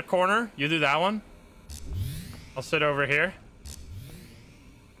on that corner. You do that one. I'll sit over here.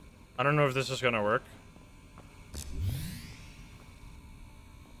 I don't know if this is gonna work.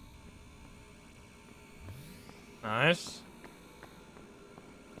 Nice.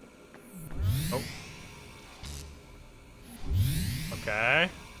 Oh. Okay.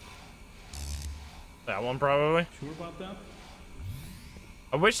 That one probably. Sure about that?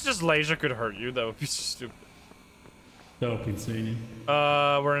 I wish this laser could hurt you. That would be stupid. That would be insane.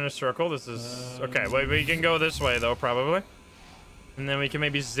 We're in a circle. This is okay. Wait, we can go this way though, probably, and then we can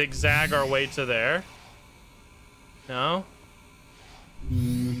maybe zigzag our way to there. No.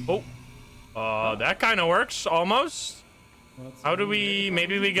 Oh. That kind of works almost. How do we?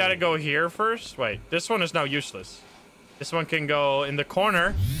 Maybe we gotta go here first. Wait, this one is now useless. This one can go in the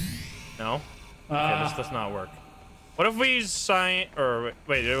corner. No. Okay, this does not work. What if we sign? Or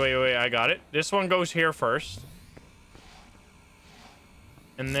wait. I got it. This one goes here first.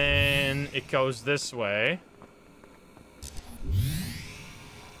 And then it goes this way.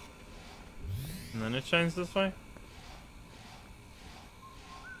 And then it shines this way.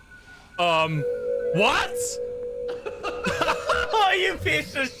 What? Oh, you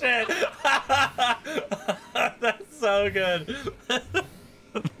piece of shit. That's so good.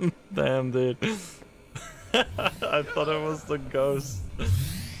 Damn, dude. I thought it was the ghost.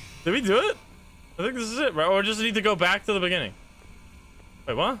 Did we do it? I think this is it, right? Or just need to go back to the beginning.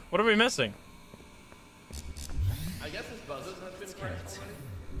 Wait, what? What are we missing? I guess his buzzes have been pressed already.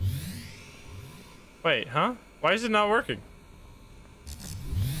 Wait, huh? Why is it not working?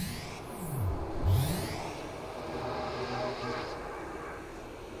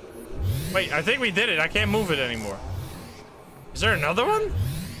 Wait, I think we did it. I can't move it anymore. Is there another one?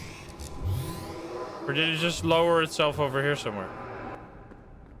 Or did it just lower itself over here somewhere?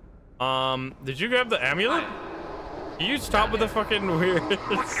 Did you grab the amulet? Can you stop with the fucking weird stuff?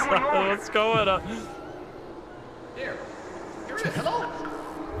 What's going on? Here it is. Hello?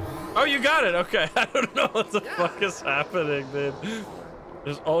 Oh, you got it. Okay. I don't know what the fuck is happening, dude.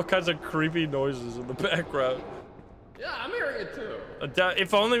 There's all kinds of creepy noises in the background. Yeah, I'm hearing it too.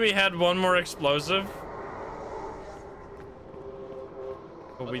 If only we had one more explosive.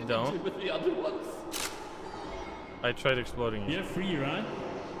 But we don't. With the other ones? I tried exploding it. You have 3, right?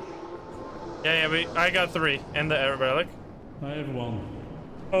 Yeah, I got 3. And the air relic. I have 1.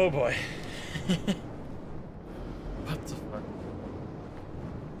 Oh boy. What the fuck?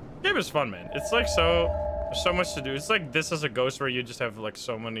 Game is fun, man. It's like so much to do. It's like this as a ghost where you just have like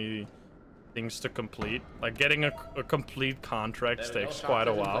so many things to complete. Like getting a complete contract takes quite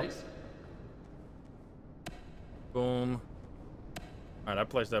a while. Boom. Alright, I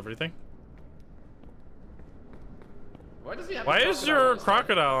placed everything. Why is your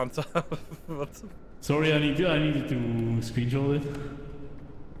crocodile on top? Sorry, I needed to screenshot it.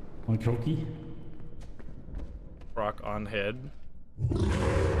 My crocky. Croc on head.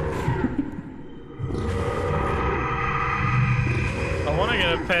 I want to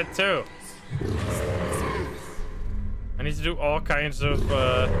get a pet too. I need to do all kinds of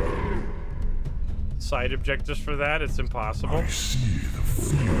side objectives for that. It's impossible. I see the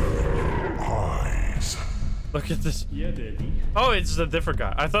fear in your eyes. Look at this. Yeah, Daddy. Oh, it's a different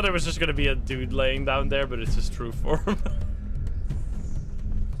guy. I thought it was just gonna be a dude laying down there, but it's his true form.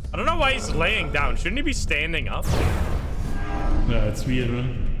 I don't know why he's laying down. Shouldn't he be standing up? Yeah, it's weird,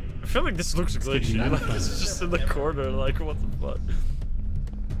 man. I feel like this looks glitchy. Like this is just in the corner. Like what the fuck?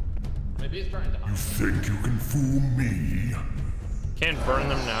 Maybe he's trying to hide. You think you can fool me? Can't burn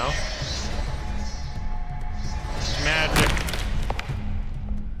them now. Magic.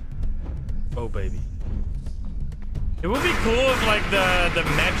 Oh baby. It would be cool if like the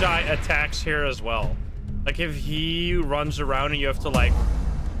Magi attacks here as well. Like if he runs around and you have to like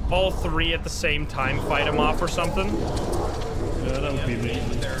all 3 at the same time fight him off or something. Yeah, that would be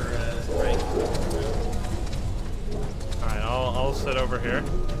amazing. Alright, I'll sit over here.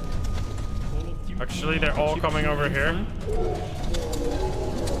 Actually, they're all coming over here.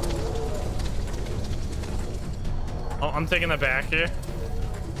 Oh, I'm taking the back here.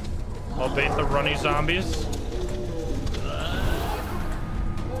 I'll bait the runny zombies.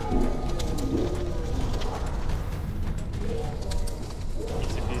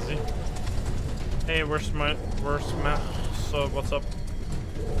 Easy peasy. Hey, where's my so what's up?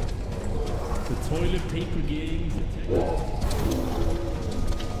 The toilet paper game is attacking.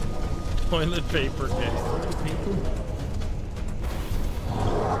 Toilet paper game. Toilet paper?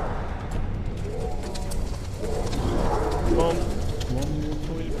 Well, One more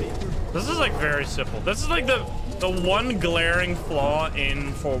toilet paper. this is like very simple. This is like the one glaring flaw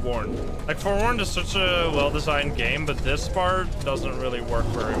in Forewarned. Like Forewarned is such a well-designed game, but this part doesn't really work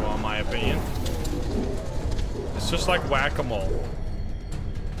very well in my opinion. It's just like whack-a-mole.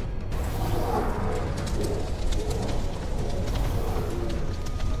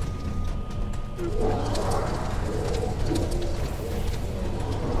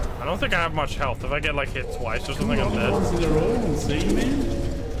 don't think I have much health. If I get like hit twice or something, I'm dead. Once in a row, insane, man.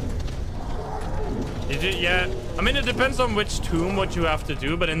 Yeah, I mean, it depends on which tomb what you have to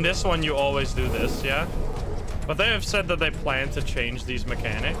do, but in this one, you always do this, yeah? But they have said that they plan to change these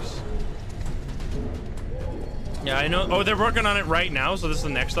mechanics. Yeah, I know. Oh, they're working on it right now, so this is the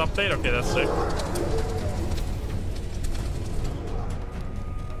next update? Okay, that's sick.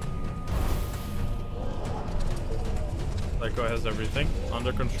 Psycho has everything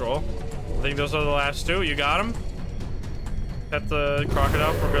under control. I think those are the last two. You got them? Pet the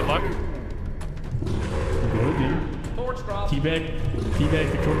crocodile for good luck. Good, dude. Torch drop.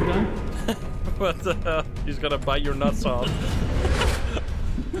 Teabag the crocodile. What the hell? He's gonna bite your nuts off.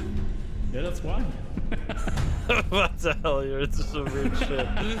 Yeah, that's why. What the hell? You're into some weird shit.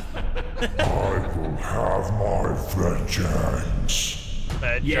 I will have my vengeance.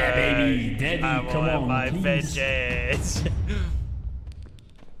 Vengeance. Yeah, baby. Daddy, I will come have on, my please. vengeance.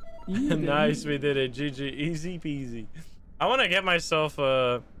 Yeah, Nice, we did it. GG. Easy peasy. I want to get myself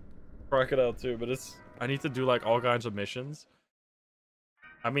a crocodile too, but I need to do like all kinds of missions.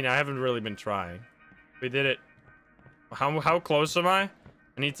 I mean, I haven't really been trying. We did it. How close am I?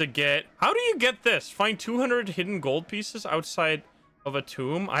 I need to get... How do you get this? Find 200 hidden gold pieces outside of a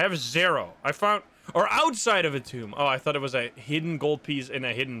tomb? I have 0. I found... Or outside of a tomb. Oh, I thought it was a hidden gold piece in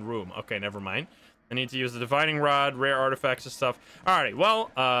a hidden room. Okay, never mind. I need to use the divining rod, rare artifacts and stuff. Alrighty,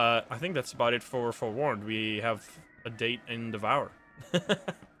 well, I think that's about it for Forewarned. We have a date in Devour.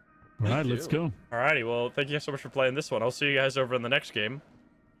 Alright, let's go. Alrighty, well, thank you so much for playing this one. I'll see you guys over in the next game.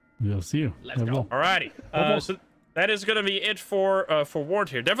 We'll see you. Let's go. Alrighty. So that is going to be it for Warned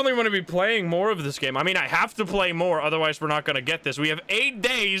here. Definitely want to be playing more of this game. I mean, I have to play more, otherwise we're not going to get this. We have 8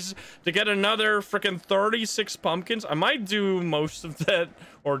 days to get another freaking 36 pumpkins. I might do most of that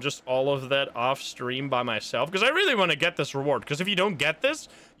or just all of that off stream by myself because I really want to get this reward. Because if you don't get this,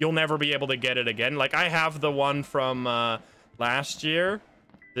 you'll never be able to get it again. Like, I have the one from last year,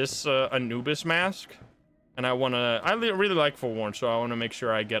 this Anubis mask. And I really like Forewarned, so I want to make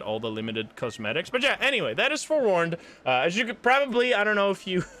sure I get all the limited cosmetics. But yeah, anyway, that is Forewarned. As you could probably, I don't know if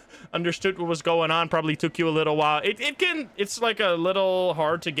you understood what was going on, probably took you a little while. It's like a little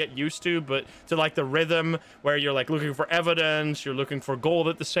hard to get used to, but to like the rhythm where you're like looking for evidence, you're looking for gold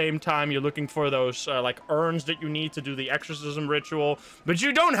at the same time, you're looking for those like urns that you need to do the exorcism ritual. But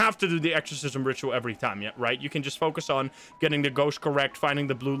you don't have to do the exorcism ritual every time yet, right? You can just focus on getting the ghost correct, finding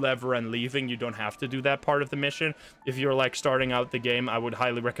the blue lever and leaving. You don't have to do that part of the mission. If you're like starting out the game, I would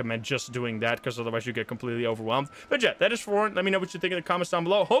highly recommend just doing that because otherwise you get completely overwhelmed. But yeah, that is Forewarned. Let me know what you think in the comments down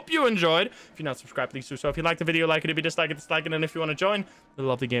below. Hope you enjoyed. If you're not subscribed, please do so. If you liked the video, like it. If you dislike it, dislike it. And if you want to join the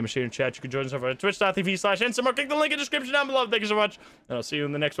lovely gamers here in chat, you can join us over at twitch.tv/Insym or click the link in the description down below. Thank you so much, and I'll see you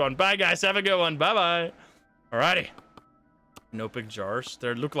in the next one. Bye, guys. Have a good one. Bye-bye. Alrighty. No big jars.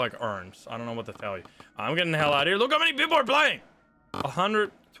 They look like urns. I don't know what to tell you. I'm getting the hell out of here. Look how many people are playing.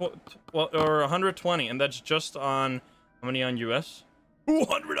 120, and that's just on how many on US?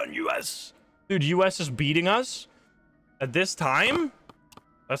 200 on US. Dude, US is beating us at this time.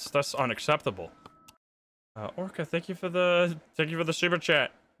 That's unacceptable. Orca, thank you for the super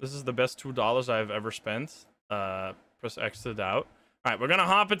chat. This is the best $2 I've ever spent. Press X to doubt. All right, we're gonna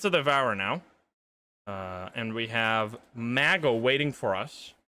hop into the Devour now, and we have Mago waiting for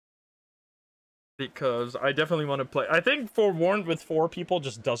us because I definitely want to play. I think Forewarned with 4 people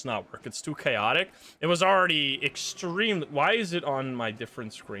just does not work. It's too chaotic. It was already extreme. Why is it on my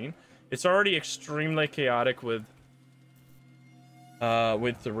different screen? It's already extremely chaotic with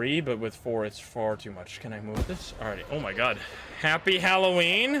 3, but with 4 it's far too much. Can I move this? Alrighty. Oh my god. Happy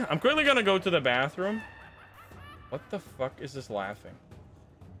Halloween. I'm quickly gonna go to the bathroom. What the fuck is this laughing?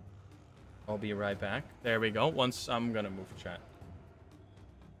 I'll be right back. There we go. Once I'm gonna move chat.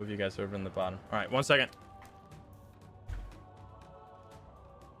 Move you guys over in the bottom. Alright, 1 second.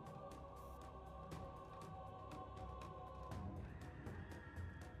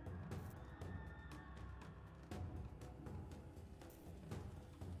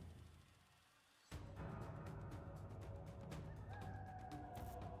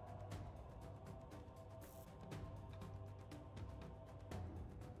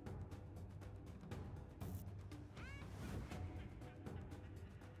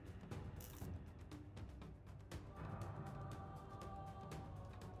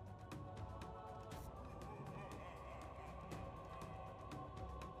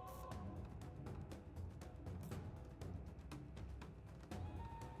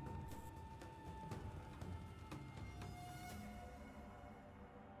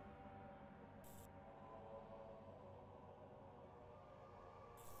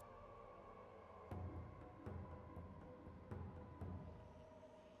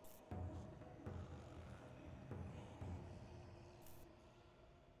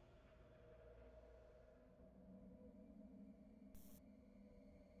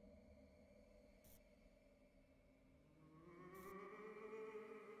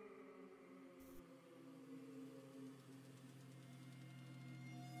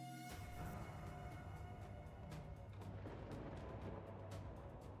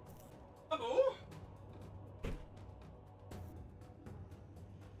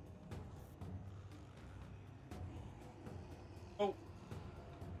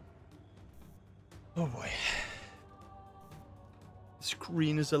 Oh boy. The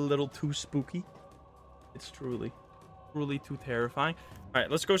screen is a little too spooky. It's truly too terrifying. All right,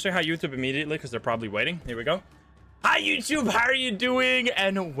 let's go say hi YouTube immediately because they're probably waiting. Here we go. Hi YouTube, how are you doing?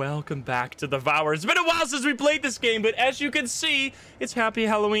 And welcome back to Devour. It's been a while since we played this game, but as you can see, it's Happy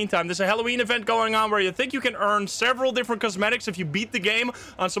Halloween time. There's a Halloween event going on where you think you can earn several different cosmetics if you beat the game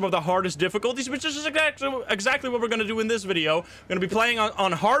on some of the hardest difficulties, which is exactly what we're going to do in this video. We're going to be playing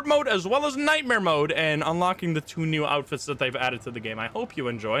on hard mode as well as nightmare mode and unlocking the 2 new outfits that they've added to the game. I hope you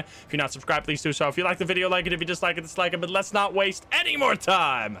enjoy. If you're not subscribed, please do so. If you like the video, like it. If you dislike it, dislike it. But let's not waste any more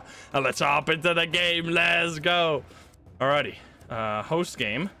time. And let's hop into the game. Let's go. Alrighty, host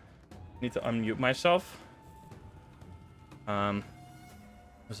game. Need to unmute myself. How's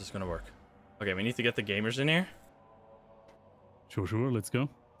this gonna work? Okay, we need to get the gamers in here. Sure, let's go.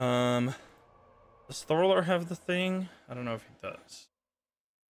 Does Thorlar have the thing? I don't know if he does.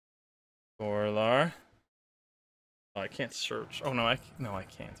 Thorlar. Oh, I can't search. Oh no, I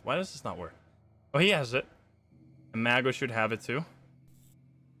can't. Why does this not work? Oh, he has it. And Mago should have it too.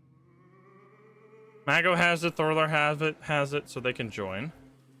 Mago has it, Thorlar has it, so they can join.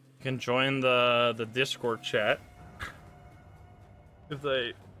 You can join the Discord chat if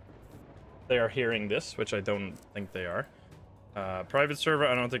they are hearing this, which I don't think they are. Private server,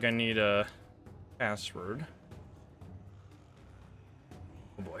 I don't think I need a password.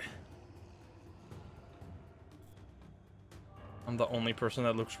 Oh boy. I'm the only person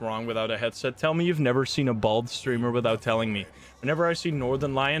that looks wrong without a headset. Tell me you've never seen a bald streamer without telling me. Whenever I see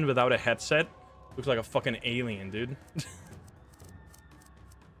Northern Lion without a headset, looks like a fucking alien, dude.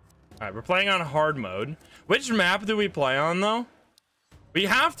 Alright, we're playing on hard mode. Which map do we play on, though? We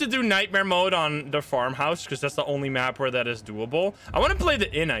have to do nightmare mode on the farmhouse, because that's the only map where that is doable. I want to play the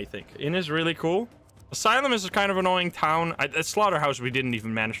inn, I think. Inn is really cool. Asylum is a kind of annoying town. Slaughterhouse we didn't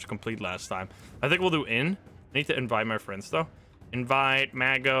even manage to complete last time. I think we'll do inn. I need to invite my friends, though. Invite,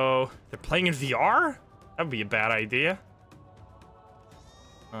 Mago. They're playing in VR? That would be a bad idea.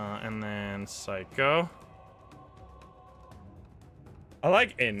 And then Psycho. I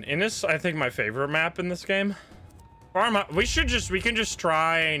like Inn. Inn is, I think, my favorite map in this game. We can just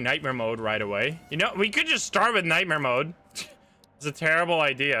try nightmare mode right away. You know, we could just start with nightmare mode. It's a terrible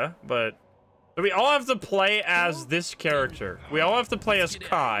idea, but we all have to play as this character. We all have to play as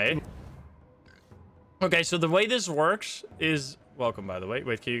Kai. Okay, so the way this works is... Welcome, by the way.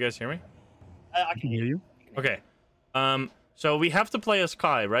 Wait, can you guys hear me? I can hear you. Okay. So we have to play as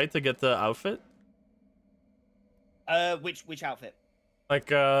Kai, right, to get the outfit? Which outfit?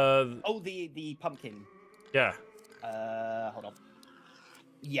 Like, Oh, the pumpkin. Yeah. Hold on.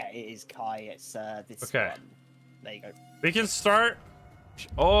 Yeah, it is Kai. It's this Okay. one. There you go. We can start...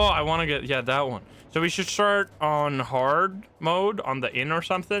 Oh, I want to get... Yeah, that one. So we should start on hard mode on the inn or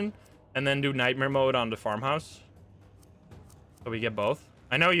something, and then do nightmare mode on the farmhouse. So we get both.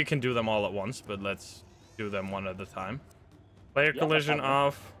 I know you can do them all at once, but let's do them one at a time. Player collision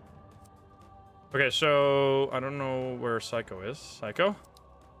off. Okay, so I don't know where Psycho is. Psycho?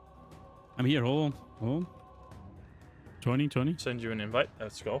 I'm here. Hold on. 20. Send you an invite.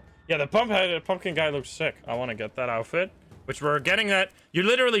 Let's go. Yeah, the pumpkin guy looks sick. I want to get that outfit, which we're getting that. You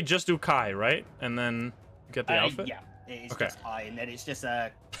literally just do Kai, right? And then you get the outfit? Yeah, it's just Kai, and then it's just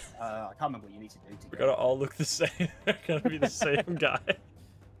I can't remember what you need to do. We're gonna all look the same. We're gonna be the same guy.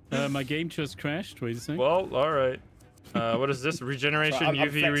 My game just crashed. Wait a second. Well, all right. What is this? Regeneration. I'm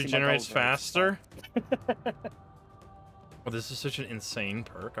UV regenerates faster. Oh, this is such an insane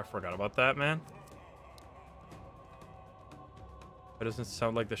perk. I forgot about that, man. It doesn't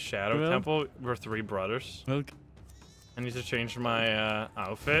sound like the Shadow Temple. We're 3 brothers. Well, I need to change my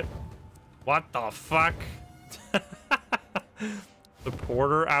outfit. What the fuck? The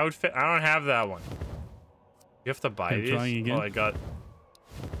porter outfit. I don't have that one. You have to buy these. Again. Oh, I got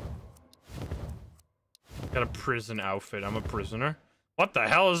a prison outfit. I'm a prisoner. What the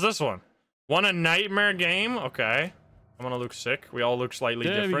hell is this one? Want a nightmare game? Okay. I'm gonna look sick. We all look slightly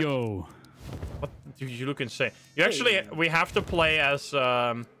different. There we go. What? Dude, you look insane. You actually, we have to play as, you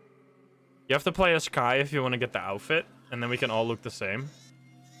have to play as Kai if you want to get the outfit, and then we can all look the same.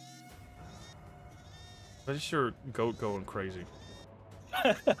 What is your goat going crazy?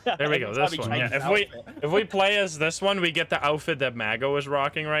 There we go, this one. Yeah, if we play as this one, we get the outfit that Mago is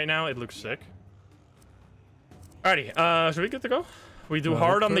rocking right now. It looks sick. Alrighty, should we get to go? We do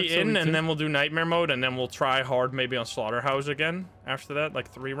hard on the inn, and then we'll do nightmare mode, and then we'll try hard maybe on slaughterhouse again. After that, like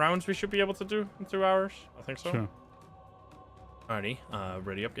 3 rounds we should be able to do in 2 hours. I think so. Sure. Alrighty,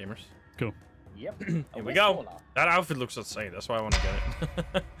 ready up, gamers. Go. Yep. Here we go. That outfit looks insane. That's why I want to get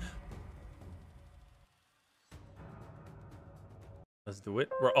it. Let's do it.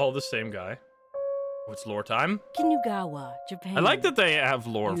 We're all the same guy. Oh, it's lore time. Kinugawa, Japan. I like that they have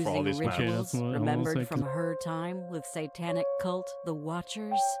lore for all Using these maps. rituals that's what I remembered was from thinking. her time with satanic cult, the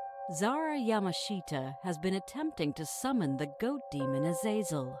Watchers, Zara Yamashita has been attempting to summon the goat demon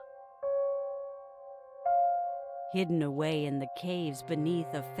Azazel. Hidden away in the caves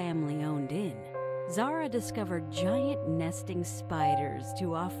beneath a family-owned inn, Zara discovered giant nesting spiders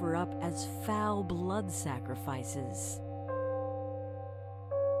to offer up as foul blood sacrifices.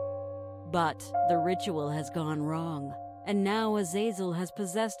 But the ritual has gone wrong, and now Azazel has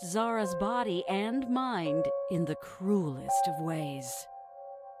possessed Zara's body and mind in the cruelest of ways.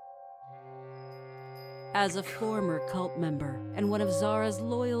 As a former cult member and one of Zara's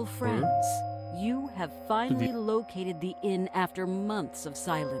loyal friends, you have finally located the inn after months of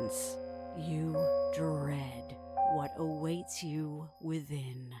silence. You dread what awaits you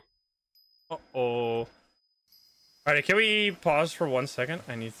within. Uh-oh. Alright, can we pause for 1 second?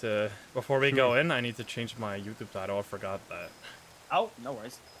 I need to, before we go in, I need to change my YouTube title. I forgot that. Oh, no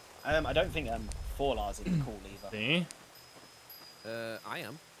worries. I don't think Forlar's in cool either. See? I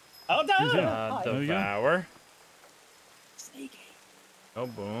am. Oh no! Hi. Devour. Sneaky. Oh,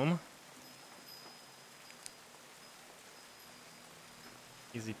 boom.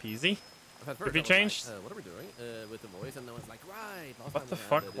 Easy peasy. At first Have you I was changed? Like, what are we doing with the voice? And no one's like, right. last What time the we had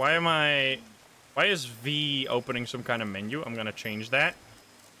fuck? it, Why it's am I... Why is V opening some kind of menu? I'm gonna change that.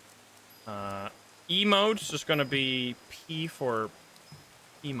 Emotes is gonna be P for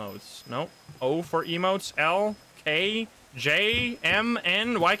emotes. No. O for emotes. L, K, J, M,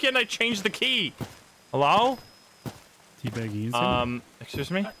 N. Why can't I change the key? Hello? Teabag Insym.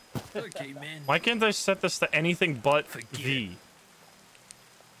 Excuse me? Okay, man. Why can't I set this to anything but V?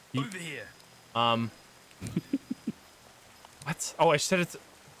 Over here. What? Oh, I set it to...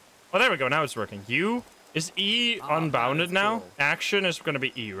 Oh, there we go. Now it's working. U is E unbounded that's now. cool. Action is going to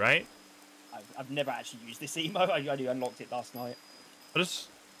be E, right? I've never actually used this emote. I only unlocked it last night. What is...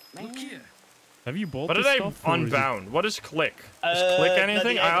 Look here. Have you bought What did this I stuff? or is it- unbound? What is click? Is click No,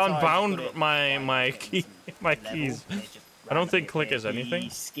 anything? the I avatar, unbound put it my like key, in my level, keys. and it just I don't think randomly click is appears. anything.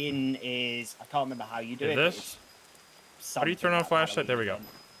 The skin is... I can't remember how you do Is it. this? But How do you turn on flashlight? There we go.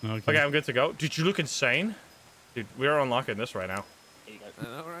 Okay. Okay, I'm good to go. Dude, you look insane. Dude, we are unlocking this right now. Here you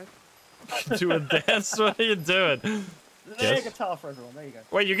go. all right. Do a dance? What are you doing? There's Yes. a guitar for everyone. There you go.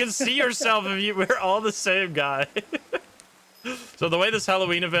 Wait, you can see yourself if you... We're all the same guy. So the way this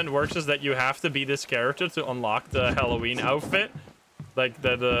Halloween event works is that you have to be this character to unlock the Halloween outfit. Like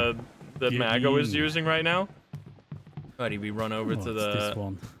the Mago is using right now. Alrighty, we run over What's to this the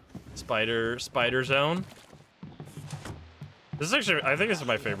one? spider zone. This is actually... I think this is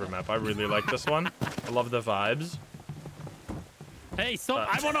my favorite map. I really like this one. I love the vibes. Hey, stop!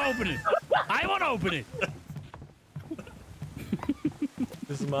 I want to open it. I want to open it.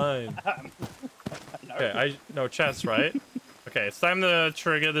 This is mine. Okay, no chest, right? Okay, it's time to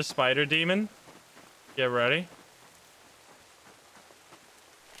trigger the spider demon. Get ready.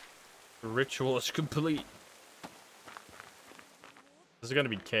 The ritual is complete. This is gonna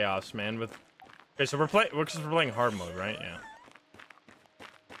be chaos, man. With okay, so we're playing hard mode, right? Yeah.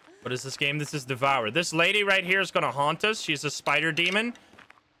 What is this game? This is Devour. This lady right here is gonna haunt us. She's a spider demon.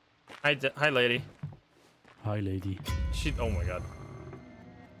 Hi, lady. Hi, lady. She. Oh my god.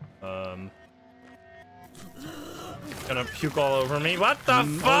 Gonna puke all over me. What the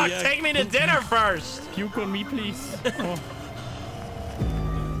fuck? yeah. Take me to dinner first. Puke on me, please. Oh.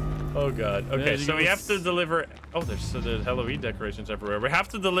 Oh god. Okay, There so you we go. have to deliver. Oh, there's Halloween decorations everywhere. We have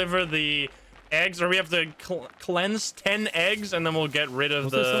to deliver the eggs, or we have to cleanse 10 eggs, and then we'll get rid of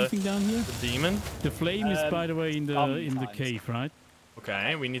Was there the something down here? demon. The flame is, by the way, in the sometimes. cave, right?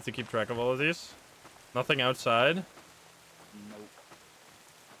 Okay, we need to keep track of all of these. Nothing outside. Nope.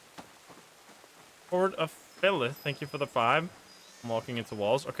 Horde of Phyllis, thank you for the 5. I'm walking into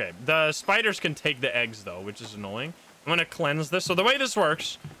walls. Okay, the spiders can take the eggs though, which is annoying. I'm gonna cleanse this. So the way this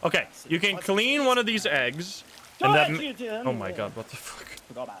works, okay, you can clean one of these eggs, and that. Oh my god, what the fuck?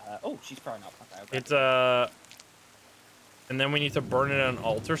 Forgot about her. Oh, she's thrown up. Okay. It's and then we need to burn it on an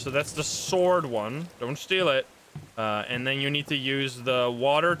altar. So that's the sword one. Don't steal it. And then you need to use the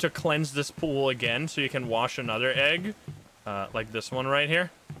water to cleanse this pool again, so you can wash another egg, like this one right here.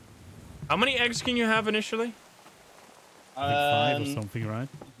 How many eggs can you have initially? Like 5 or something, right?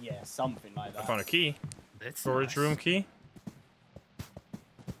 Yeah, something like I that. found a key. That's Storage room key.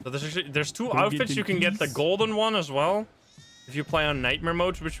 So there's 2 Go outfits. get You can get the these. golden one as well, if you play on nightmare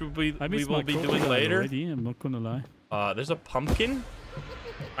mode, which we I will missed my be doing crocodile later. already, I'm not gonna lie. There's a pumpkin.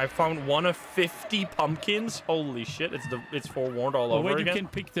 I found one of 50 pumpkins. Holy shit! It's forewarned all Oh over wait, again. you can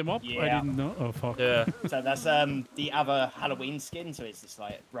pick them up? I Yeah. didn't know. Oh fuck. Yeah. So that's the other Halloween skin. So it's this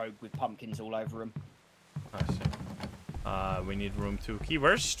like robe with pumpkins all over them. I see. We need room 2 key.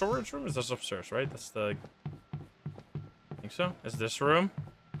 Where's storage room? Is this upstairs, right? That's the... I think so. Is this room?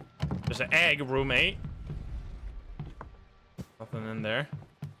 There's an egg, room 8. Nothing in there.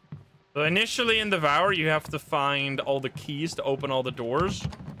 So initially in Devour, you have to find all the keys to open all the doors.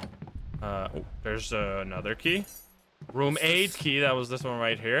 Oh, there's another key. Room 8 key, that was this one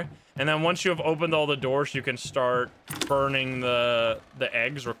right here. And then once you have opened all the doors, you can start burning the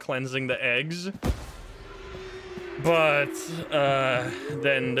eggs or cleansing the eggs. But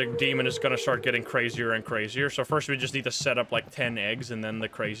then the demon is going to start getting crazier and crazier. So first we just need to set up like 10 eggs and then the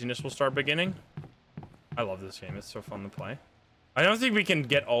craziness will start beginning. I love this game. It's so fun to play. I don't think we can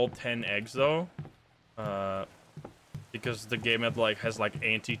get all 10 eggs though. Because the game has like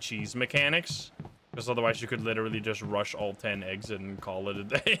anti-cheese mechanics. Because otherwise you could literally just rush all 10 eggs and call it a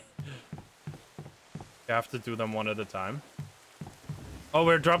day. You have to do them one at a time. Oh,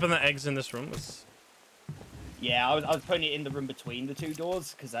 we're dropping the eggs in this room. Let's... Yeah, I was putting it in the room between the 2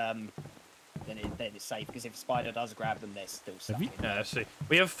 doors, because then it's safe, because if a spider does grab them, they're still stuck in there. Yeah, I see.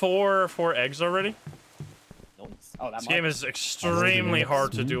 We have four eggs already. Oh, this game is extremely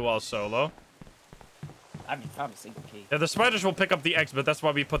hard to do while solo. I haven't found a single key. Yeah, the spiders will pick up the eggs, but that's why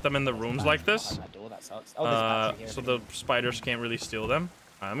we put them in the rooms like this. That door, that sucks. Oh, there's a battery here. So the spiders can't really steal them.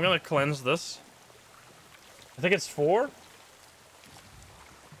 I'm gonna cleanse this. I think it's 4.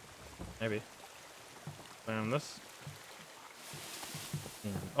 Maybe. Clean this.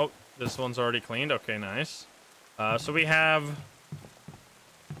 Oh, this one's already cleaned. Okay, nice. So we have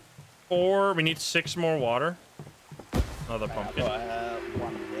 4. We need 6 more water. Another pumpkin. I've got,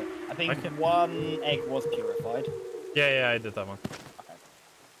 1 here. I think 1 egg was purified. Yeah, I did that one. Okay.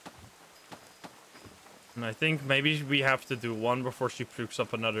 And I think maybe we have to do 1 before she pukes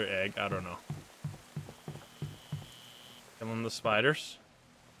up another egg. I don't know. Come on, the spiders.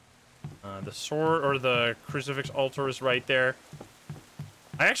 The sword or the crucifix altar is right there.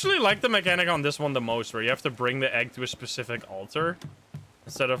 I actually like the mechanic on this one the most, where you have to bring the egg to a specific altar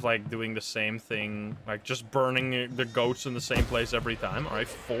instead of like doing the same thing, like just burning the goats in the same place every time. All right,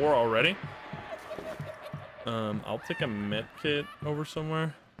 4 already. I'll take a med kit over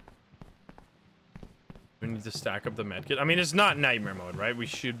somewhere. We need to stack up the med kit. I mean, it's not nightmare mode, right? We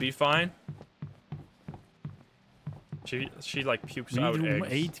should be fine. She like pukes out room eggs.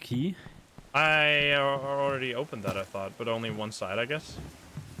 8 key. I already opened that, I thought, but only one side, I guess.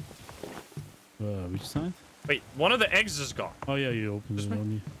 Which side? Wait, one of the eggs is gone. Oh yeah, you opened it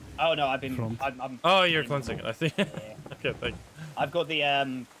only. Oh no, I've been. I'm oh, you're cleansing it. I think. Yeah. Okay, thank you. I've got the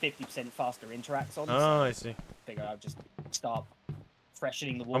 50% faster interacts on. Oh, so I see. Figure I'll just start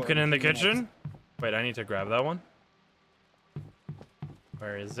freshening the water. Pumpkin in the kitchen. Wait, I need to grab that one.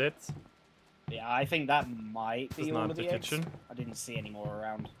 Where is it? Yeah, I think that might be It's all not of the the eggs. kitchen. I didn't see any more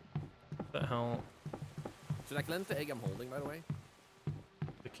around. What the hell? Should I cleanse the egg I'm holding, by the way?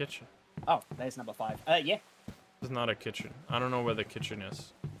 The kitchen. Oh, there's number 5. Yeah. This is not a kitchen. I don't know where the kitchen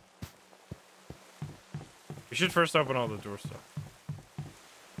is. We should first open all the doors, though.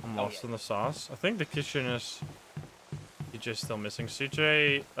 I'm lost in the sauce. I think the kitchen is... CJ's still missing.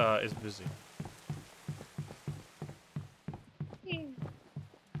 CJ is busy.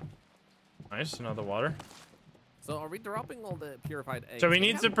 Nice, another water. So are we dropping all the purified eggs? So we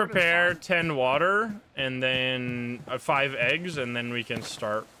need to prepare 10 water and then 5 eggs, and then we can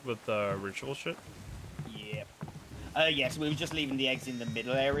start with the ritual shit. Yep. Yes, we were just leaving the eggs in the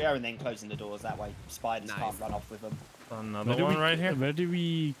middle area and then closing the doors. That way spiders can't run off with them. Another one right here. Where do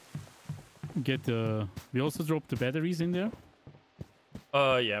we get the... We also drop the batteries in there?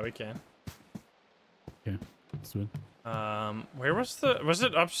 Yeah, we can. Okay, let's do it. Where was the... Was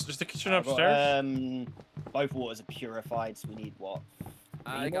it is the kitchen upstairs? Both waters are purified, so we need what?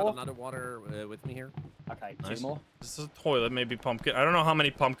 I got another water with me here. Okay, Nice. 2 more. This is a toilet, maybe pumpkin. I don't know how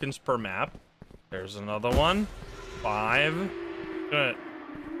many pumpkins per map. There's another one. 5.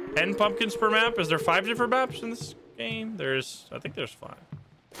 10 pumpkins per map? Is there 5 different maps in this game? I think there's 5.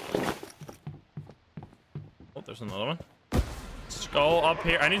 Oh, there's another one. Skull up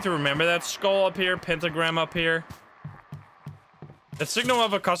here. I need to remember that. Skull up here, pentagram up here. The signal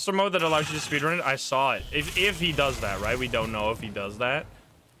of a custom mode that allows you to speedrun it. I saw it. If he does that, right? We don't know if he does that.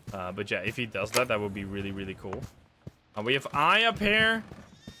 But yeah, if he does that, that would be really, really cool. We have eye up here.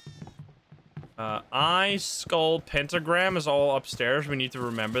 Eye, skull, pentagram is all upstairs. We need to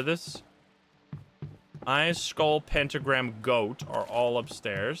remember this. Eye, skull, pentagram, goat are all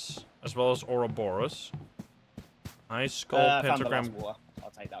upstairs, as well as Ouroboros. Eye, skull, pentagram.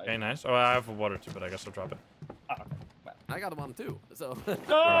 I'll take that. Okay, nice. Oh, I have water too, but I guess I'll drop it. Oh, okay. Well, I got one too, so.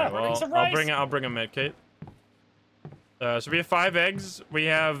 Right, well, I'll bring a med kit. So we have 5 eggs. Do we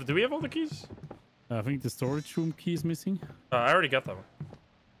have all the keys? I think the storage room key is missing. I already got that one.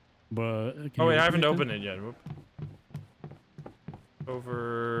 But Oh wait, I haven't opened it yet. Whoop.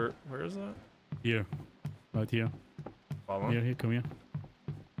 Over, where is that? Here, right here. Follow. Here, come here.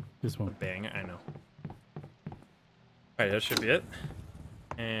 This one. Bang, I know. Alright, that should be it.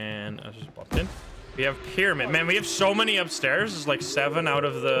 And I just popped in. We have pyramid. Man, we have so many upstairs. It's like 7 out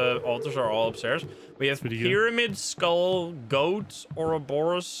of the altars are all upstairs. We have pyramid, skull, goat,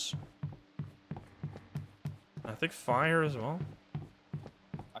 Ouroboros. I think fire as well.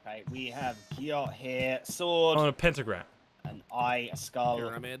 Okay, we have got here sword. Oh, a pentagram. An eye, a skull.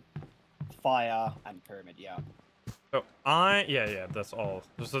 Pyramid. Fire, and pyramid, yeah. Oh, yeah, that's all.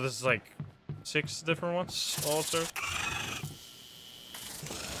 So this is like 6 different ones, all upstairs.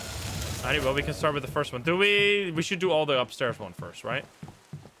 Alright, well, we can start with the first one. We should do all the upstairs one first, right?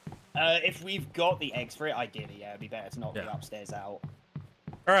 If we've got the eggs for it, ideally, yeah, it'd be better to knock the upstairs out.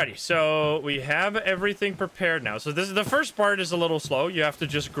 Alrighty, so we have everything prepared now. So this is the first part is a little slow. You have to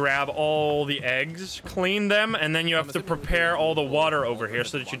just grab all the eggs, clean them, and then you have to prepare all the water over here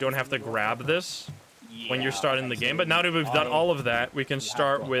so that you don't have to grab this when you're starting the game. But now that we've done all of that, we can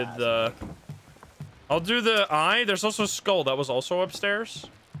start with the... I'll do the eye. There's also a skull. That was also upstairs.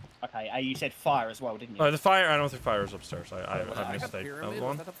 Okay, you said fire as well, didn't you? The fire. I don't think fire is upstairs. I mistake. That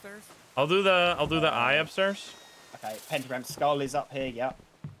one. I'll do the eye upstairs. Okay, pentagram skull is up here. Yeah.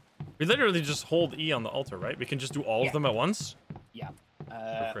 We literally just hold E on the altar, right? We can just do all of them at once. Yeah.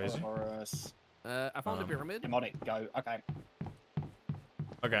 Crazy. I found the pyramid. Demonic, go. Okay.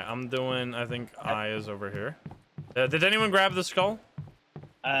 Okay, I'm doing. I think eye is over here. Did anyone grab the skull?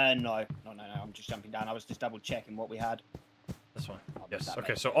 No. I'm just jumping down. I was just double checking what we had. This one. Yes.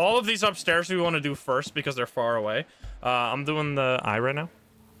 Okay, so all of these upstairs we want to do first because they're far away. I'm doing the eye right now.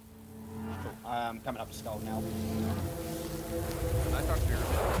 Cool. Coming up to skull now.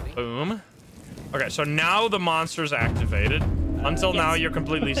 Boom. Okay, so now the monster's activated. Until now, you're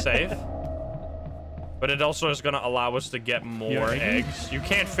completely safe. But it also is going to allow us to get more eggs. You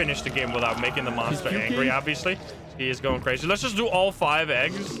can't finish the game without making the monster angry, obviously. He is going crazy. Let's just do all 5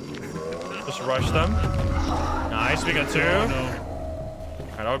 eggs. Just rush them. Nice, we got 2.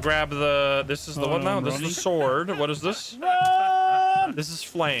 Alright, I'll grab the... This is the one now? This is the sword. What is this? This is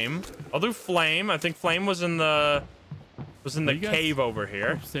flame. I'll do flame. I think flame was in the... cave over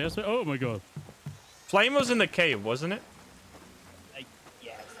here. Upstairs? Oh my god. Flame was in the cave, wasn't it?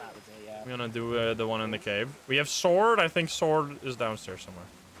 Yes, that was it, yeah. We're gonna do the one in the cave. We have sword. I think sword is downstairs somewhere.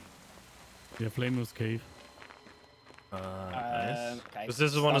 Yeah, flame was cave. Nice. Okay.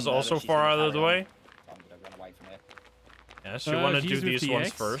 This one is also far out of the way. I'm gonna run away from it. Yes, you want to do these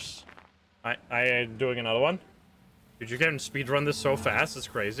ones first. I am doing another one. Dude, you can speedrun this so fast. It's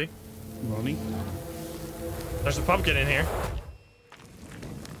crazy. Running. There's a pumpkin in here.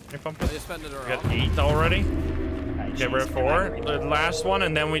 Hey, pumpkin. We got 8 already. Okay, we're at 4. The last one,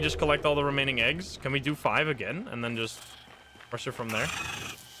 and then we just collect all the remaining eggs. Can we do 5 again, and then just rush it from there?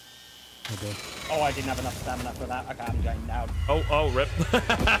 Okay. Oh, I didn't have enough stamina for that. Okay, I'm going down. Oh, rip.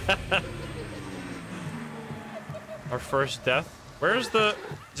 Our first death. Where's the...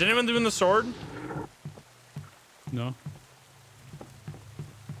 Is anyone doing the sword? No.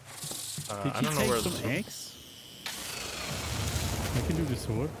 I don't know where the sword... eggs? I can do the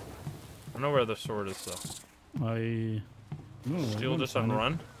sword. I don't know where the sword is, though. No, Steal this and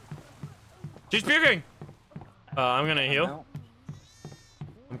run. She's puking! I'm gonna heal.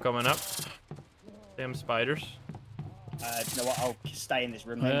 I'm coming up. Damn spiders. You know what? I'll stay in this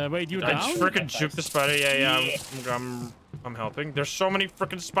room. Wait, you I down? just frickin' juke the spider. Yeah. I'm helping. There's so many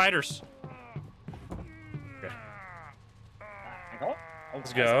frickin' spiders. Okay.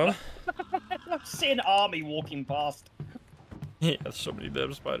 Let's go. I'm seeing an army walking past. Yeah, so many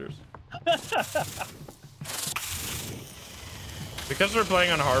damn spiders. Because we're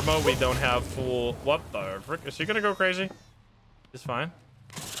playing on hard mode, we don't have full... What the frick? Is she gonna go crazy? It's fine.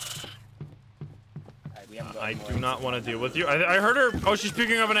 I do not want to deal with you. I heard her. Oh, she's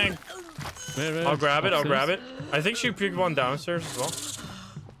picking up an egg. I'll grab it. I'll grab it. I think she picked one downstairs as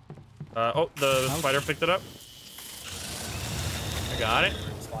well. Oh, the spider picked it up. I got it.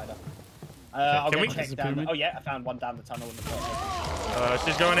 Spider. I'll Can we check down. Oh yeah, I found one down the tunnel in the front.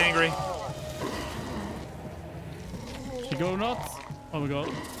 She's going angry. She go nuts. Oh my god.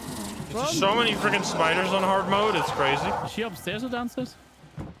 There's so many freaking spiders on hard mode. It's crazy. Is she upstairs or downstairs?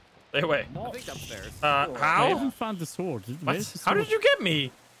 Stay away. I think upstairs. I How? haven't found the sword. Where's the How sword? did you get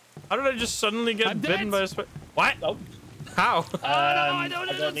me? How did I just suddenly get bitten by a spider? What? Oh. How? Oh no, I don't.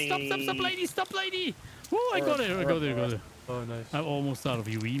 Stop, lady. Stop, lady. Oh, I got it. Oh, nice. I'm almost out of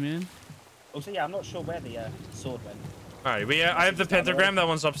UE, man. Also, yeah, I'm not sure where the sword went. All right, I have the pentagram. That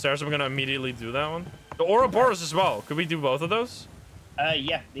one's upstairs. I'm gonna immediately do that one. The Ouroboros as well. Could we do both of those?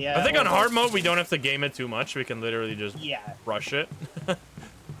 Yeah. I think on hard mode we don't have to game it too much. We can literally just rush it,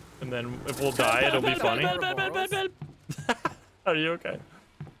 and then if we'll die, it'll be funny. Are you okay?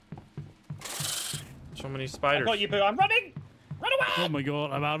 So many spiders. I got you, boo. I'm running. Run away! Oh my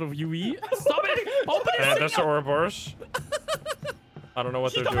god, I'm out of UE. Stop it! Open it! And that's the Ouroboros. I don't know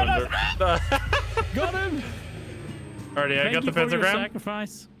what they're doing. Got him! Alrighty, I got the pentagram.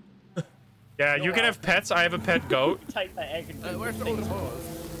 Sacrifice. Yeah, you can have pets. I have a pet goat. Take that egg and Where's the Ouroboros?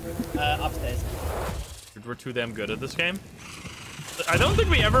 Upstairs. Dude, we're too damn good at this game. I don't think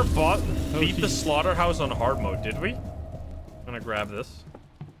we ever beat the slaughterhouse on hard mode, did we? I'm gonna grab this.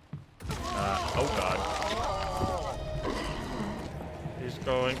 Oh god. She's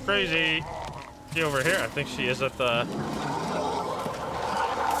going crazy. Is she over here? I think she is at the...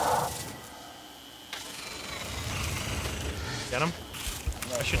 Get him?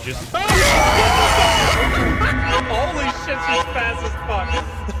 I should just... Holy shit, she's fast as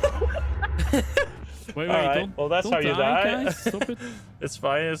fuck. Wait, All right. don't, well, that's don't how you die. Guys. Stop it. It's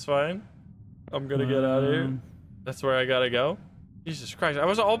fine, it's fine. I'm gonna get out of here. That's where I gotta go. Jesus Christ, I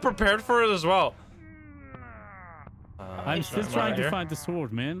was all prepared for it as well. I'm still trying to find the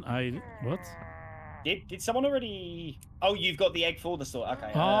sword, man. What? Did someone already... Oh, you've got the egg for the sword.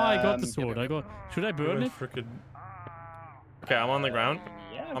 Okay. Oh, I got the sword. Should I burn it? Frickin'... Okay, I'm on the ground.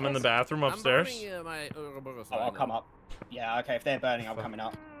 Yeah, I'm in the bathroom upstairs. I'll come up. Yeah, okay, if they're burning, I'm coming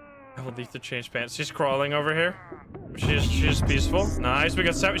up. I will need to change pants. She's crawling over here. She's peaceful. Nice, we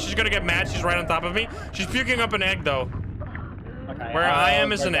got 7. She's gonna get mad. She's right on top of me. She's puking up an egg, though. Okay, Where I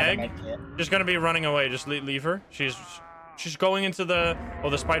am is an egg. She's gonna be running away. Just leave her. She's going into the... Oh,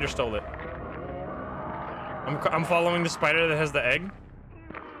 the spider stole it. I'm following the spider that has the egg.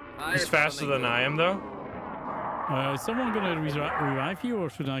 He's faster than I am, though. Is someone gonna revive you, or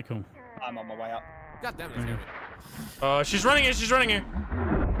should I come? I'm on my way up. God damn it. She's running here. She's running here.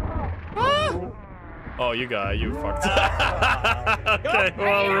 Ah! Oh, you fucked. Okay,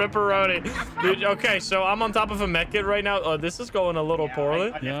 well, ripperoni. Dude, okay, so I'm on top of a medkit right now. Oh, this is going a little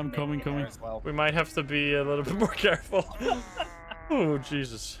poorly. Yeah, I'm coming. Well. We might have to be a little bit more careful. Oh,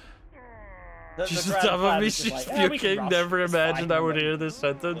 Jesus. She's on top of me. She's puking. Never imagined I would hear this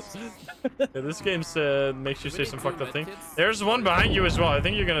sentence. Yeah, this game makes you say some fucked up thing. There's one behind you as well. I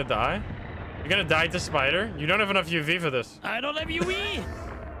think you're gonna die. You're gonna die to spider. You don't have enough UV for this. I don't have UV.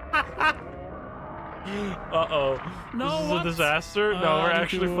 Uh-oh. No, this is what? a disaster. No, we're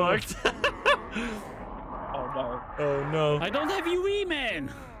actually fucked. Oh, no. Oh, no. I don't have UV,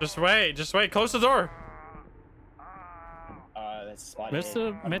 man. Just wait. Close the door. There's a spider. Where's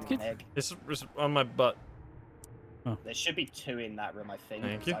the medkit? It's on my butt. Oh. There should be 2 in that room, I think.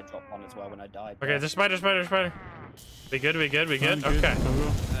 Thank you. I dropped one as well when I died. Okay, the spider. We good? I'm Okay. good.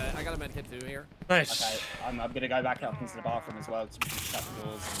 I got a medkit too here. Nice. Okay, I'm gonna go back up into the bathroom as well to shut the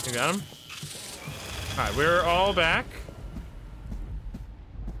doors. You got him? Alright, we're all back.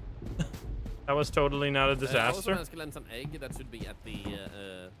 That was totally not a disaster. I also managed an egg that should be at the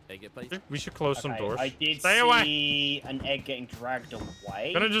egg place. We should close some doors. I did Stay see away. an egg getting dragged away.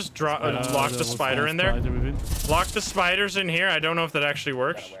 I'm gonna just lock the spider in there. Lock the spiders in here. I don't know if that actually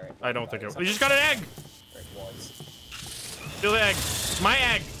works. I don't think it. We just got an egg. Where it was. Steal the egg. My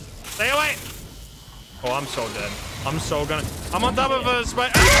egg. Stay away. Oh, I'm so dead. I'm on top of a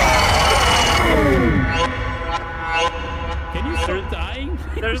spider. Can you start dying?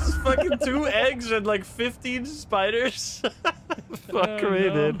 There's fucking 2 eggs and like 15 spiders. Fuck me,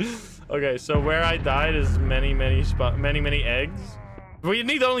 dude. Okay, so where I died is many eggs. We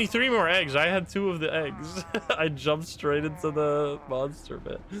need only 3 more eggs. I had 2 of the eggs. I jumped straight into the monster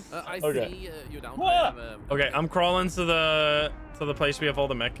bit. I okay. see you down. Okay, I'm crawling to the place we have all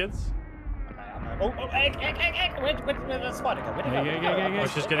the medkits. Oh, egg! Where'd the spider go? Oh,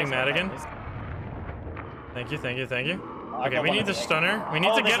 she's getting mad again. Thank you. Okay, we need the stunner. We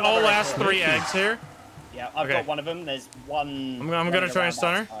need to get all last 3 eggs here. Yeah, I've got one of them. There's one. I'm gonna try and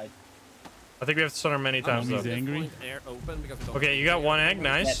stun her. I think we have to stun her many times though. He's angry. Okay, you got 1 egg.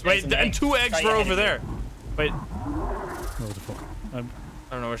 Nice. Wait, and 2 eggs were over there. Wait. What the fuck? I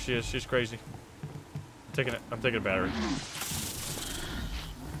don't know where she is. She's crazy. I'm taking a battery.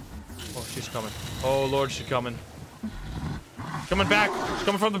 Oh, she's coming. Oh, Lord, she's coming. Coming back. She's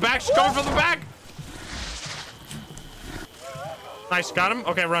coming from the back. Nice, got him.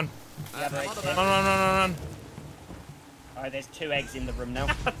 Okay, run. Run. Alright, there's 2 eggs in the room now.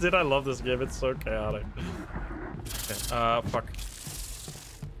 Dude, I love this game. It's so chaotic. Okay, fuck.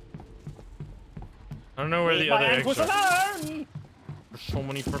 I don't know where the other eggs are. There's so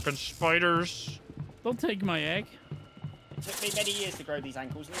many freaking spiders. Don't take my egg. took me many years to grow these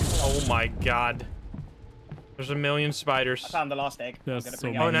ankles. Oh my god. There's a million spiders. I found the last egg. There's I'm gonna so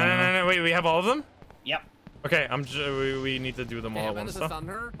bring many. it Oh, out. no. Wait, we have all of them? Yep. Okay, we need to do them all Okay, at when once, does though. it stun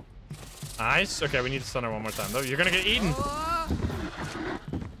her? Nice. Okay, we need to stun her one more time, though. You're gonna get eaten.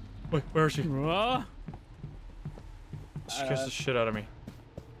 Wait, where is she? She scares the shit out of me.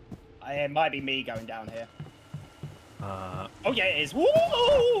 It might be me going down here. Oh, yeah, it is. Woo! Okay,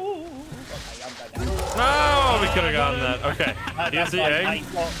 I'm going down. no! We could have gotten that. Okay. Here's That's the fine. egg. I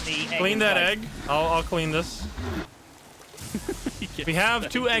got the egg Clean in that place. egg. I'll clean this. We have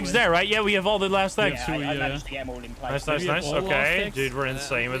 2 eggs there, right? Yeah, we have all the last eggs. Yeah, I managed to get them all in place. Nice. all lost Okay, eggs? dude, we're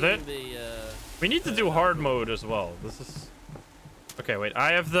insane with it. We need to do hard mode as well. This is... Okay, wait.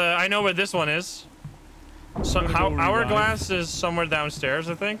 I know where this one is. So, Go hourglass is somewhere downstairs,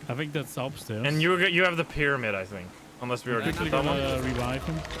 I think. I think that's upstairs. And you have the pyramid, I think. Unless we already quickly did that one. gonna revive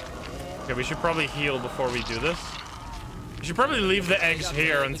him. Okay, we should probably heal before we do this. We should probably leave the eggs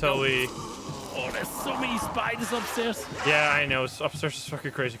here until we... Oh, there's so many spiders upstairs. Yeah, I know. Upstairs is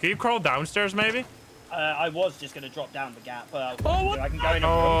fucking crazy. Can you crawl downstairs, maybe? I was just going to drop down the gap. what? I can go in a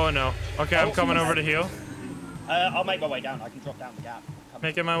room. Oh, no. Okay, I'm coming over to heal. I'll make my way down. I can drop down the gap.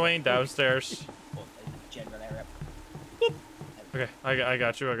 Making my way downstairs. Or in the general area. Okay, I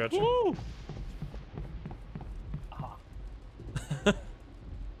got you. Woo!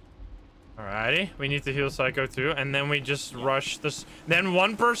 Alrighty, we need to heal Psycho too, and then we just rush this. Then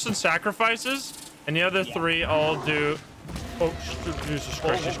one person sacrifices, and the other 3 all do. Oh, Jesus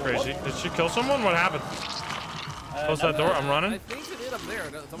Christ, she's crazy. Did she kill someone? What happened? Close that door. I'm running. I think she did up there.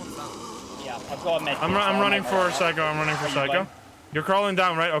 Someone's down. Yeah, I've got a med. I'm running for Psycho. I'm running for Psycho. You're crawling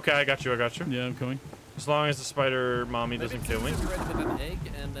down, right? Okay, I got you. Yeah, I'm coming. As long as the spider mommy Maybe doesn't kill me. she's ready with an egg,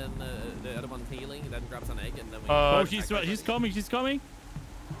 and then the other one's healing, then grabs an egg, and then we... Oh, she's coming. She's coming.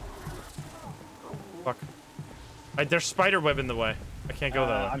 Fuck. There's spider web in the way. I can't go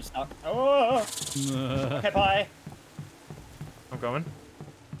that way. I'm stuck. Oh! Okay, bye. I'm coming.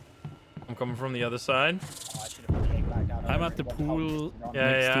 I'm coming from the other side. Oh, I should have put the egg back down. I'm at the pool.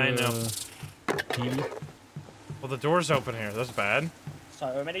 Yeah, I know. Heal. Well, the door's open here. That's bad.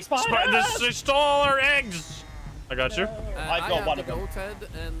 So many spiders! They stole all our eggs! I got you. I've got one the of them. goat's head,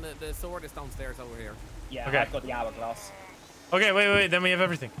 and the sword is downstairs over here. Yeah, Okay. I've got the hourglass. Okay, wait. Then we have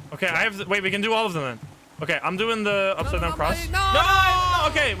everything. Okay, I have... Wait, we can do all of them then. Okay, I'm doing the upside down cross. No!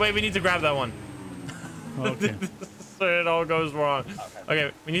 Okay, wait, we need to grab that one. Okay. So it all goes wrong.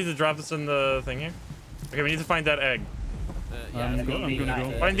 Okay, we need to drop this in the thing here. Okay, we need to find that egg. I'm gonna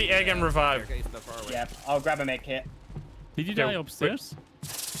go. Find the egg and revive. Yeah, I'll grab a med kit. Did you Okay, die upstairs?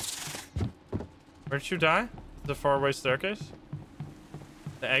 Where'd you die? The faraway staircase?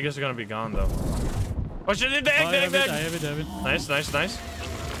 The egg is gonna be gone though. Oh shit, the egg, I the egg! have it. Nice.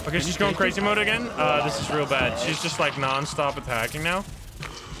 Okay, she's going crazy mode again. This is real bad. She's just like non-stop attacking now.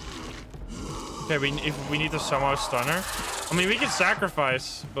 Okay, we need to somehow stun her. I mean, we can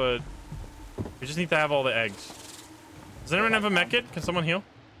sacrifice, but we just need to have all the eggs. Does anyone have a mech kit? Can someone heal?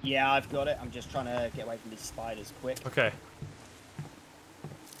 Yeah, I've got it. I'm just trying to get away from these spiders quick. Okay.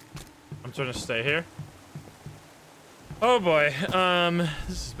 I'm trying to stay here. Oh boy,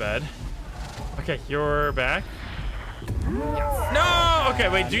 this is bad. Okay, you're back. No! Okay,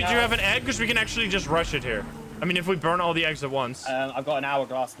 wait, do you have an egg? Because we can actually just rush it here. I mean, if we burn all the eggs at once. I've got an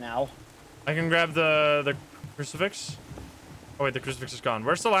hourglass now. I can grab the crucifix. Oh wait, the crucifix is gone.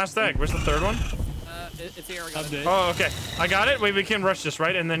 Where's the last egg? Where's the 3rd one? It's here. I got it. Oh, okay. I got it. Wait, we can rush this,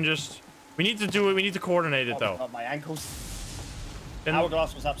 right? And then just... We need to do it. We need to coordinate it, though. My ankles. And,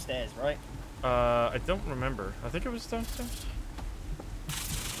 Hourglass was upstairs, right? I don't remember. I think it was downstairs.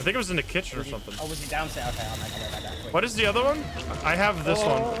 I think it was in the kitchen or something. Oh, was it downstairs? Okay, I'll make my way back down quick. What is the other one? I have this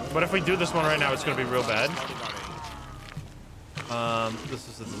one. But if we do this one right now, it's going to be real bad. This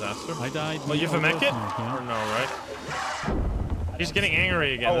is a disaster. I died. Well, you have a mech kit? Yeah. Or no, right? He's getting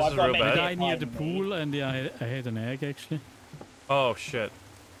angry again. This is real I bad. died near the pool, and yeah, I had an egg, actually. Oh, shit.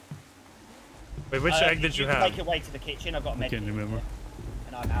 Wait, which egg did you have? Make your way to the kitchen. I've got a med I can't kit remember. here,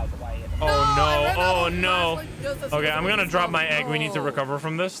 and I'm out of the way. Oh no! Okay, I'm gonna drop my egg. We need to recover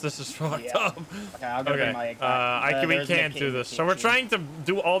from this. This is fucked up. Okay, I'll go bring my egg back. We can't do this. So we're trying to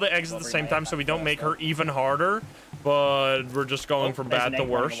do all the eggs at the same time, so we don't make her even harder. But we're just going from bad to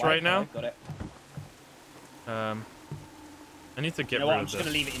worse right now. Got it. I need to get You know what? rid I'm of just this.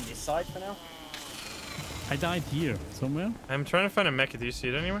 gonna leave it in this side for now. I died here somewhere. I'm trying to find a mecha. Do you see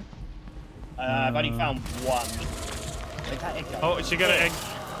it anywhere? I've only found one. Where'd that egg go? Oh, she got an egg.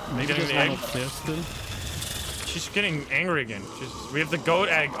 Maybe Getting there's the one egg. upstairs still. She's getting angry again. We have the goat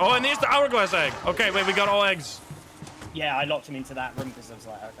egg. Oh, and there's the hourglass egg. Okay, wait, we got all eggs. Yeah, I locked him into that room because I was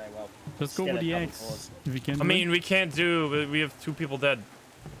like, okay, well. Let's go still with the a couple eggs. floors. If we can. I mean, we can't do. We have 2 people dead.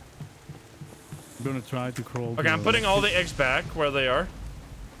 I'm gonna try to crawl. Okay, I'm putting all the eggs back where they are.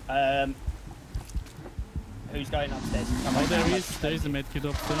 Who's going upstairs? Oh, there's a medkit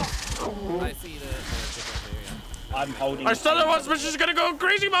upstairs. I see the here, yeah. I'm holding. Our stunner one's just gonna go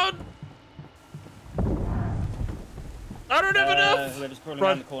crazy mode. I don't have enough. Whoever's crawling Run.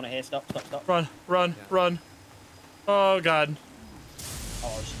 around the corner here, stop. Run. Oh god.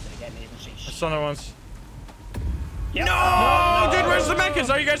 Oh, she's gonna get me, isn't she? Our stunner ones. Yep. No, dude, where's the medkits?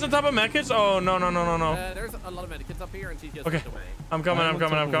 Are you guys on top of medkits? Oh no. There's a lot of medkits up here, and she's just Okay. moved away. I'm coming.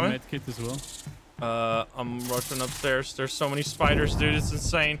 Medkit as well. I'm rushing upstairs. There's so many spiders, dude. It's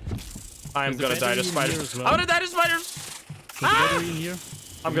insane. I'm There's gonna a die to battery in spiders. here as well. I'm gonna die to spiders. There's a battery in here.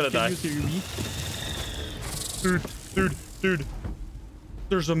 I'm gonna die. Use your UV. Dude.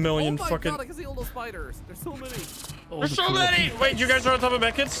 There's a million Oh my fucking. god, I can see all those spiders. There's so many. There's so many. Wait, you guys are on top of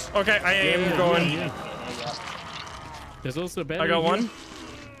medkits? Okay, I am going. Yeah. There's also a battery. I got here. one.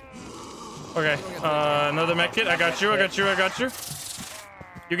 Okay, another medkit. I got you.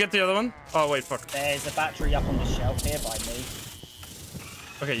 You get the other one. Oh wait, fuck. There's a battery up on the shelf here by me.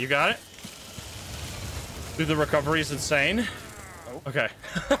 Okay, you got it. Dude, the recovery is insane. Oh. Okay.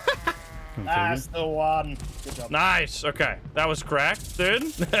 That's the one. Good job. Nice. Okay, that was cracked, dude.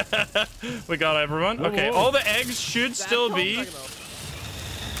 We got everyone. Okay, whoa. all the eggs should still be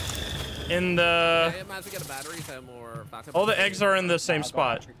in the. Yeah, managed to get a battery, so more backup. All the eggs are in the same got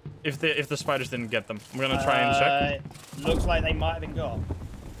spot. battery. If the spiders didn't get them, I'm gonna try and check. Looks like they might have been got.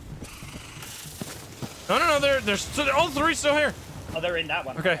 No. They're all 3 still here. Oh, they're in that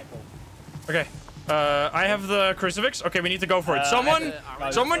one. Okay. Cool. Okay. I have the crucifix. Okay, we need to go for it. Someone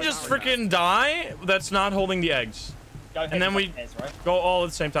just freaking die. That's not holding the eggs. Go And then we upstairs, right? go all at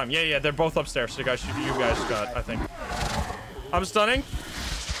the same time. Yeah. They're both upstairs. So you guys got. I think. I'm stunning.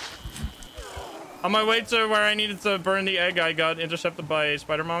 On my way to where I needed to burn the egg, I got intercepted by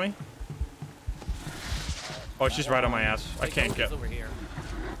Spider Mommy. Oh, she's right on my ass. I can't get. Over here.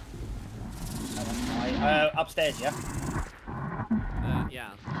 Upstairs, yeah? Yeah.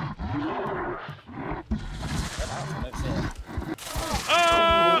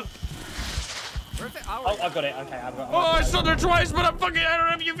 Where's the hour? Oh, I've got it. Okay, I've got it. Oh, I stunned her twice, but I don't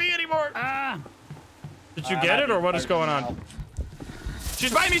have UV anymore. Did you get it, or what is going on?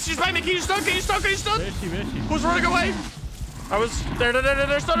 She's by me. Can you stun? Where's she? Who's running away? I was there.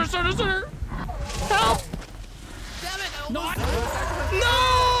 Stunner. Help! Damn it! No!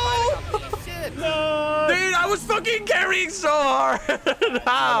 Shit! No! Dude, I was fucking carrying so hard. I'm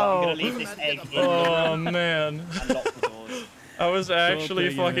How? gonna leave this egg in Oh man. and lock the doors. I was actually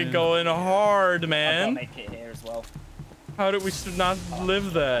fucking going hard, I've got a man. make it here as well. How did we not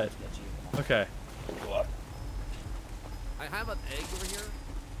live that? Okay. I have an egg over here.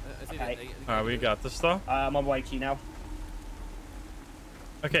 I see Okay. the egg. Alright, we got this stuff. I'm on my way to you now.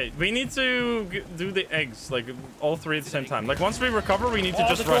 Okay, we need to do the eggs, like, all 3 at the same time. Like, once we recover, we need to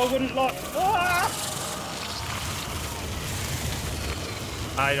just the door rush. wouldn't lock. Ah!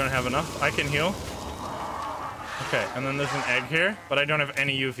 I don't have enough. I can heal. Okay, and then there's an egg here, but I don't have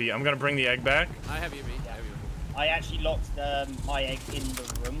any UV. I'm gonna bring the egg back. I have UV. I actually locked my egg in the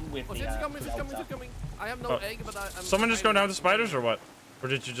room with Oh, the. she's coming. I have no Oh. egg, but I'm. Someone just go down to spiders, or what? Or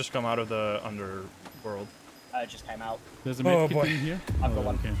did you just come out of the underworld? Just came out. There's a Oh, medkit boy. in here. I've got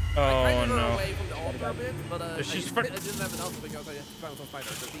one. Okay. Oh I her no. away from the altar a bit, but She's I didn't have enough because I found some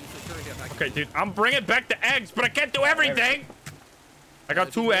spiders. So the security attack. Okay, dude, I'm bringing back the eggs, but I can't do everything. I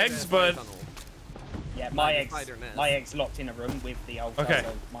got 2 eggs, but Yeah, Like a spider nest. my egg's locked in a room with the altar, Okay.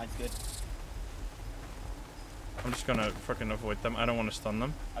 so mine's good. I'm just gonna fucking avoid them. I don't want to stun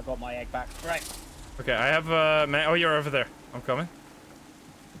them. I got my egg back. Right. Okay, I have oh, you're over there. I'm coming.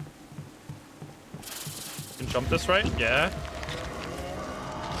 You can jump this, right? Yeah.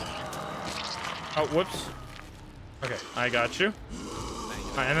 Oh, whoops. Okay, I got you.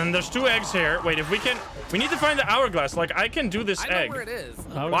 Alright, and then there's 2 eggs here. Wait, if we can... We need to find the hourglass. Like, I can do this I know egg. where it is.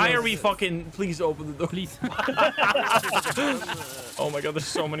 Why are we fucking... Please open the door. Please. Oh my god, there's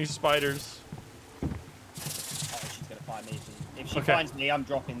so many spiders. Oh, she's gonna find me. If she Okay. finds me, I'm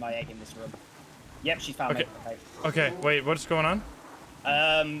dropping my egg in this room. Yep, she found Okay. me. Okay. Okay, wait, what's going on?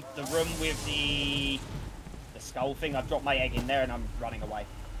 The room with the skull thing. I've dropped my egg in there and I'm running away.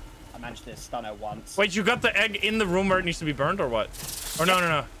 I managed to stun her once. Wait, you got the egg in the room where it needs to be burned, or what? Or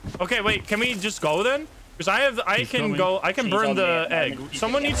no. Okay, wait, can we just go then? Because I can coming. go. I can She's burn on the the egg. moment.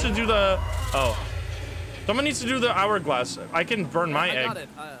 Someone needs to do the. Oh. Someone needs to do the hourglass. I can burn my egg. I got it.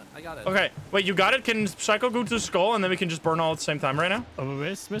 I got it. Okay, wait, you got it? Can Psycho go to the skull and then we can just burn all at the same time right now? Oh,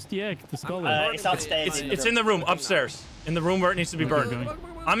 where's the egg? The skull. It's upstairs. It's in the room, upstairs. In the room where it needs to be burned. Okay.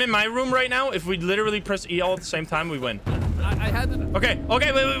 I'm in my room right now. If we literally press E all at the same time, we win. I had it. Okay,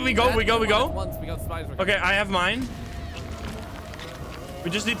 wait, we go. Once we got spiders. Okay, I have mine.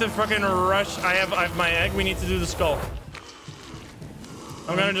 We just need to fucking rush. I have my egg. We need to do the skull.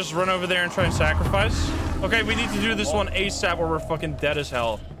 I'm gonna just run over there and try and sacrifice. Okay, we need to do this one ASAP or we're fucking dead as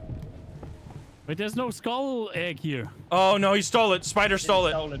hell. Wait, there's no skull egg here. Oh no, he stole it. Spider stole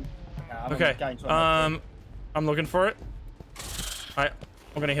it. Okay. I'm looking for it. I'm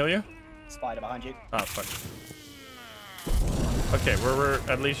gonna heal you. Spider behind you. Oh fuck. Okay, we're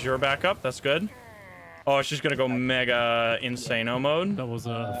at least you're back up. That's good. Oh, she's gonna go mega insano mode. That was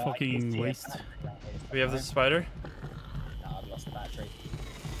a fucking waste. We have the spider. No, I've lost the battery.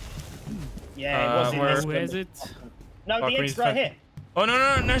 Yeah, it was in this where is it? No, the egg's right here. Oh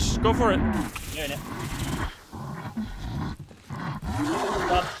no, just go for it. Doing it.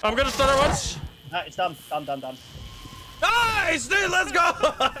 I'm gonna start it once. No, it's done. Done. Nice, dude, let's go.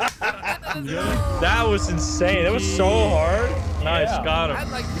 That was insane. That was so hard. Nice, got him. I had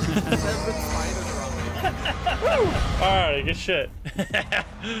like 7 spiders around me. Alright, good shit.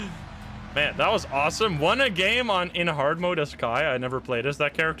 Man, that was awesome. Won a game in hard mode as Kai. I never played as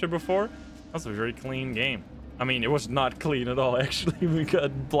that character before. That was a very clean game. I mean, it was not clean at all, actually. We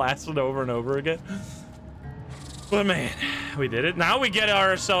got blasted over and over again. But man, we did it. Now we get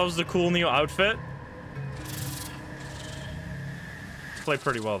ourselves the cool new outfit. Let's play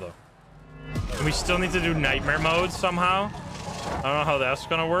pretty well, though. And we still need to do nightmare mode somehow. I don't know how that's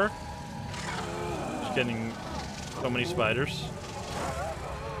gonna work. Just getting so many spiders.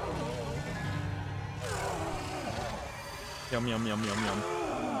 Yum, yum, yum, yum, yum.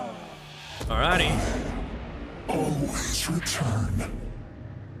 Alrighty. Always return.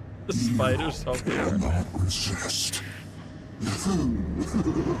 The spiders out there. Cannot resist.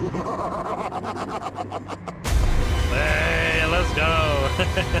 Hey, let's go.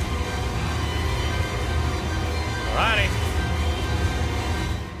 Alrighty.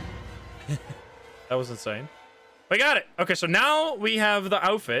 That was insane. We got it. Okay, so now we have the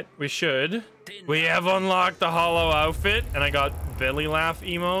outfit. We have unlocked the hollow outfit, and I got belly laugh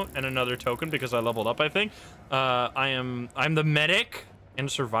emote and another token because I leveled up, I think. I'm the medic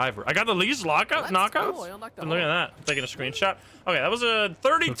and survivor. I got the least knockouts. And look at that. I'm taking a screenshot. Okay, that was a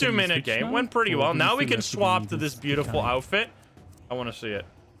 32-minute game. Went pretty well. Now we can swap to this beautiful outfit. I want to see it.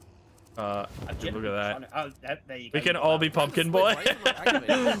 Look at that. There you go. We can all be pumpkin boy.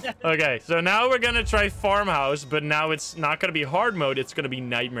 Okay, so now we're gonna try farmhouse, but now it's not gonna be hard mode. It's gonna be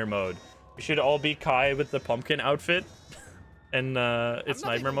nightmare mode. We should all be Kai with the pumpkin outfit, and it's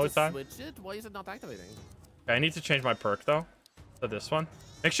nightmare mode time. Switch it? Why is it not activating? Okay, I need to change my perk though to this one.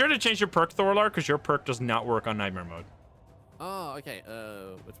 Make sure to change your perk, Thorlar, because your perk does not work on nightmare mode. Oh, okay.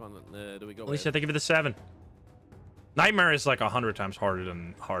 Which one do we go? At least I think of the 7. Nightmare is like 100 times harder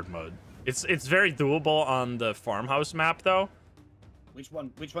than hard mode. It's very doable on the farmhouse map though. Which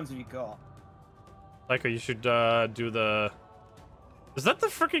ones have you got? Like you should do the. Is that the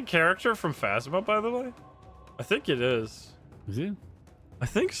freaking character from Phasma, by the way? I think it is. Is it? I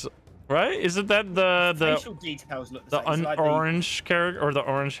think so. Right? Isn't that the facial details look the same. orange character or the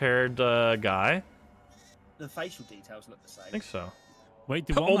orange-haired guy? The facial details look the same. I think so. Wait,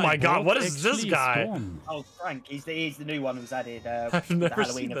 the oh one my I god, bought what is this guy? Oh, Frank, he's the new one who was added. I've the never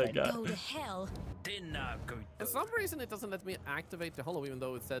Halloween seen that event. guy. Go to hell. For some reason, it doesn't let me activate the hollow, even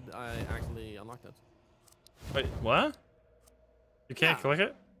though it said I actually unlocked it. Wait, what? You can't click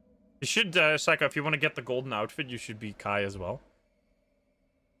it? You should, Psycho, if you want to get the golden outfit, you should be Kai as well.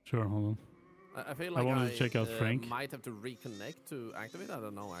 Sure, hold on. I feel like wanted to check out Frank. Might have to reconnect to activate. I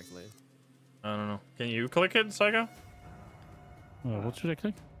don't know, actually. I don't know. Can you click it, Psycho? What should I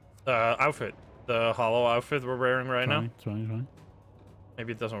click? Outfit. The hollow outfit we're wearing right now. Try.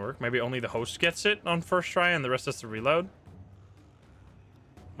 Maybe it doesn't work. Maybe only the host gets it on first try and the rest has to reload.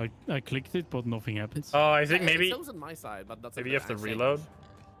 I clicked it, but nothing happens. Oh, I think maybe... It shows on my side, but that's maybe you have to reload.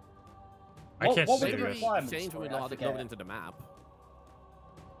 I can't see this. Change when we load it into the map.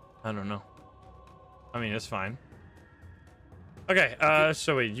 I don't know. I mean, it's fine. Okay,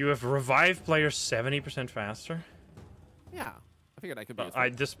 so wait, you have revived players 70% faster? Yeah, I figured I could be.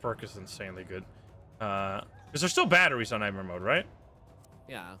 This perk is insanely good. Because there's still batteries on nightmare mode, right?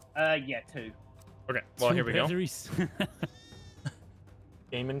 Yeah. Yeah, 2. Okay, well, 2 here we go. batteries.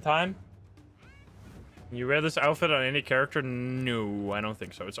 Gaming time. Can you wear this outfit on any character? No, I don't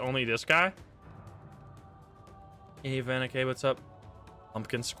think so. It's only this guy. Hey, Vanek, hey, what's up?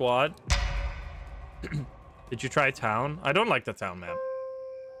 Pumpkin Squad. Did you try town? I don't like the town map.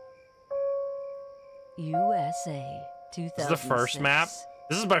 USA 2006. This is the first map.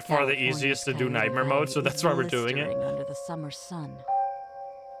 This is by far the easiest to do nightmare mode, so that's why we're doing it. Under the summer sun.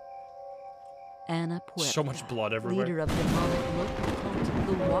 Anna Puerta, So much blood everywhere. leader of the demonic local cult,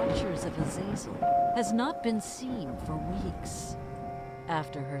 the Watchers of Azazel, has not been seen for weeks.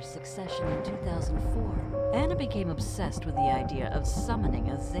 After her succession in 2004, Anna became obsessed with the idea of summoning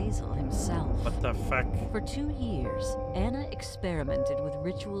Azazel himself. What the fuck? For 2 years, Anna experimented with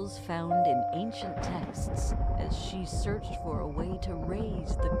rituals found in ancient texts as she searched for a way to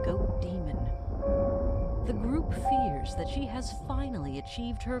raise the goat demon. The group fears that she has finally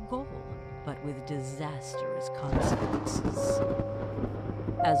achieved her goal, but with disastrous consequences.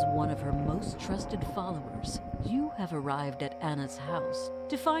 As one of her most trusted followers, you have arrived at Anna's house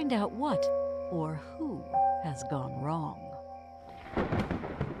to find out what or who has gone wrong.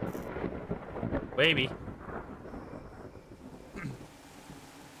 Baby.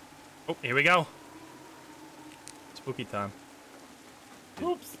 Oh, here we go. Spooky time.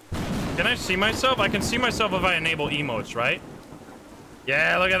 Oops. Can I see myself? I can see myself if I enable emotes, right?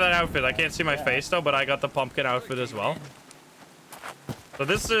 Yeah, look at that outfit. I can't see my face though, but I got the pumpkin outfit as well. So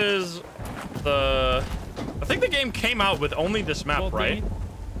this is the... I think the game came out with only this map, right?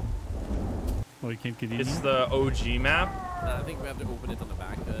 Oh, you can't get in. It's the OG map, I think we have to open it on the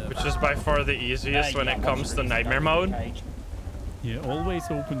back. which is by far the easiest when it comes to nightmare mode. Yeah, always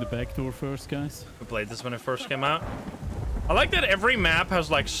open the back door first, guys. I played this when it first came out. I like that every map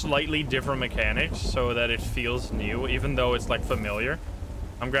has like slightly different mechanics so that it feels new, even though it's like familiar.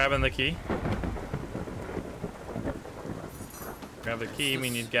 I'm grabbing the key. Grab the key. We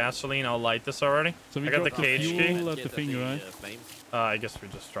need gasoline. I'll light this already. So we I got the cage key. fuel at the thing, right? I guess we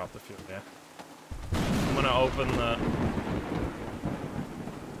just dropped the fuel, yeah. I'm gonna open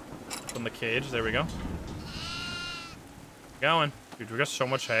the cage. There we go. Going. Dude, we got so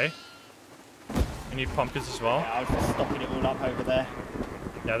much hay. We need pumpkins as well. Yeah, I was just stocking it all up over there.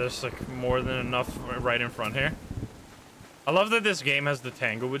 Yeah, there's like more than enough right in front here. I love that this game has the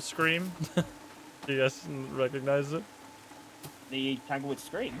Tanglewood scream. Do you guys recognize it? The Tanglewood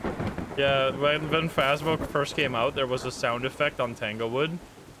scream? Yeah, when Phasmo first came out, there was a sound effect on Tanglewood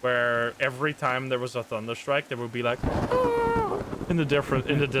where every time there was a thunderstrike, there would be like in the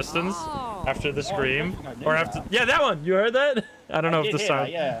distance after the scream, or after. Yeah, that one. You heard that? I don't know if the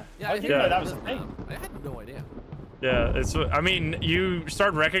sound. Yeah, Yeah, I didn't know that was a thing. I had no idea. Yeah, it's. I mean, you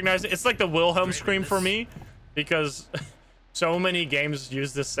start recognizing. It's like the Wilhelm scream for me, because so many games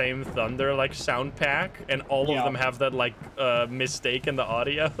use the same thunder like sound pack, and all of them have that like mistake in the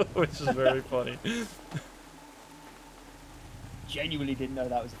audio, which is very funny. Genuinely didn't know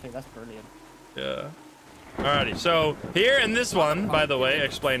that was a thing. That's brilliant. Yeah. Alrighty, so here in this one, by the way,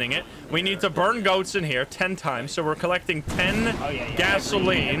 explaining it, we need to burn goats in here 10 times. So we're collecting 10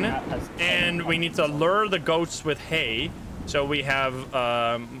 gasoline, and we need to lure the goats with hay. So we have,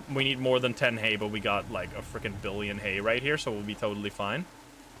 we need more than 10 hay, but we got like a freaking billion hay right here, so we'll be totally fine.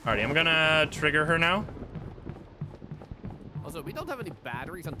 Alrighty, I'm gonna trigger her now. Also, we don't have any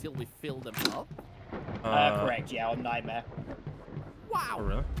batteries until we fill them up. Correct, yeah, on Nightmare. Wow. Oh,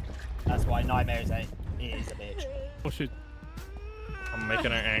 really? That's why Nightmare is a bitch. Oh shit. I'm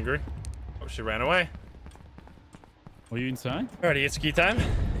making her angry. Oh, she ran away. Are you inside? Alrighty, it's key time.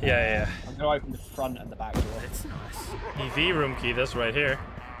 Yeah. I'm gonna open the front and the back door. It's nice. EV room key, that's right here.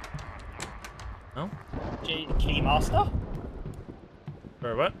 No? Keymaster?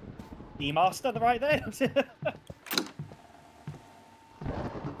 Or what? Keymaster, right there?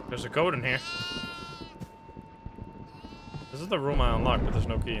 There's a goat in here. This is the room I unlocked, but there's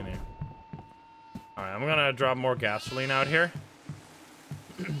no key in here. Alright, I'm gonna drop more gasoline out here.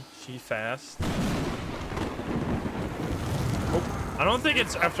 She fast. Oh, I don't think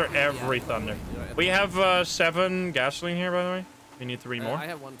it's after every thunder. We have 7 gasoline here, by the way. We need 3 more. I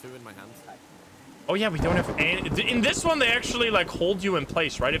have 1 too in my hands. Oh yeah, we don't have any. In this one, they actually like hold you in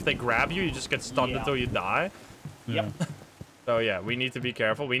place, right? If they grab you, you just get stunned until you die. Yep. So yeah, we need to be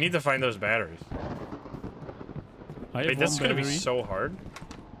careful. We need to find those batteries. Wait, this is gonna be so hard.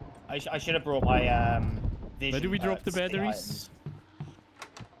 I should have brought my vision. Where do we drop the batteries?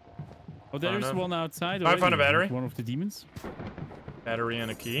 Oh, there's one outside. I found a battery. One of the demons. Battery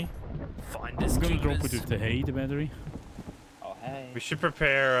and a key. Find this. I'm gonna drop it with the hay, the battery. Oh hey. We should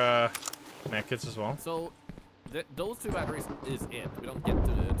prepare medkits as well. So, those 2 batteries is it. We don't get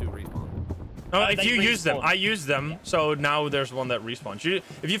to respawn. No, if you use them, I use them. So now there's one that respawns.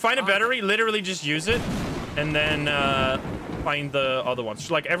 If you find a battery, literally just use it, and then find the other ones.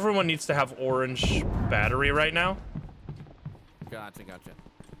 So, like everyone needs to have orange battery right now. Gotcha.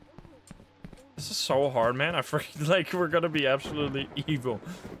 This is so hard, man. I freaking like we're gonna be absolutely evil.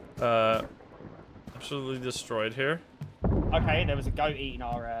 Absolutely destroyed here. Okay, there was a goat eating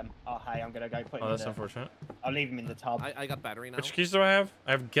our hay. I'm gonna go put him Oh, that's in the... unfortunate. I'll leave him in the tub. I got battery now. Which keys do I have?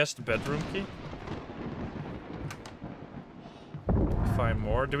 I have guest bedroom key. Find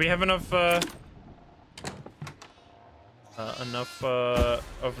more. Do we have enough of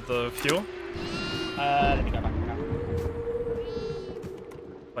the fuel? Let me go back now.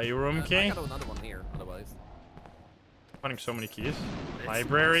 Playroom key. I got another one here, otherwise. Finding so many keys.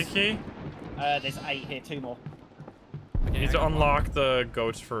 Library key. There's 8 here, 2 more. We need to unlock the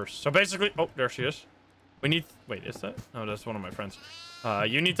goats first. So basically, oh, there she is. We need, wait, is that? No, that's one of my friends.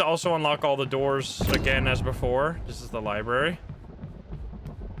 You need to also unlock all the doors again as before. This is the library.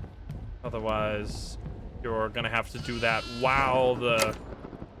 Otherwise, you're gonna have to do that while the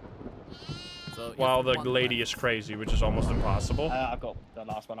lady is crazy, which is almost impossible. I've got the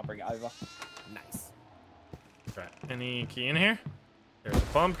last one. I'll bring it over. Nice. Okay, any key in here? There's a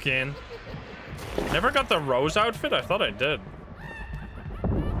pumpkin. Never got the Rose outfit? I thought I did.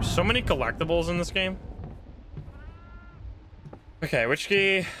 So many collectibles in this game. Okay, which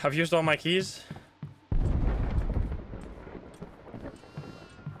key? I've used all my keys.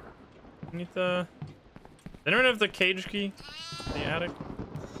 I need the... Does anyone have the cage key in the attic?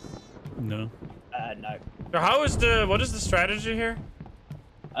 No. No. So how is what is the strategy here?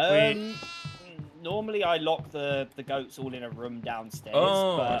 Normally I lock the goats all in a room downstairs,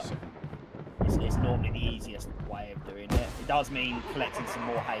 Oh, but it's normally the easiest way of doing it. It does mean collecting some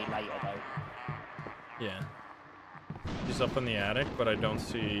more hay later, though. Yeah. He's up in the attic, but I don't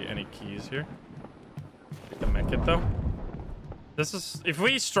see any keys here. I can make it, though. This is... If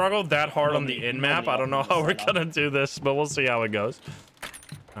we struggled that hard on the in-map, I don't know how we're gonna do this, but we'll see how it goes.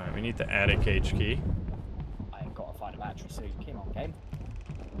 Alright, we need the attic cage key. I ain't got to find a battery soon. Come on, game.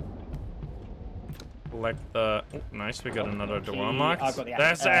 Collect the... Oh, nice, we got another door unlocked. I've got the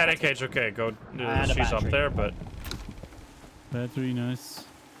That's the attic cage, okay, go... she's up there, but... Battery, nice.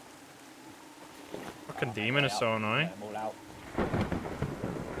 Fucking demon is so annoying. Get them all out.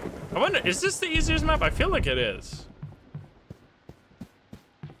 I wonder, is this the easiest map? I feel like it is.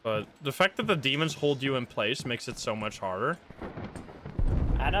 But the fact that the demons hold you in place makes it so much harder.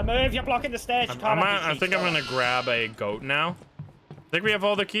 Anna, move! You're blocking the stairs. I think I'm gonna grab a goat now. I think we have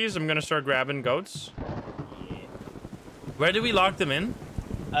all the keys. I'm gonna start grabbing goats. Yeah. Where do we lock them in?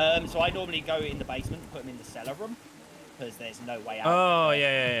 So I normally go in the basement, put them in the cellar room, because there's no way out. Oh,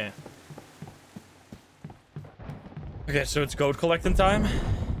 yeah. Okay, so it's goat collecting time.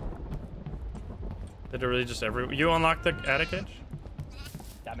 Did it really just You unlocked the attic cage?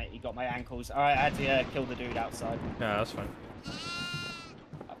 Damn it, he got my ankles. Alright, I had to kill the dude outside. Yeah, that's fine. I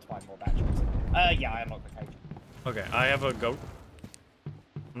have to find more batteries. Yeah, I unlocked the cage. Okay, I have a goat.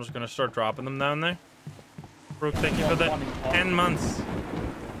 I'm just gonna start dropping them down there. Brooke, thank you for the 10 months.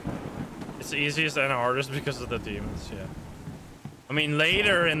 It's the easiest and hardest because of the demons, yeah. I mean,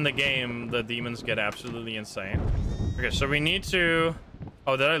 later in the game, the demons get absolutely insane. Okay, so we need to...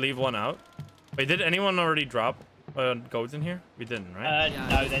 Oh, did I leave one out? Wait, did anyone already drop goats in here? We didn't, right?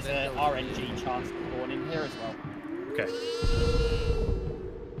 No, there's an RNG chance to spawn in here as well. Okay.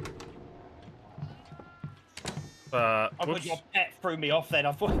 Oh, but your pet threw me off then.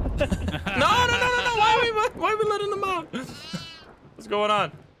 I thought. No! Why are we letting them out? What's going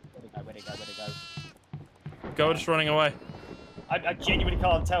on? Where'd it go? Goat's running away. I genuinely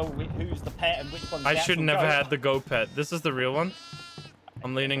can't tell who's the pet and which one's the I should never goat. had the goat pet. This is the real one.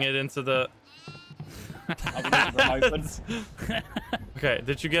 I'm leaning it into the... Okay,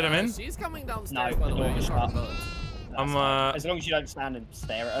 did you get him in? She's coming No, downstairs, by the way. it's not. I'm As long as you don't stand and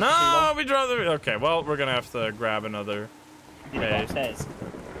stare at her No, we draw the... Okay, well, we're gonna have to grab another... Okay. Upstairs.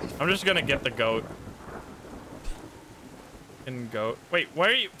 I'm just gonna get the goat. And goat. Wait,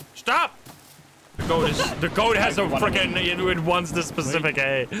 where are you? Stop! The goat has a freaking... It wants the specific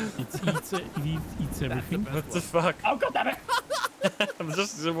A. It eats everything. What the fuck? Oh, god damn it! I'm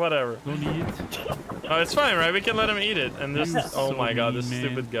just... Whatever. Don't eat it. Oh, it's fine, right? We can let him eat it. And this... Oh So my god, this mean,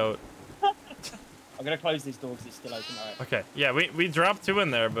 stupid goat. I'm gonna close this door because it's still open. Alright. Okay, yeah, we dropped 2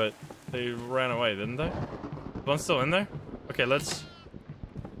 in there, but they ran away, didn't they? One's still in there? Okay, let's...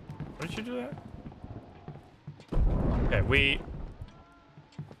 Why did you do that? Okay, we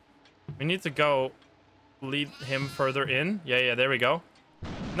need to go lead him further in. Yeah, there we go.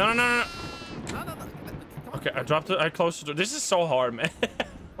 No. No. Okay, I dropped it. I closed the door. This is so hard, man.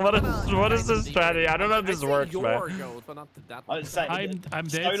 What is this strategy? I don't know if this works, man. Goat, but not that I would say I'm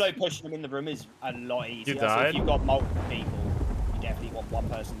dead. solo pushing them in the room is a lot easier. You So died? if you've got multiple people, you definitely want one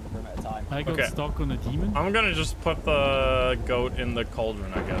person in the room at a time. I got Okay. stuck on a demon. I'm gonna just put the goat in the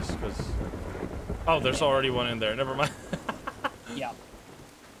cauldron, I guess, because Oh, there's already one in there. Never mind. Yeah.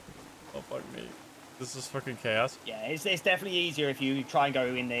 Oh, fuck me. This is fucking chaos. Yeah, it's definitely easier if you try and go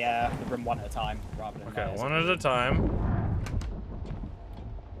in the room one at a time rather than. Okay, one at a time.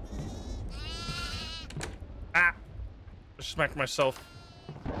 Ah! I smacked myself.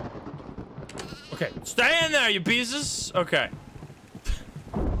 Okay, stay in there, you pieces. Okay.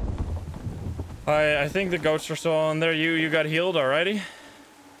 I think the goats are still in there. You got healed already?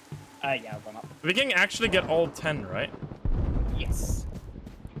 Yeah, I've gone up. We can actually get all 10, right? Yes.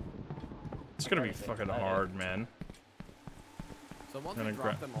 It's gonna be fucking hard, man. So once I'm we gonna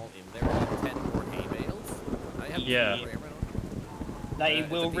drop them all in there, we need 10 more hay bales. I have Yeah. 10 for everyone. They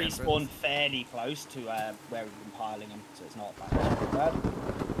It's will at the respawn entrance. fairly close to where we've been piling them, so it's not that bad.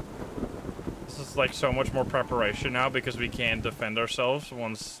 This is like so much more preparation now because we can't defend ourselves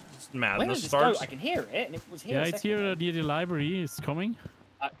once Where madness does this starts. go? I can hear it, and it was here. Yeah, a it's second here ago. near the library. It's coming.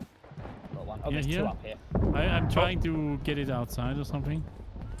 Got one. Oh, Yeah, there's here. two up here. I'm trying to get it outside or something.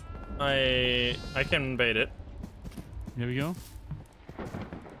 I can bait it. Here we go.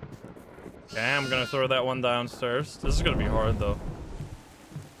 Okay, I'm gonna throw that one downstairs. This is gonna be hard though.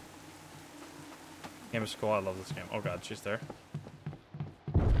 Game is cool. I love this game. Oh god, she's there.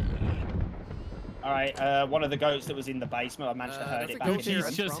 Alright, one of the goats that was in the basement, I managed to herd there's it a back goat in. here.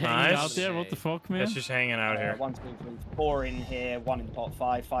 She's just Nice. hanging out there. What the fuck, man? Yeah, she's hanging out here. 1, 2, 3, 4 in here, 1 in the pot,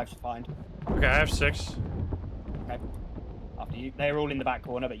 5 to find. Okay, I have 6. Okay. After you. They're all in the back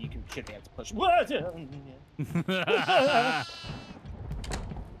corner, but you should be able to push.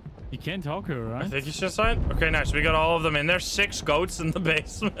 You can't talk her, right? I think he's just side. Okay, nice. We got all of them in there. 6 goats in the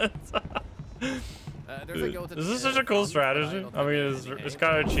basement. There's a goat This is such a cool strategy. I mean, it's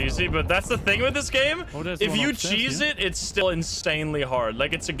kind of cheesy, but that's the thing with this game. Oh, there's If one you upstairs, cheese yeah. it, it's still insanely hard.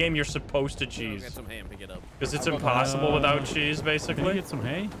 Like, it's a game you're supposed to Get cheese. some hay and pick it up. Because it's impossible without cheese, Can you basically. get some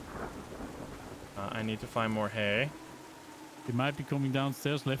hay? I need to find more hay. It might be coming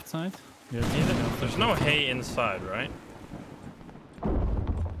downstairs, left side. Yeah, There's no hay inside, right?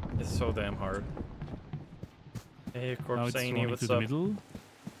 It's so damn hard. Hey, Now it's Corpsani, running what's to the up? middle. Do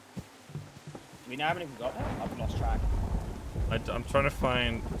we know how many we've got now? I've lost track. I'm trying to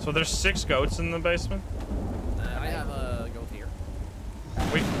find... So there's 6 goats in the basement? I have a goat here.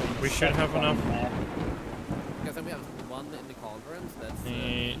 We should have enough. Because then we have 1 in the cauldrons. That's.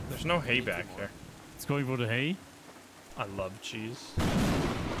 There's no hay back here. It's going for the hay. I love cheese. So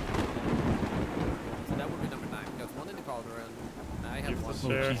that would be number 9. Because 1 in the cauldron. I have Give 1. this Oh,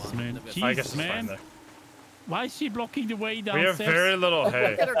 here. Jesus, man. I Jesus, guess it's fine man. there. Why is she blocking the way We downstairs? have very little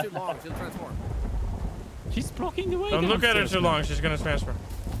hay. Get her too long. She'll transform. She's blocking the way Don't look at her downstairs, too man. long. She's gonna transfer.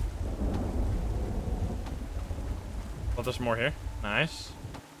 Oh, there's more here. Nice.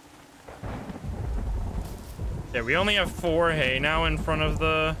 Yeah, we only have 4 hay now in front of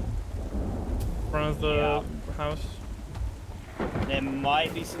the house. There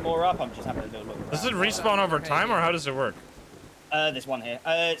might be some more up. I'm just having a little look. Does it around. respawn over time, or how does it work? There's one here.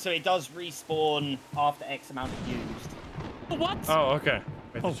 So it does respawn after X amount of used. What? Oh, okay.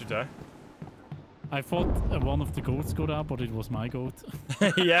 Wait, Oh. did you die? I thought one of the goats got up, but it was my goat.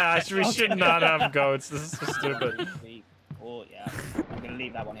 Yeah, we should not have goats. This is so stupid. 3, 4, yeah. I'm gonna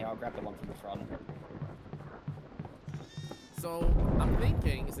leave that one here. I'll grab the one from the front. So I'm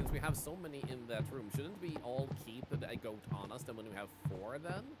thinking, since we have so many in that room, shouldn't we all keep a goat on us? Then when we have 4,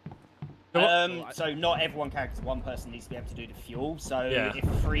 then. So not everyone can, because one person needs to be able to do the fuel. So Yeah. if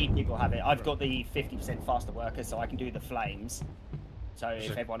 3 people have it, I've got the 50% faster worker, so I can do the flames. So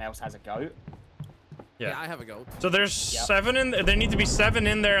if everyone else has a goat, Yeah, I have a goat. So there's Yep. 7 in. There need to be 7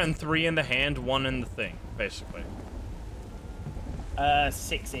 in there and 3 in the hand, 1 in the thing, basically.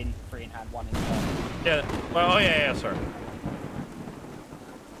 6 in, 3 in hand, 1 in top. Yeah. Well, oh yeah, sorry.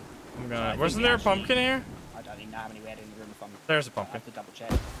 I'm I gonna. think Wasn't we there a actually- pumpkin here? I don't even know how many we had in the room. If I'm, There's a I pumpkin. have to double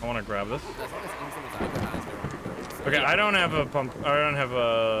check. I want to grab this. As long as Insym is either has their own goats. Okay, I don't have a pump. I don't have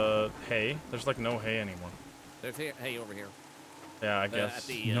a hay. There's like no hay anymore. There's hay over here. Yeah, I At guess.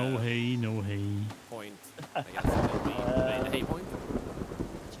 the No hay, no hay. point. I guess it'll be the hay point.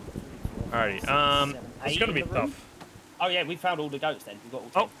 Alrighty. 7, It's 8 gonna in be the room. tough. Oh yeah, we found all the goats then. We've got all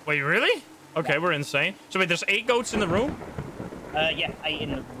 10. Oh, wait, really? Okay, we're insane. So wait, there's 8 goats in the room? Yeah, 8 in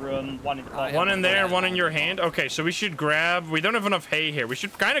the room, 1 in the pot. 1 in there, 1 in your hand. Okay, so we should grab. We don't have enough hay here. We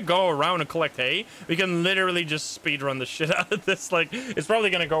should kind of go around and collect hay. We can literally just speed run the shit out of this. Like, it's probably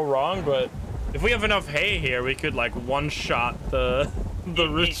gonna go wrong, but if we have enough hay here, we could like one-shot the It's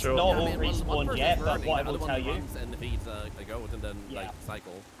ritual. not all one respawned person's yet, but burning, what I the other will one tell you. runs and feeds a goat and then Yeah. like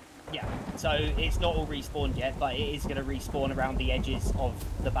cycle. Yeah, so it's not all respawned yet, but it is going to respawn around the edges of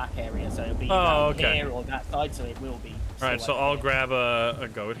the back area. So it'll be around okay. here or that side, so it will be. All right, so still I'll over here. grab a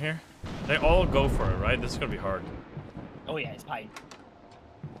goat here. They all go for it, right? This is gonna be hard. Oh yeah, it's pain.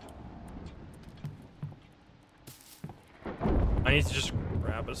 I need to just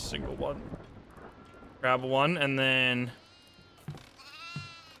grab a single one. Grab one and then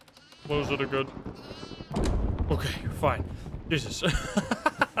close it good. Okay, fine. Jesus.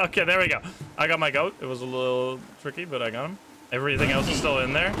 Okay, there we go. I got my goat. It was a little tricky, but I got him. Everything else is still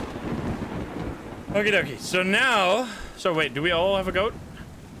in there. Okie dokie. So now, wait, do we all have a goat?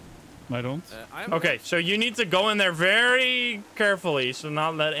 I don't. Okay, so you need to go in there very carefully, so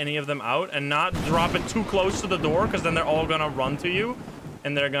not let any of them out, and not drop it too close to the door, because then they're all gonna run to you,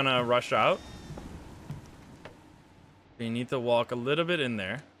 and they're gonna rush out. So you need to walk a little bit in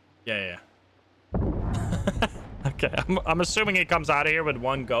there. Yeah. Okay, I'm assuming it comes out of here with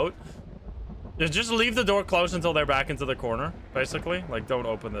one goat. Just leave the door closed until they're back into the corner, basically. Like, don't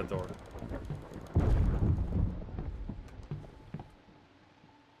open the door.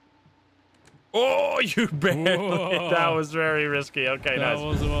 Oh, you barely. Whoa. That was very risky. Okay, That nice.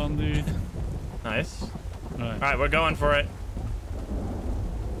 was the one, dude. Nice. Right. All right, we're going for it.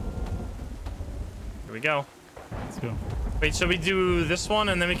 Here we go. Let's go. Wait, so we do this one,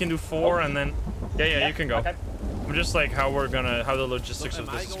 and then we can do 4, and then... Yeah, you can go. Okay. I'm just like how the logistics of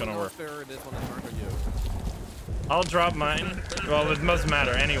this is gonna work. This one is marked, or you? I'll drop mine. Well, it doesn't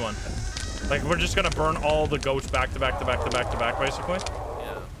matter. Anyone. Like, we're just gonna burn all the goats back to back to back to back to back, basically.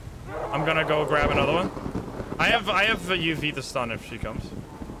 Yeah. I'm gonna go grab another one. I have a UV to stun if she comes.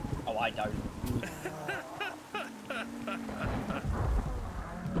 Oh, I don't.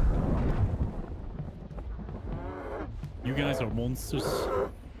 You guys are monsters.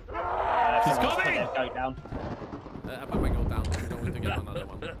 She's coming! Go down. I put my goat down. I'm going to get another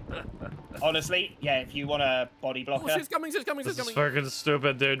one. Honestly, yeah, if you want a body blocker... Oh, she's coming. This is fucking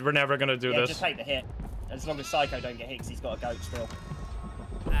stupid, dude. We're never gonna do yeah, this. just take the hit. As long as Psycho don't get hit, 'cause he's got a goat still.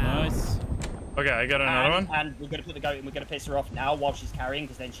 Nice. Okay, I got another one. And we're gonna put the goat in. We're gonna piss her off now while she's carrying,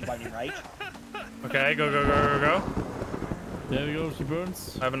 because then she won't enrage. Okay, go. There we go, she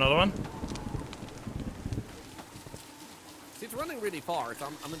burns. I have another one. She's running really far, so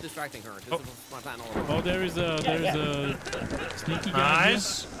I'm distracting her. This is my plan all along. Oh, there is a sneaky guy.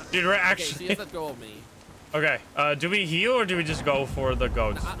 Nice. Dude, we're Okay, actually... she has let go of me. Okay, do we heal or do we just go for the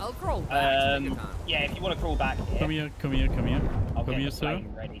goats? I'll crawl back. Take your time. Yeah, if you want to crawl back here. Come here. I'll Come get here, the sir.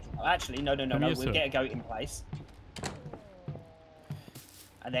 plane ready. Oh, actually, no. Come We'll here, sir. get a goat in place.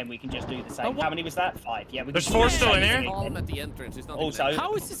 And then we can just do the same. Oh, what? How many was that? 5. Yeah, we There's can 4 do the still in same here? Call thing him at the entrance. He's not Also, even there.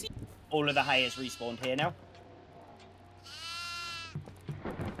 How is this? all of the hay is respawned here now.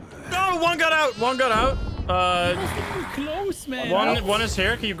 No, one got out. Close, man. One is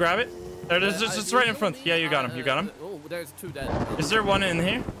here. Can you grab it? There it is. It's right in front. Yeah, you got him. Oh, there's 2 dead. Is there one in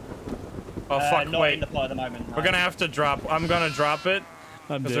here? Oh, fuck, Not wait. in the plot at the moment. No. We're gonna have to drop. I'm gonna drop it.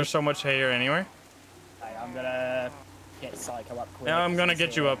 Because there's so much hay here anyway. Okay, I'm gonna get Psycho up quick. Yeah, I'm gonna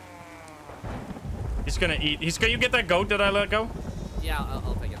get you up. He's gonna eat. You get that goat that I let go? Yeah,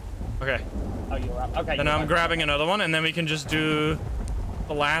 I'll take it. Okay. Oh, you're up. Okay. And I'm grabbing another one, and then we can just do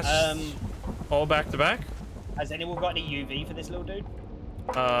the last all back to back. Has anyone got any UV for this little dude?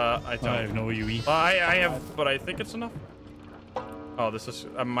 I don't. I have no UE. Well, I have, but I think it's enough. Oh, this is.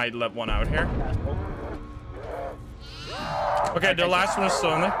 I might let one out here. That's cool. Okay, the last one is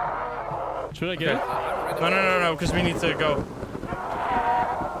still in there. Should I get it? No, because we need to go.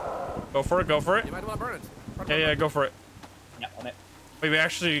 Go for it. You might want to burn it. Yeah, go for it. Yeah, on it. Wait, we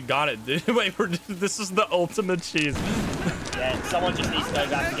actually got it, dude. Wait, this is the ultimate cheese. Yeah, someone just needs to go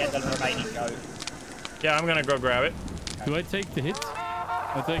back and get the remaining goat. Yeah, I'm gonna go grab it. Do I take the hit?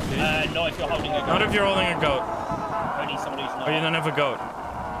 I take the hit. Not if you're holding a goat. Not if you're holding a goat. Only someone who's not. Oh, you don't have a goat.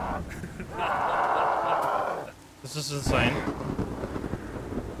 This is insane.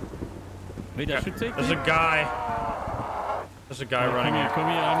 Wait, I should take the There's a hit. guy. There's a guy running here. Come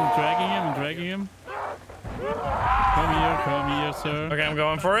here. I'm dragging him. Come here, sir. Okay, I'm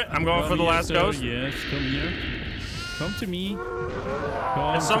going for it. I'm going Come for the here, last sir. ghost. Yes, come here. Come to me.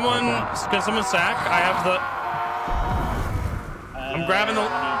 Can someone sack? I have the. I'm grabbing the.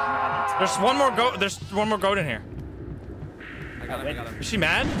 There's one more goat. There's one more goat in here. I got him. Is she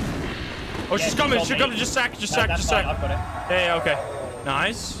mad? Oh, Yeah, she's coming. she's She's on coming. me. Just sack. That's fine, I've got it. Yeah, okay.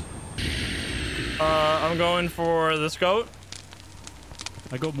 Nice. I'm going for this goat.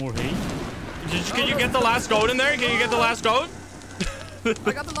 I got more hay. Can you get the last goat in there? Can you get the last goat? I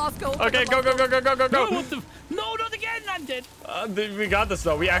got the last goal. Okay, go. No, what the? No, not again! I'm dead. We got this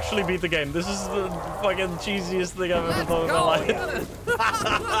though. We actually beat the game. This is the fucking cheesiest thing I've ever done in my life.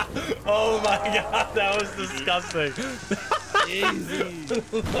 Oh my god, that was disgusting. Easy.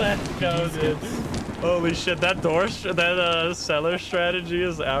 Let's go, dude. Holy shit, that cellar strategy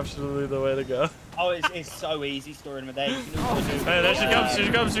is absolutely the way to go. Oh, it's so easy storing them there. You can also do, Hey, there she comes, she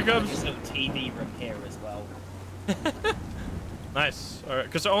comes, she comes. There's a little TV room here as well. Nice. All right,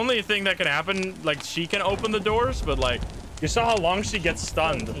 because the only thing that can happen, like, she can open the doors, but like, you saw how long she gets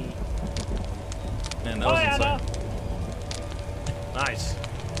stunned. Man, that was insane. Nice.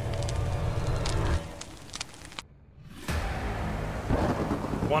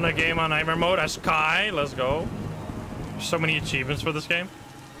 Won a game on Nightmare Mode as Kai. Let's go. There's so many achievements for this game.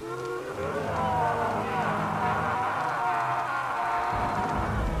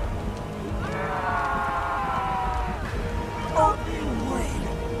 I'll be waiting.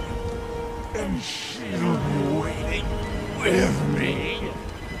 And she'll be waiting with me.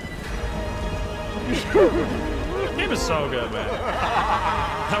 This game is so good, man.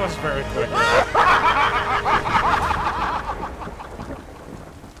 That was very quick.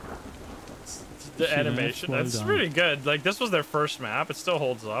 The animation, that's really good. Like, this was their first map. It still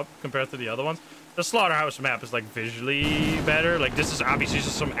holds up compared to the other ones. The Slaughterhouse map is like visually better. Like, this is obviously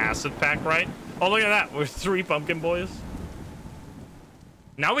just some acid pack, right? Oh, look at that. We're 3 pumpkin boys.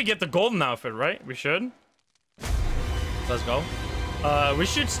 Now we get the golden outfit, right? We should. Let's go. We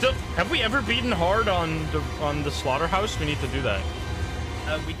should still. Have we ever beaten hard on the Slaughterhouse? We need to do that.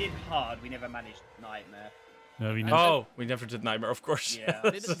 We did hard. We never managed Nightmare. No, we never did Nightmare, of course. Yeah.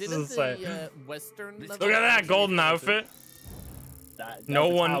 Didn't the Western level Look at that golden outfit. No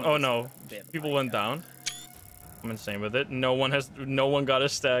one. Oh no, people went yeah. down. I'm insane with it. No one got a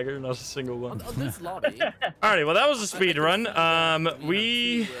stagger. Not a single one. On this lobby. Alrighty, well that was a speed run.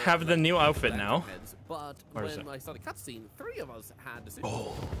 We have the new outfit now. But when I saw the cutscene, 3 of us had the suit.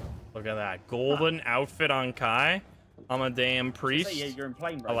 Oh, look at that golden outfit on Kai. I'm a damn priest. Yeah, you're in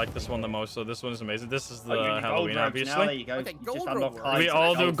plane, I like this one the most, so this one is amazing. This is the Halloween, gold robes obviously. now, there you go. Okay, You gold just unlock robe. Kai's We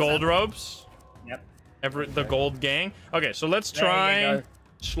all do gold gold set. robes. Yep. The gold gang. Okay, so let's There you try go.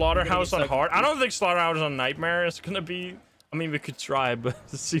 Slaughterhouse on so hard. I don't think Slaughterhouse on Nightmare is gonna be. I mean, we could try, but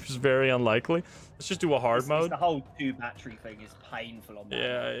it seems very unlikely. Let's just do a hard mode. The whole 2 battery thing is painful on that.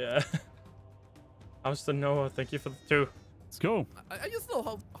 Yeah. How's the Noah? Thank you for the 2. Let's go. I just know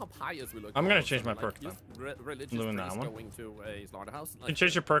how pious we look. I'm gonna also, change my like, perk just religious doing that priest one. going to a slaughterhouse. You can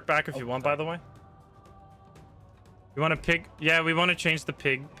change your perk back if you want, by the way. You want a pig? Yeah, we want to change the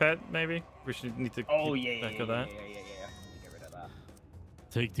pig pet, maybe. We should need to Oh, keep yeah. track of that. Get rid of that.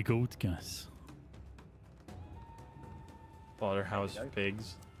 Take the goat, guys. Slaughterhouse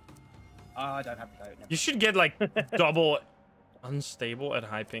pigs. Oh, I don't have the goat. You should get like double unstable at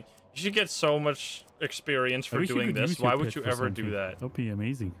high ping. You should get so much experience for doing this. Why would you ever do that? That'd be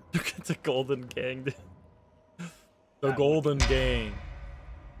amazing. Look at the golden gang. The golden gang.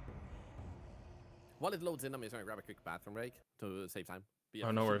 While it loads in, I'm just gonna grab a quick bathroom break to save time.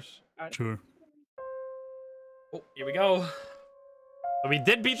 Oh, no worries. Sure. Oh, here we go. So we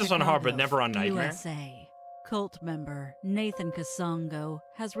did beat this on hard, but never on Nightmare. USA. Cult member Nathan Kasongo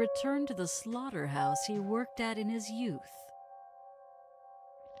has returned to the slaughterhouse he worked at in his youth.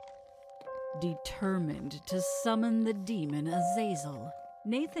 Determined to summon the demon Azazel,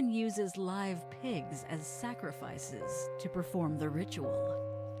 Nathan uses live pigs as sacrifices to perform the ritual.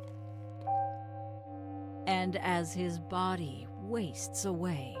 And as his body wastes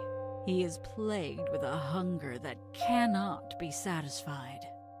away, he is plagued with a hunger that cannot be satisfied.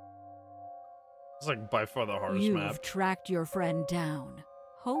 It's like by far the hardest You've map. tracked your friend down,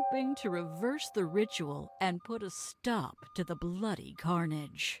 hoping to reverse the ritual and put a stop to the bloody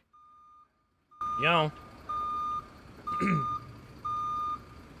carnage. Yo.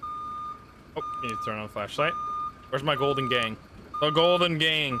 Oh, you need to turn on the flashlight. Where's my golden gang? The golden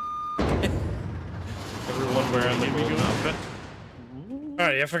gang. Everyone wearing the golden outfit.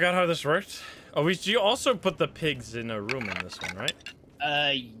 Alright, I forgot how this worked. Oh, you also put the pigs in a room in this one, right?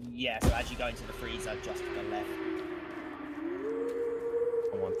 Yeah, so as you go into the freezer, just to the left.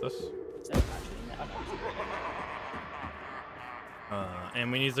 I want this. So actually, I know.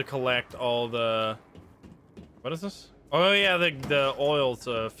 And we need to collect all the... What is this? Oh yeah, the oil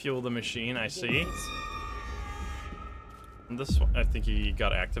to fuel the machine, I see. And this one, I think he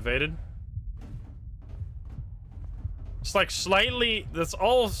got activated. It's like slightly, that's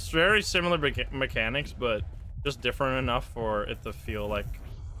all very similar mechanics, but just different enough for it to feel like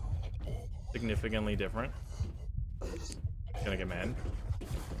significantly different. Gonna get mad.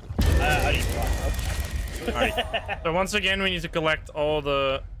 Alright, so once again, we need to collect all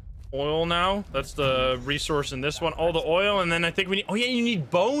the oil now. That's the resource in this one. All the oil, and then I think we need... Oh yeah, you need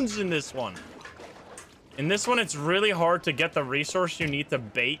bones in this one. In this one, it's really hard to get the resource you need to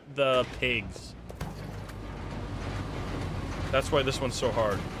bait the pigs. That's why this one's so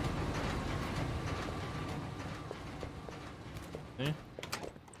hard.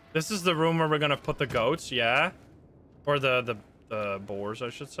 This is the room where we're gonna put the goats, yeah? Or the boars, I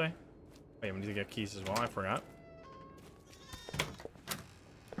should say. Wait, we need to get keys as well, I forgot.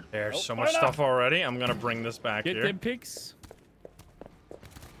 There's so much stuff already. I'm gonna bring this back here. Get them pigs.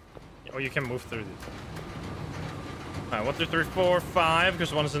 Oh, you can move through these. Alright, 1, 2, 3, 4, 5,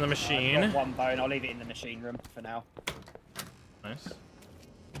 because one's in the machine. I've got one bone. I'll leave it in the machine room for now. Nice.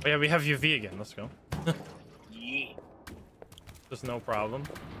 Oh yeah, we have UV again. Let's go. Yeah. There's no problem.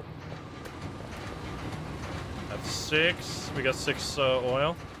 That's 6. We got 6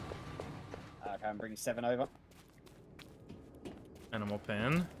 oil. Okay, I'm bringing 7 over. Animal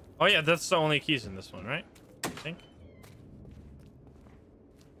pen. Oh yeah, that's the only keys in this one, right? I think.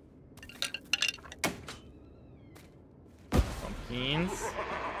 Pumpkins.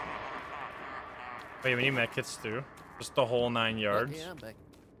 Wait, we need medkits too. Just the whole 9 yards. Yeah, I'm back.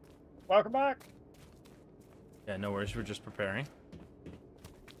 Welcome back. Yeah, no worries. We're just preparing.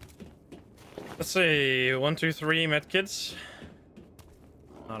 Let's see. 1, 2, 3 medkits.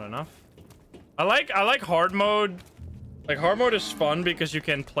 Not enough. I like hard mode. Like hard mode is fun because you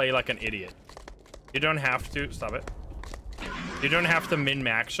can play like an idiot. You don't have to stop it. You don't have to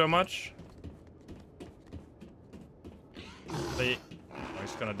min-max so much. Oh,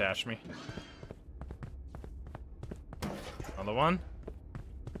 he's gonna dash me. Another one.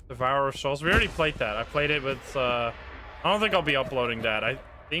 Devourer of Souls. We already played that. I played it with. I don't think I'll be uploading that. I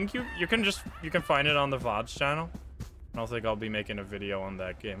think you can find it on the VODs channel. I don't think I'll be making a video on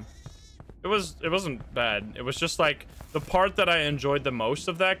that game. It wasn't bad. It was just like the part that I enjoyed the most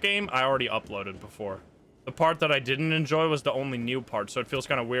of that game, I already uploaded before. The part that I didn't enjoy was the only new part, so it feels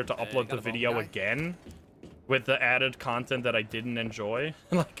kind of weird to upload the video again with the added content that I didn't enjoy.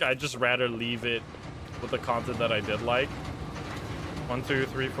 Like, I'd just rather leave it with the content that I did like. 1, 2,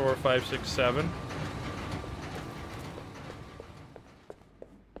 3, 4, 5, 6, 7.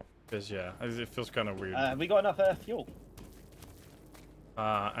 Because, yeah, it feels kind of weird. Have we got enough fuel?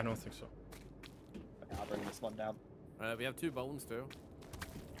 I don't think so. Okay, I'll bring this one down. We have 2 bones too.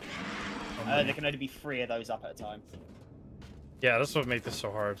 There can only be 3 of those up at a time. Yeah, that's what makes this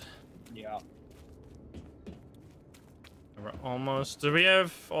so hard. Yeah. We're almost... Do we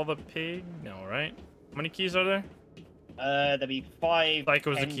have all the pig? No, right? How many keys are there? There'll be 5.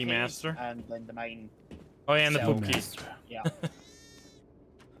 Psycho's the end key keys, master. And then the main. Oh, yeah, and the cell poop key. master. Yeah.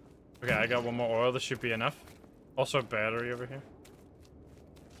 Okay, I got 1 more oil. This should be enough. Also, a battery over here.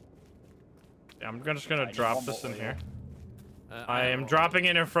 Yeah, I'm just gonna drop this in here. I am dropping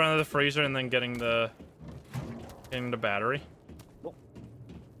it in front of the freezer and then getting the battery. Oh.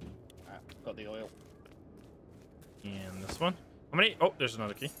 Alright, got the oil. And this one. How many? Oh, there's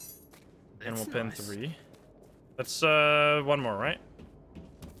another key. Animal pen 3. That's 1 more, right?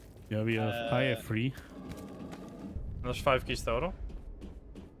 Yeah, we have. I have 3. And there's 5 keys total.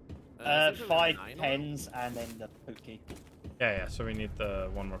 5 pens and then the poop key. Yeah. So we need the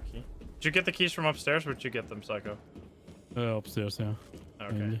 1 more key. Did you get the keys from upstairs, or did you get them, Psycho? Upstairs, yeah.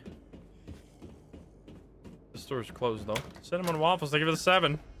 Okay. Mainly. The store's closed though. Cinnamon waffles. They give it a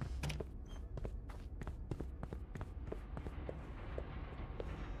 7.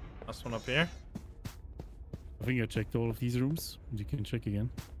 Last one up here. I think I checked all of these rooms. You can check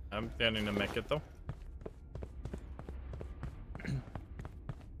again. I'm standing to make it though.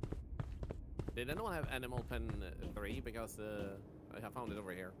 Did anyone have animal pen 3? Because I have found it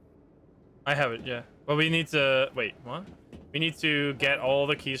over here. I have it, yeah. But we need to wait. What? We need to get all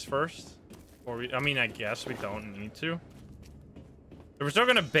the keys first, or I mean, I guess we don't need to. We're still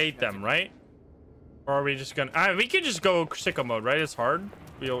gonna bait them, right? Or are we just gonna? We could just go sicko mode, right? It's hard.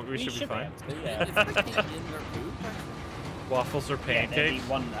 We should be fine. Yeah. Is there a key in their poop? Waffles or pancakes?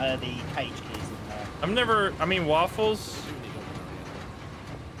 Yeah, the cage keys in there. I've never. I mean, waffles. Do need to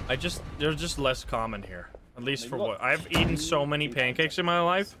open them, They're just less common here. At least for Look, what I've eaten so many pancakes in my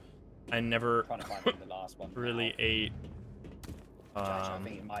life. I never Trying to find the last one. really ate. I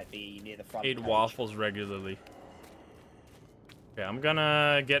think it might be near the front. Ate page. waffles regularly. Okay, I'm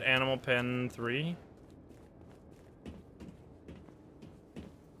gonna get animal pen 3.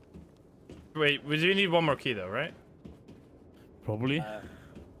 Wait, we do need 1 more key though, right? Probably. How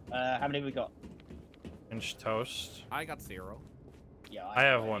many have we got? French toast. I got 0. Yeah, I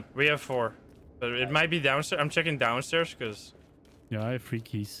have 1. We have 4. But it might be downstairs. I'm checking downstairs because Yeah, I have 3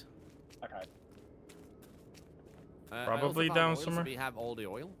 keys. Okay. Probably I also found down oil, so somewhere. we have all the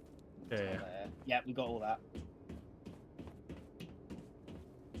oil. yeah. Yeah, we got all that.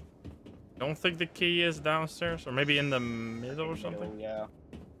 Don't think the key is downstairs, or maybe in the middle or something. Yeah.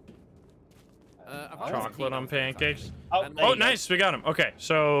 I found a Chocolate key on downstairs, pancakes. Oh, And there Oh, you go. nice, we got him. Okay,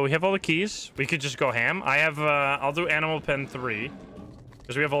 so we have all the keys. We could just go ham. I have. I'll do animal pen 3.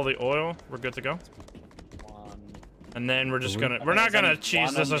 Because we have all the oil. We're good to go. One. And then we're just gonna... Okay, We're not there's gonna only cheese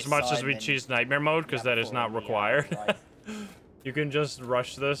one this on as this much as side, we then cheese nightmare mode, because that is not required. Right. You can just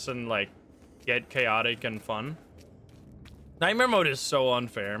rush this and, like, get chaotic and fun. Nightmare mode is so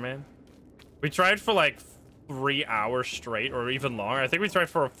unfair, man. We tried for, like, 3 hours straight, or even longer. I think we tried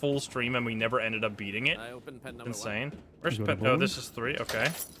for a full stream, and we never ended up beating it. I opened pen number Insane. 1. Where's You got pen? a Oh, bone? this is 3. Okay.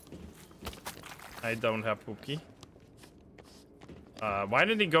 I don't have poop key. Why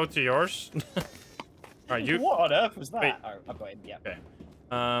did he go to yours? Alright, you... What on earth was that? Wait. Oh, I've got him, yeah. Okay.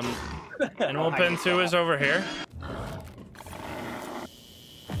 Animal pen 2 is over here.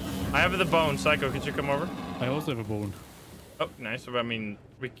 I have the bone. Psycho, could you come over? I also have a bone. Oh, nice. I mean,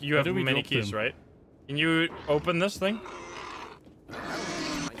 you Where have do we many drop keys, them? right? Can you open this thing?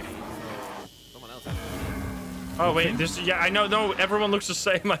 Someone else has Oh, wait. This... Yeah, I know. No, everyone looks the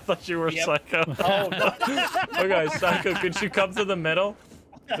same. I thought you were Yep. Psycho. Oh, no. Okay, Psycho, could you come to the middle?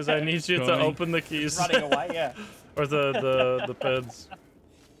 Because I need you to Going. open the keys. Running away, yeah. Or the peds.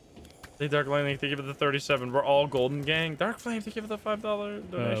 Hey, Dark Lightning, thank you for the 37. We're all golden gang. Dark Flame, thank you for the $5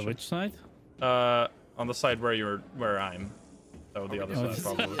 donation. Which side? On the side where I'm. So the other side,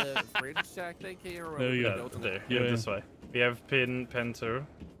 probably. fridge check thing here. Or There you Yeah, go. there. Yeah, Yeah, yeah. this way. We have pen 2.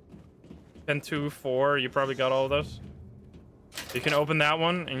 Pen 2, 4. You probably got all of those. You can open that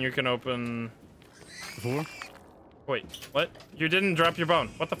one, and you can open... 4? Wait, what? You didn't drop your bone.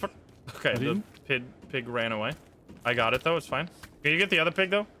 What the fuck? Okay, I the didn't? pig ran away. I got it, though. It's fine. Can you get the other pig,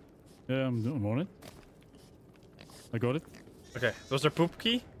 though? Yeah, I'm on it. I got it. Okay, those are poop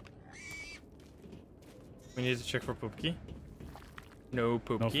key. We need to check for poop key. No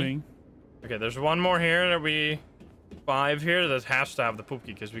poop key. Nothing. Okay, there's one more here that we... 5 here that has to have the poop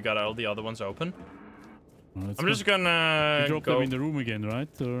key because we got all the other ones open. Oh, let's I'm go. just gonna You drop go... them in the room again, right?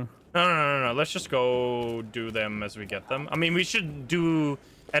 Or... No. Let's just go do them as we get them. I mean, we should do...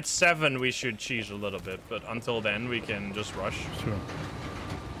 At 7, we should cheese a little bit, but until then, we can just rush. Sure.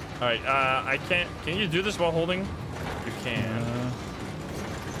 Alright, I can't... Can you do this while holding? You can.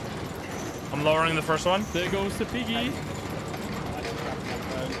 I'm lowering the first one. There goes the piggy.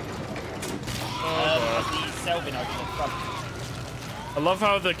 The Selvin over the front. I love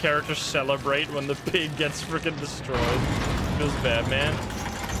how the characters celebrate when the pig gets freaking destroyed. Feels bad, man.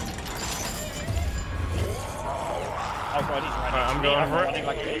 Oh god, he's running. I'm going for it. running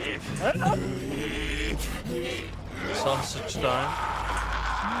like a Sausage time.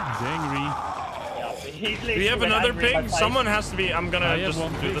 He's angry. Do you have another pig? Someone has to be... I'm gonna I have just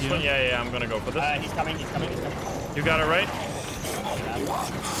one do pig, this yeah. one. Yeah, I'm gonna go for this. He's coming. You got it right?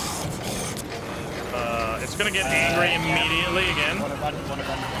 It's gonna get angry immediately again. Wanna run.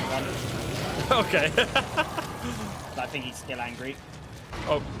 Okay. I think he's still angry.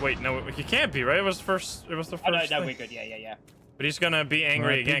 Oh, wait, no, he can't be, right? It was the first Oh, no, thing. we're good. Yeah. But he's gonna be angry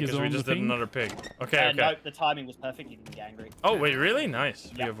Alright, again pig is because we on just the did thing. another pig. Okay. No, the timing was perfect. He didn't get angry. Oh, wait, really? Nice.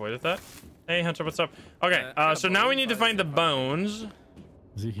 We Yeah. avoided that. Hey, Hunter, what's up? Okay, so now we need to find the bones.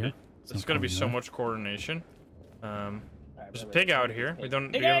 Is he here? It's gonna be so much coordination. There's a pig out here. We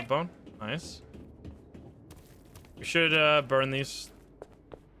don't... Do you have a bone? Nice. We should burn these...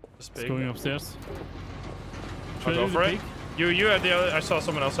 This It's pig. going upstairs. I'll go for it. You had the other... I saw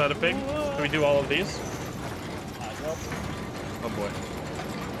someone else had a pig. Can we do all of these? Oh boy.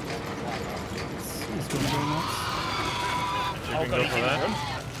 It's going to go nuts. You can go for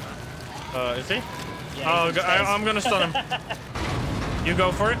that. Is he? Yeah, Oh, he's I'm gonna stun him. You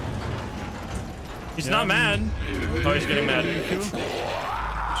go for it. He's not mad. Oh, he's getting mad. Just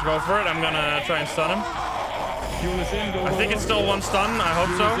go for it. I'm gonna try and stun him. Fuel is in. Go, I think it's still one stun. I hope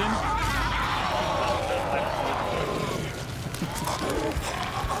so.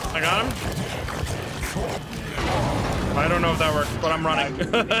 I got him. I don't know if that worked, but I'm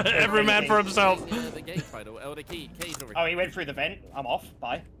running. Every man for himself. The gate, by the way. Oh, the key. Key's over Oh, he went through the vent. I'm off.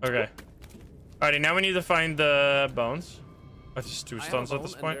 Bye. Okay. Alrighty, now we need to find the bones. That's just 2 I have a stuns at bone,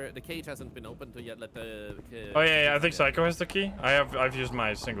 this and point. the cage hasn't been opened to yet. Let the. Oh yeah, I think Psycho has the key. I've used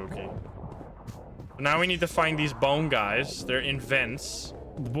my single key. Now we need to find these bone guys. They're in vents.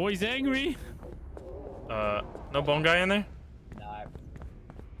 The boy's angry. No bone guy in there? No.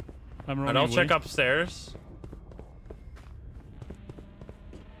 I'm running And I'll away. check upstairs.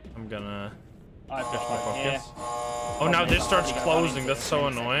 I'm gonna I've catch my got focus. Oh, now this starts closing. That's so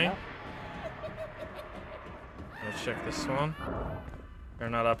annoying. Let's check this one. They're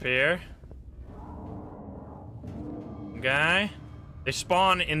not up here. Guy. They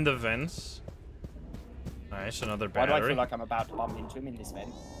spawn in the vents. Nice, another Why do I battery. feel like I'm about to bump into him in this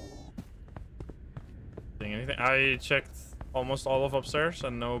vent? Seeing anything? I checked almost all of upstairs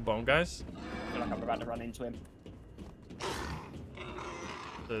and no bone guys. I feel like I'm about to run into him.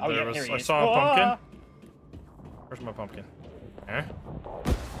 Oh, yeah, here he I is. saw a Whoa! pumpkin. Where's my pumpkin? There.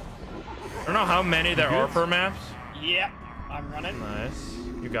 I don't know how many there are per maps. Yeah, I'm running. Nice.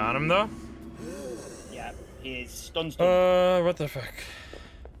 You got him though? Yeah, he is stunned. What the fuck?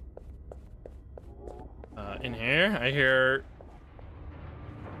 In here, I hear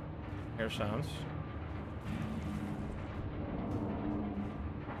sounds.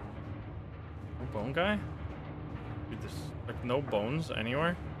 No bone guy? Dude, there's like no bones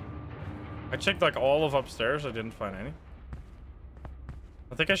anywhere. I checked like all of upstairs. I didn't find any.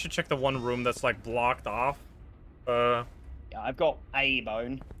 I think I should check the one room that's like blocked off. Yeah, I've got a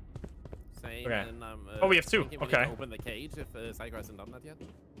bone. Same. Okay. And, Oh, we have two. thinking we Okay. can open the cage if Psycho hasn't done that yet.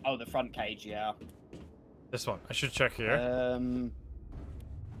 Oh, the front cage, yeah. This one. I should check here.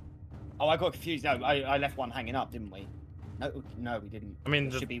 Oh, I got confused. No, I left one hanging up, didn't we? No, we didn't. I mean,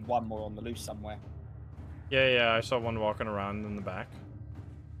 there should be one more on the loose somewhere. Yeah, I saw one walking around in the back.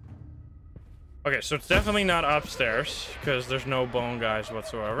 Okay, so it's definitely not upstairs, because there's no bone guys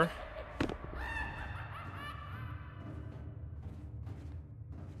whatsoever.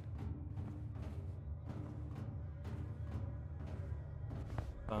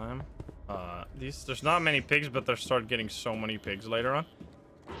 Time. There's not many pigs, but they start getting so many pigs later on.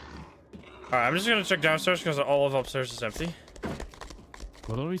 Alright, I'm just gonna check downstairs, because all of upstairs is empty.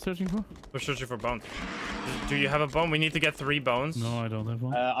 What are we searching for? We're searching for bones. Do you have a bone? We need to get 3 bones. No, I don't have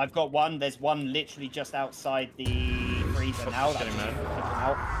one. I've got one. There's one literally just outside the freezer now. Getting mad.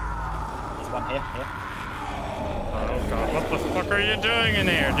 There's one here. Oh god, what the fuck are you doing in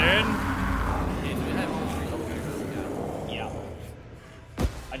here, dude? Yeah.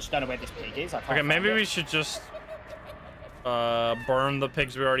 I just don't know where this pig is. I can't Okay, maybe find we it. should just burn the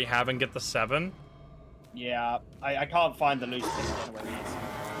pigs we already have and get the 7. Yeah, I can't find the loose pig. I don't know where it is.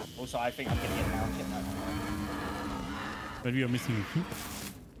 Also, I think I'm gonna get down. But we are missing a key.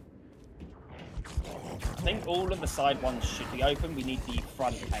 I think all of the side ones should be open. We need the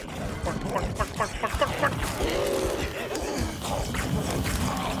front page open.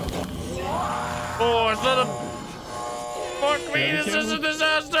 Oh, it's not a... Fuck me, this is a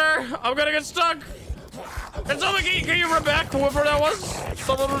disaster! I'm gonna get stuck! And someone, can you run back to whoever that was?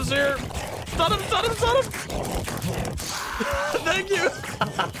 Someone was here. Stun him! Thank you!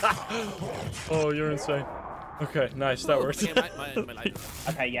 Oh, you're insane. Okay, nice, that worked.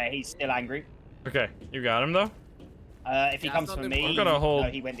 Okay, yeah, he's still angry. Okay, you got him though? If he comes for me, I'm gonna hold. no,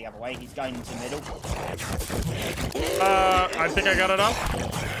 he went the other way. He's going into the middle. I think I got it up.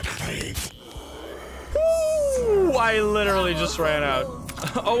 Woo! I literally just ran out.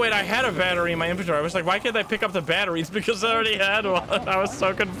 Oh wait, I had a battery in my inventory. I was like, why can't I pick up the batteries? Because I already had one. I was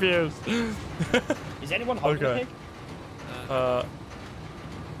so confused. Is anyone holding the pig?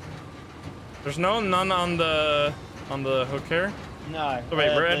 There's none on the hook here. No. Oh,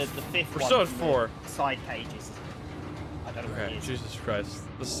 wait, we're the fifth we're one still at from 4. the side cages. I don't know where Okay, he is. Jesus Christ.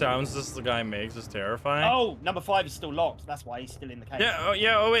 The sounds this guy makes is terrifying. Oh, number 5 is still locked. That's why he's still in the cage.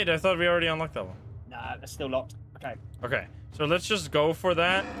 Yeah, oh wait, I thought we already unlocked that one. Nah, that's still locked. Okay. Okay, so let's just go for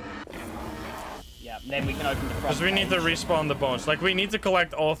that. Yeah, then we can open the front Because we need to page. respawn the bones. Like, we need to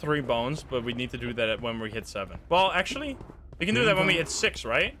collect all 3 bones, but we need to do that when we hit 7. Well, actually, we can do that when we hit 6,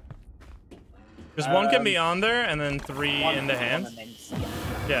 right? Because 1 can be on there, and then 3 in the hands.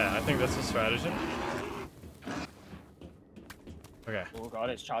 Yeah, I think that's the strategy. Okay. Oh god,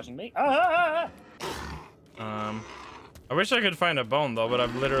 it's charging me. I wish I could find a bone, though, but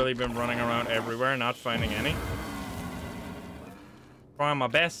I've literally been running around everywhere, not finding any. Trying my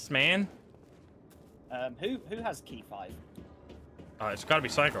best, man. Who has key 5? It's gotta be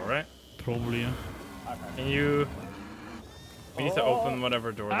Psycho, right? Probably, yeah. Okay. Can you... We need to open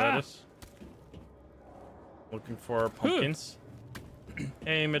whatever door that is. Looking for pumpkins.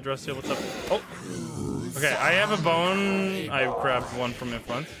 Hey, Midrassil, what's up? Oh! Okay, I have a bone. I grabbed one from in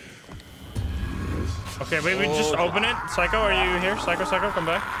front. Okay, wait, we just open it. Psycho, are you here? Psycho, come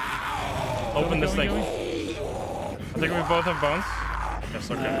back. Open this thing. I think we both have bones. Yes,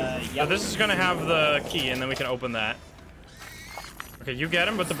 okay. So this is gonna have the key, and then we can open that. Okay, you get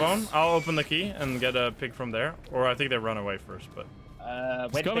him with the bone. I'll open the key and get a pig from there. Or I think they run away first, but...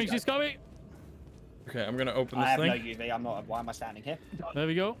 She's coming! Okay, I'm gonna open this I have thing. no UV. I'm not. Why am I standing here? There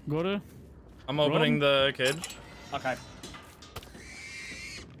we go. Go there. I'm opening the cage. Okay.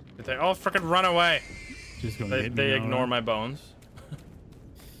 They all freaking run away. They ignore my bones.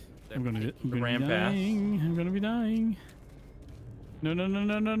 I'm gonna be Ram past. dying. I'm gonna be dying. No.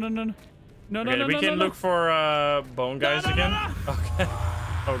 Okay, we can look for bone guys again. Okay.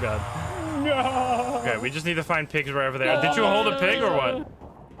 Oh god. No. Okay, we just need to find pigs wherever they are. Did you hold a pig or what?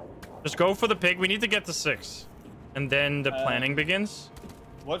 Just go for the pig. We need to get to 6, and then the planning begins.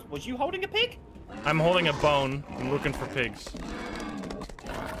 Was you holding a pig? I'm holding a bone. I'm looking for pigs.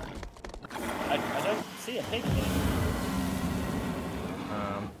 I don't see a pig here.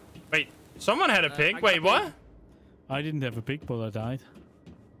 Wait, someone had a pig. Wait, what? I didn't have a pig, but I died.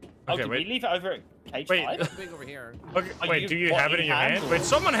 Oh, Okay, did wait. we leave it over at cage Wait. 5? Big over here. Okay, wait, do you what, have it in your hand? or- Wait,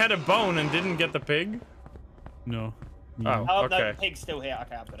 someone had a bone and didn't get the pig? No. Oh, Oh, okay. no, the pig's still here.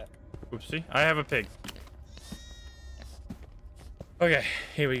 Okay, I've got it. Oopsie. I have a pig. Okay,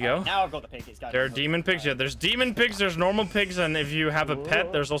 here we go. Now I've got the pig. It's going There are to- demon pigs. Yeah, there's demon pigs, there's normal pigs, and if you have a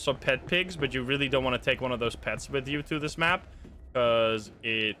pet, there's also pet pigs, but you really don't want to take one of those pets with you to this map, because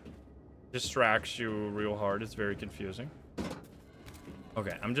it distracts you real hard. It's very confusing.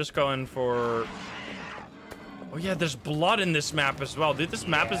 Okay, I'm just going for... Oh yeah, there's blood in this map as well. Dude, this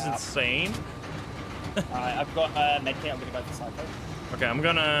map is insane. Alright, I've got medkit. I'm gonna go for Psycho. Okay, I'm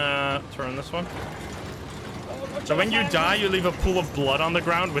gonna turn this one. So when you die, you leave a pool of blood on the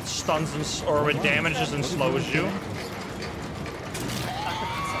ground, which stuns and or it damages and slows you.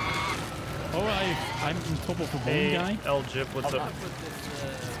 Oh, I'm on top of a bone Hey, guy. L-Jip, what's up?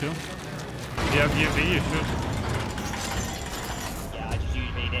 Still? Do you have UV? You should. Yeah, I just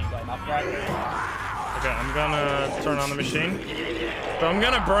used it. Got him up right. Okay, I'm gonna turn on the machine. So I'm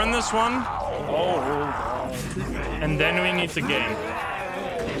gonna burn this one. And then we need to game.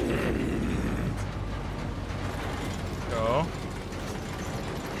 Go.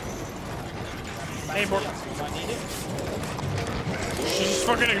 Hey, boy. She just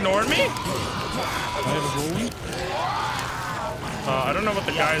fucking ignored me? I have a bone. I don't know what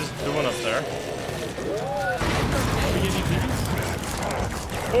the guy's doing up there.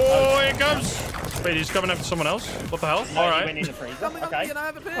 Oh, here it comes! Wait, he's coming after someone else? What the hell? No, Alright. he went in the freezer. Okay. Okay. I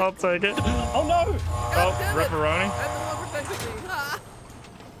have a pig. I'll take it. Oh no! Oh, damn it. ripperoni. And the one protecting me. Ah.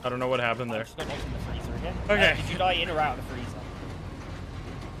 I don't know what happened there. Just got next in the freezer again. Okay. Did you die in or out of the freezer?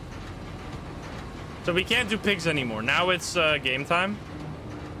 So we can't do pigs anymore. Now it's game time.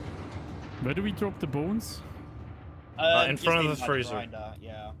 Where do we drop the bones? In Just front of the inside freezer. grinder,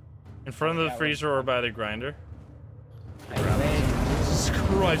 yeah. In front of the Yeah, freezer or by the grinder. Anyway, Jesus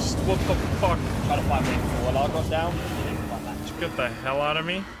Christ, what the fuck? try to find where the warlord got down. Didn't find that. Get the hell out of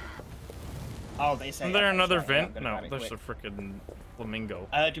me. Oh, they say. Isn't there okay, another sorry, yeah, vent? I'm No, gonna grab it there's a quick. freaking flamingo.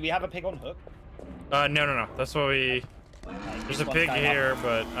 Do we have a pig on hook? No. That's what we... Okay, There's this a one's pig going up. here,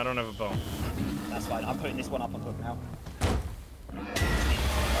 but I don't have a bone. That's fine. I'm putting this one up on hook now. I'm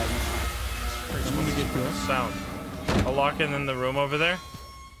gonna get yours. Sound. I'll lock it in the room over there.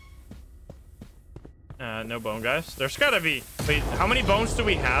 No bone, guys. There's gotta be... Wait, how many bones do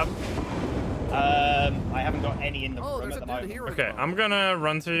we have? I haven't got any in the Oh, room there's at a the dude moment. here. with Okay, a bone. I'm gonna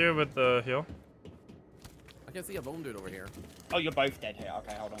run to you with the heal. I can see a bone dude over here. Oh, you're both dead here.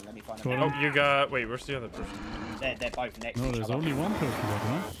 Okay, hold on. Let me find Hold them. on. Oh, you got... Wait, where's the other person? They're both next No, to each there's other. only one person left,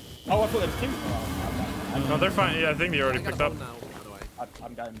 huh? Oh, I thought there was two. Oh, No, they're fine. Yeah, I think they already I got a picked up. bone now, by the way.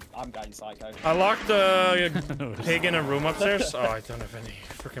 okay. I'm going psycho. I locked a pig in a room upstairs. Oh, I don't have any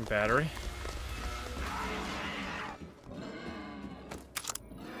freaking battery.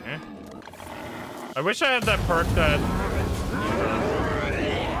 Eh. I wish I had that perk that...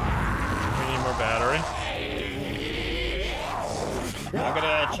 We need more battery. I'm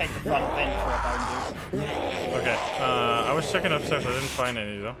gonna check the front vent for a bone dude. Okay, I was checking upstairs. I didn't find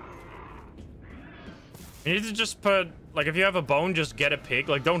any, though. You need to just put... Like, if you have a bone, just get a pig.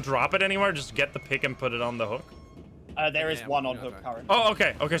 Like, don't drop it anywhere. Just get the pig and put it on the hook. There is Yeah, one on okay. hook currently. Oh,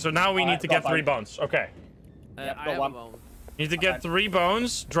 okay. Okay, so now we need to got get 3 bone. bones. Okay. Yep, I got have one. a bone. You need to get 3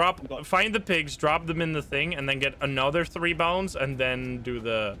 bones, find the pigs, drop them in the thing, and then get another 3 bones, and then do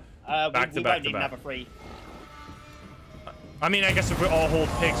the back to we back won't to even back. have a free. I mean, I guess if we all hold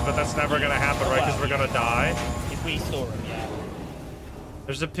pigs, but that's never gonna happen, right? Because we're gonna die. If we store them, yeah.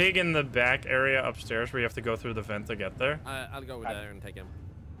 There's a pig in the back area upstairs where you have to go through the vent to get there. I'll go there and take him.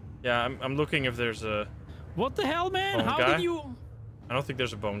 Yeah, I'm looking if there's a... What the hell, man? Bone How guy? did you... I don't think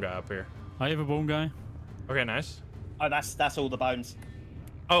there's a bone guy up here. I have a bone guy. Okay, nice. Oh, that's all the bones.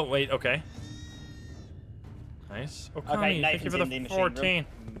 Oh, wait, okay. Nice. Oh, Connie, thank you Nathan's for in the the machine room. 14.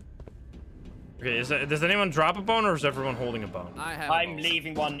 Okay, does anyone drop a bone, or is everyone holding a bone? I have a I'm bone.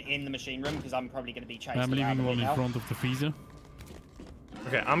 leaving one in the machine room because I'm probably going to be chased I'm around leaving a one bit in now. front of the freezer.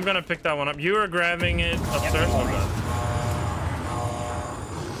 Okay, I'm gonna pick that one up. You are grabbing it upstairs. Yep. Oh,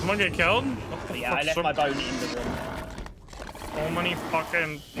 God. Someone get killed? What the Yeah, I fuck? left my bone in the room. So many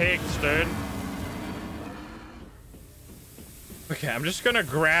fucking pigs, dude. Okay, I'm just gonna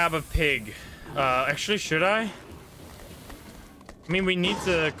grab a pig. Actually, should I? I mean, we need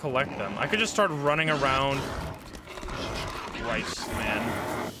to collect them. I could just start running around. Christ, man.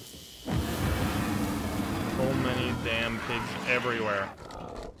 So many damn pigs everywhere.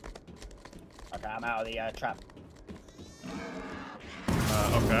 Okay, I'm out of the trap.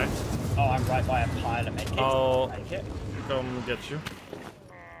 Okay. Oh, I'm right by a pile of medkits. I'll take it. come get you.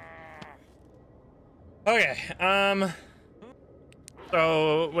 Okay.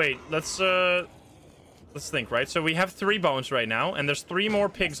 So wait, let's think, right? So we have 3 bones right now, and there's 3 more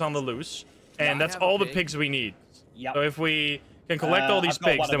pigs on the loose, and that's all the pigs we need. Yep. So if we can collect all these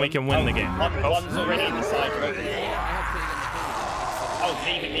pigs, then we can win the game. One's already in the side room. Oh,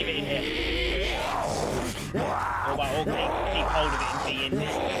 leave it in here. Or keep hold of it and be in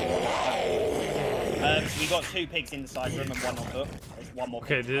this. So we got 2 pigs in the side room and 1 on hook. There's 1 more.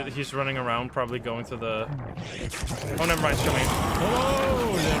 Okay, he's running around, probably going to the. Oh, never mind, it's coming.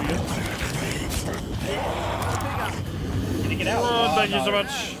 Oh, there we go. Did he get out? Oh, thank you so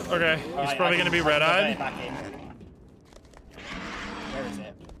much. Okay, he's probably gonna be red-eyed. Where is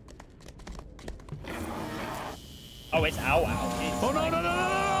it? Oh, it's ow. Oh, no.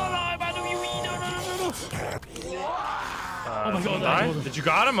 Oh my god, Did you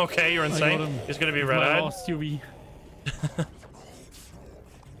got him? Okay, you're insane. He's gonna be red-eyed. My last UV.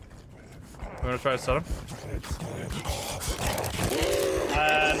 I'm gonna try to set him.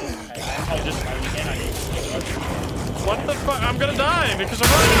 I'll just What the fuck? I'm gonna die because I'm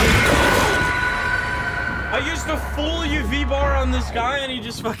running. I used a full UV bar on this guy and he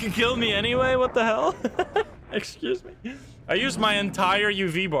just fucking killed me anyway. What the hell? Excuse me. I used my entire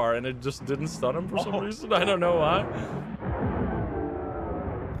UV bar and it just didn't stun him for some reason. I don't know why.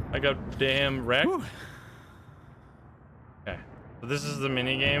 I got damn wrecked. Whew. Okay, so this is the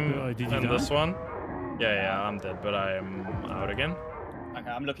mini game, and this one. Yeah, I'm dead, but I am out again. Okay,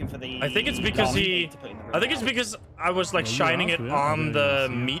 I'm looking for the. I think it's because I was like shining it on the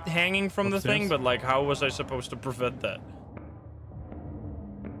meat hanging from the thing, but like, how was I supposed to prevent that?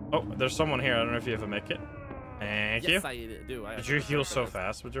 Oh, there's someone here. I don't know if you have a medkit. Thank you. Yes, I do. Did you heal so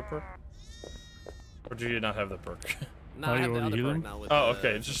fast with your perk? Or do you not have the perk? No, I have the other perk now with okay,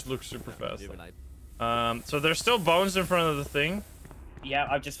 it just looks super fast. So there's still bones in front of the thing. Yeah,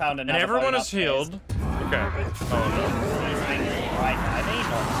 I've just found another. And everyone is healed. Okay. Oh no.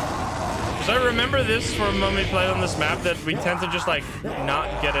 Because I remember this from when we played on this map that we tend to just like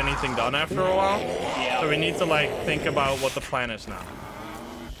not get anything done after a while. Yeah. So we need to like think about what the plan is now.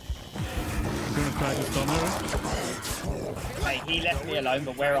 I'm gonna try to stun her. Hey, he left me alone,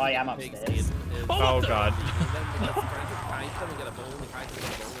 but where I am upstairs. Oh god.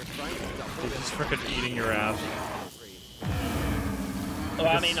 He's just freaking eating your ass. Well,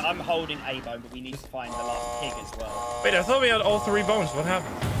 I mean, I'm holding a bone, but we need to find the last pig as well. Wait, I thought we had all 3 bones. What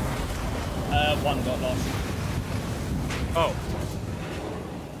happened? 1 got lost. Oh.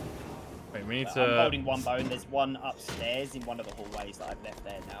 Wait, we need to. I'm holding 1 bone. There's 1 upstairs in one of the hallways that I've left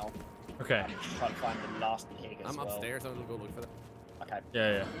there now. Okay. I'm just trying to find the last pig as well. I'm upstairs. I'm gonna go look for them. Okay.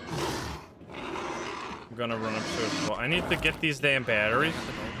 Yeah. I'm gonna run upstairs as well. I need to get these damn batteries.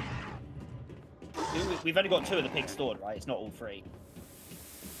 We've only got 2 of the pigs stored, right? It's not all 3.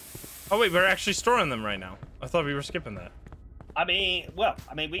 Oh wait, we're actually storing them right now. I thought we were skipping that. I mean,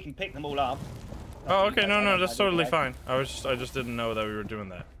 we can pick them all up. Oh, okay, no, that's totally fine. I just didn't know that we were doing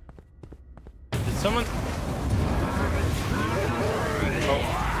that. Did someone? Oh,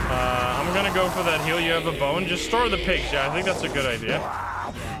 I'm gonna go for that heal. You have a bone. Just store the pigs. Yeah, I think that's a good idea.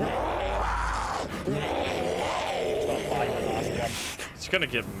 It's gonna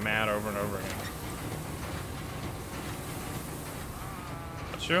get mad over and over again.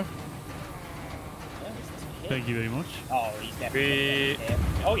 That's you. Thank you very much. Oh, he's definitely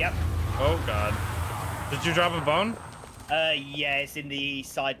Oh, yeah. Oh, God. Did you drop a bone? Yeah, it's in the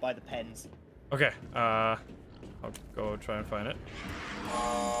side by the pens. Okay, I'll go try and find it.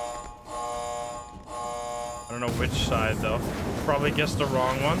 I don't know which side, though. Probably guessed the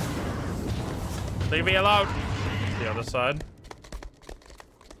wrong one. Leave me alone. The other side.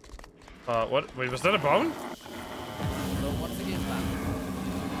 What? Wait, was that a bone?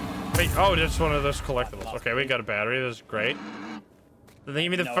 Wait, oh, that's one of those collectibles. Okay, we got a battery. That's great. Then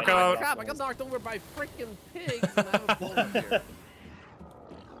give me the fuck out. Crap, I got knocked over by freaking pigs and I have a bullet here.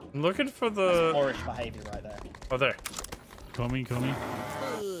 I'm looking for the... That's Moorish behavior right there. Oh, there. Coming.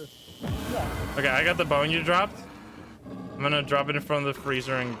 Okay, I got the bone you dropped. I'm gonna drop it in front of the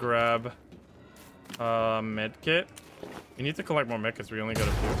freezer and grab medkit. We need to collect more medkits. We only got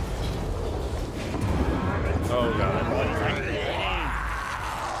a few. Oh god.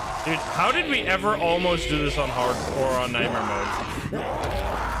 Dude, how did we ever almost do this on hardcore on nightmare mode?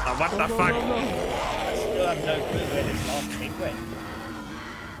 What the fuck? I still have no clue where this last pig went.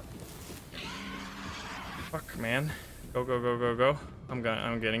 Fuck, man. Go. I'm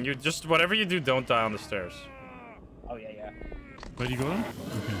getting you. Just whatever you do, don't die on the stairs. Oh, yeah. Where do you go? Okay.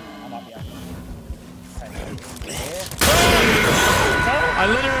 I'm up, yeah. I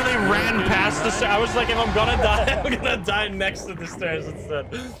literally ran past the stairs. I was like, if I'm gonna die, I'm gonna die next to the stairs instead.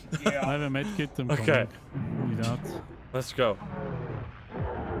 I have a medkit. Okay. Need that. Let's go.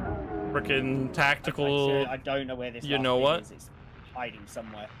 Freaking tactical. I don't know where this. You know what? Is. It's hiding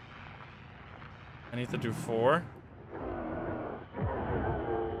somewhere. I need to do 4.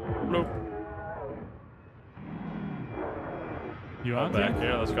 Nope. You out Back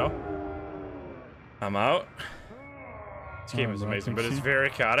there? here. Let's go. I'm out. This game is amazing, but it's very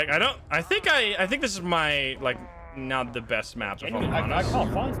chaotic. I think this is my like not the best map if I'm I honest.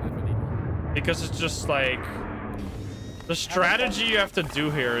 can't find it. Because it's just like the strategy you have to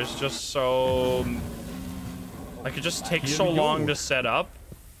do here is just so like it just takes so long to set up,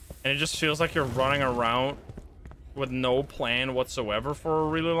 and it just feels like you're running around with no plan whatsoever for a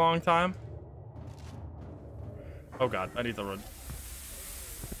really long time. Oh god, I need to run.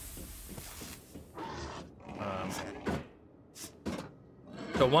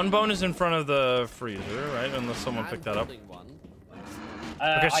 So one bone is in front of the freezer, right? Unless someone picked that up.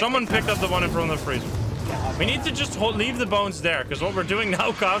 Okay, someone picked up the one in front of the freezer. We need to just leave the bones there, because what we're doing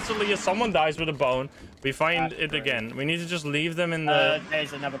now constantly is someone dies with a bone, we find it again. We need to just leave them in the...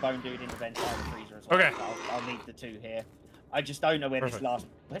 There's another bone dude in the vent side of the freezer as well. Okay. So I'll leave the 2 here. I just don't know where this last...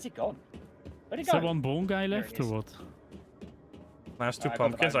 Where's it gone? Where'd it Is go? there one bone guy left or what? Last 2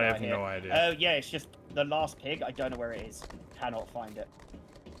 pumpkins, I have no idea. Oh, yeah, it's just the last pig. I don't know where it is. Cannot find it.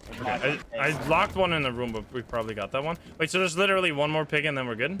 Okay, I locked one in the room, but we probably got that one. Wait, so there's literally one more pig and then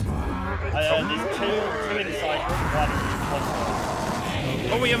we're good? There's 2 inside.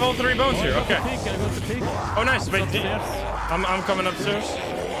 Oh, we have all 3 bones here. Okay. I got the pig. Oh, nice. Wait, I'm coming upstairs.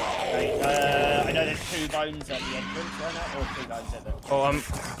 I know there's 2 bones at the entrance right now, or 2 bones at the... Oh, I'm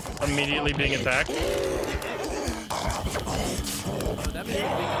immediately being attacked.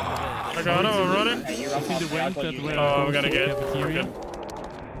 I got him, I'm running. Oh, we gotta get it. We're good.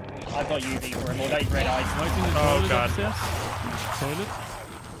 I've got UV for him, or those red eyes. Oh, god. Toilet?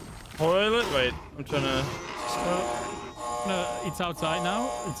 Toilet? Wait, I'm trying to... No, it's outside now.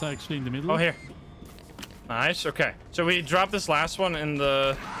 It's actually in the middle. Oh, here. Nice, okay. So we dropped this last one in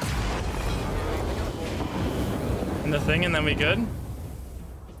the thing, and then we good?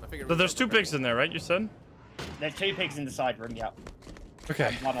 So there's 2 pigs in there, right, you said? There's 2 pigs in the side room, yeah. Okay.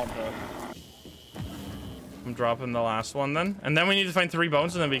 And 1 on the... I'm dropping the last one then. And then we need to find 3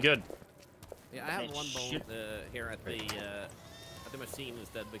 bones and then be good. Yeah, I have 1 bone here at the machine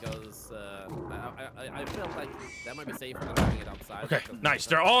instead because I felt like that might be safer than having it outside. Okay, nice.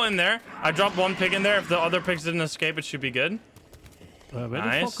 They're all in there. I dropped 1 pig in there. If the other pigs didn't escape, it should be good. Where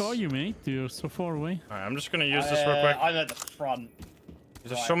the fuck are you, mate? You're so far away. Alright, I'm just gonna use this real quick. I'm at the front.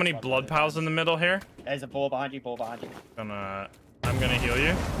 There's so many blood piles in the middle here. There's a ball behind you, I'm gonna heal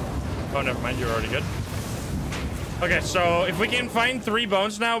you. Oh, never mind. You're already good. Okay, so if we can find 3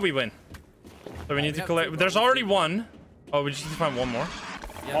 bones now, we win. So we need to collect... There's already 1. Oh, we just need to find 1 more.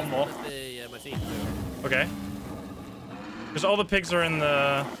 Yeah, 1 more. The machine too. Okay. Because all the pigs are in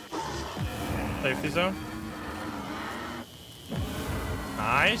the safety zone.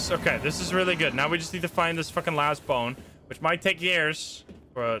 Nice. Okay, this is really good. Now we just need to find this fucking last bone, which might take years,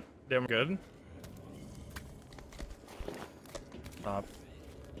 but damn good. Stop.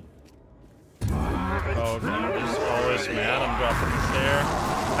 Oh, okay. I'm just always mad. I'm dropping this here.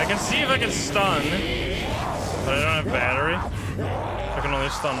 I can see if I can stun, but I don't have battery. I can only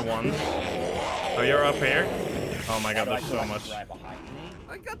stun 1. Oh, you're up here? Oh my god, there's so much.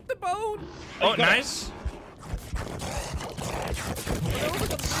 I got the bone! Oh, nice!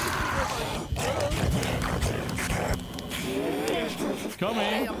 It's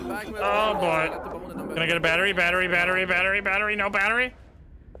coming! Oh boy. Can I get a battery? Battery? No battery?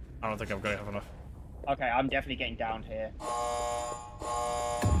 I don't think I'm gonna have enough. Okay, I'm definitely getting down here.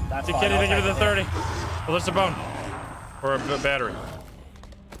 That's You fine, can't even I'll give it the take 30. Well, there's a bone. Or a battery.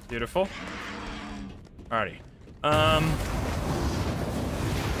 Beautiful. Alrighty.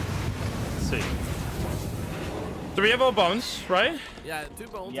 Let's see. So we have all bones, right? Yeah, 2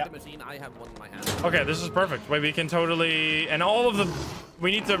 bones in the machine. I have 1 in my hand. Okay, this is perfect. Wait, we can totally... And all of them...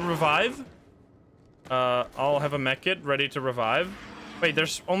 We need to revive. I'll have a mech kit ready to revive. Wait,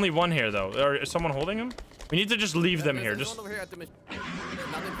 there's only 1 here, though. Is someone holding him? We need to just leave them here. Just... One over here at the machine.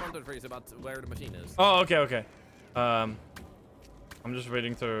 Not in front of the freezer, but where the machine is. Oh, okay, okay. I'm just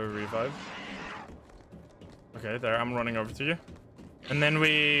waiting to revive. Okay, there. I'm running over to you. And then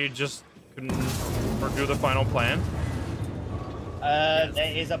we just can do the final plan.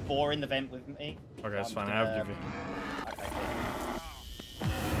 There is a boar in the vent with me. Okay, that's fine. I have UV.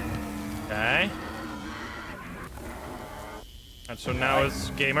 Okay. And so now it's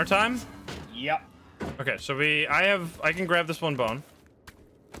gamer time? Yep. Okay, so I can grab this one bone.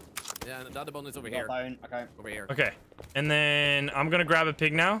 Yeah, and the other bone is over Got here. bone. Okay. Over here. Okay, and then I'm gonna grab a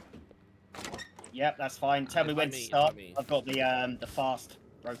pig now. Yep, that's fine. Tell me when to start. I've got the fast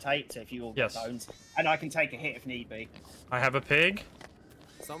rotate, so if you all get bones, and I can take a hit if need be. I have a pig.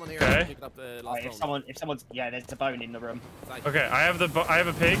 Someone here picked up the last bone. If someone's there's a bone in the room. Okay, I have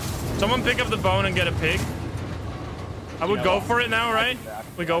a pig. Someone pick up the bone and get a pig. I would go for it now, right?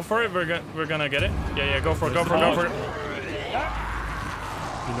 We go for it. We're gonna get it. Yeah, go for it. Go for it. Go for it.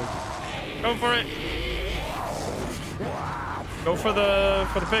 Go for it. Go for the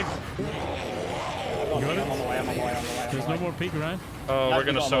pig. You got it? There's no more pig, right? Oh, we're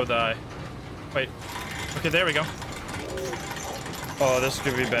gonna so die. Wait. Okay, there we go. Oh, this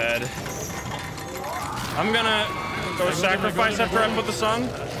could be bad. I'm gonna go sacrifice after I put the song.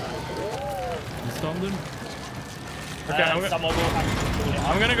 You stunned him? Okay, I'm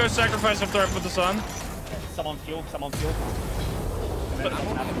gonna go sacrifice after I put this on. Someone fuel. I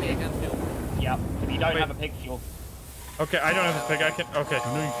have a pig and fuel. Yeah, if you don't have a pig, fuel. Okay, I don't have a pig. I can. Okay.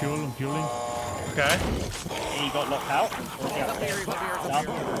 I'm doing fuel. I'm fueling. Okay. He got knocked out.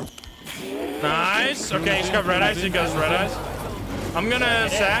 Nice. Okay, he's got red eyes. He goes red eyes. I'm gonna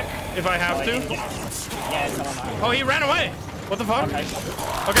sack if I have to. Oh, he ran away. What the fuck? Okay.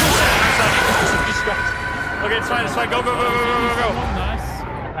 Okay, it's fine. It's fine. Go. Nice.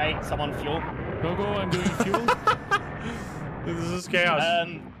 Okay, someone fuel. Go. I'm doing fuel. Dude, this is chaos.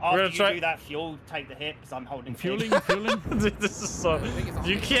 After you do that fuel, take the hit because I'm holding fueling. Dude, this is so.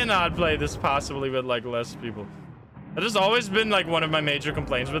 You cannot play this possibly with like less people. That has always been like one of my major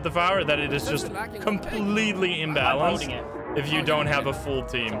complaints with the Devour, that it is just completely imbalanced if you don't have a full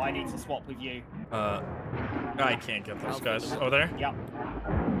team. So I need to swap with you. I can't get those guys. Oh, there? Yep.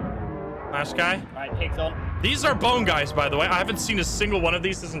 Last guy? Alright, pigs on. These are bone guys, by the way. I haven't seen a single one of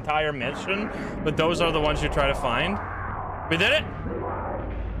these this entire mission, but those are the ones you try to find. We did it?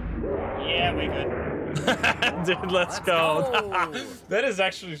 Yeah, we're good. Dude, let's go. That is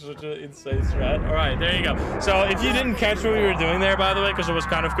actually such an insane strat. All right, there you go. So if you didn't catch what we were doing there, by the way, because it was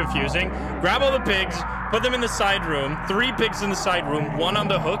kind of confusing, grab all the pigs, put them in the side room, 3 pigs in the side room, 1 on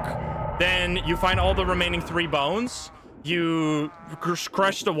the hook. Then you find all the remaining 3 bones. You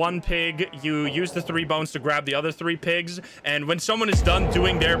crush the 1 pig, you use the 3 bones to grab the other 3 pigs, and when someone is done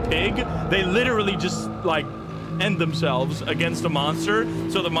doing their pig, they literally just like end themselves against a monster,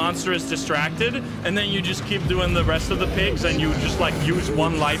 so the monster is distracted, and then you just keep doing the rest of the pigs, and you just like use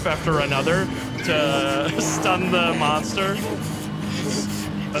 1 life after another to stun the monster.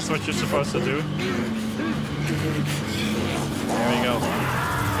 That's what you're supposed to do. There we go.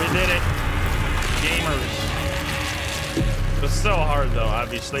 We did it. Gamers. It's so hard though,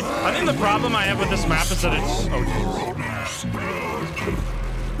 obviously. I think the problem I have with this map is that it's... Oh,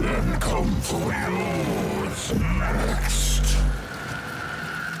 then come for yours next.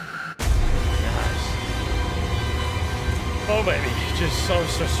 Oh baby, just so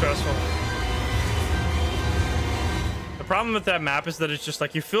stressful. The problem with that map is that it's just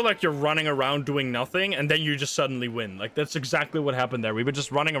like you feel like you're running around doing nothing, and then you just suddenly win. Like that's exactly what happened there. We were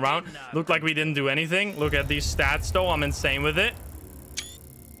just running around, looked like we didn't do anything. Look at these stats though, I'm insane with it.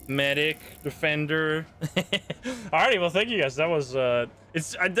 Medic, defender. Alrighty, well thank you guys. That was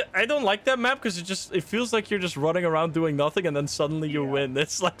I don't like that map because it feels like you're just running around doing nothing and then suddenly you win.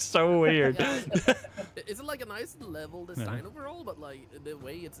 It's like so weird. It's like a nice level design overall, but like the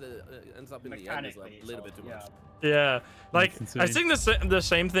way it ends up in the end is like a little bit too much. Yeah, like I think the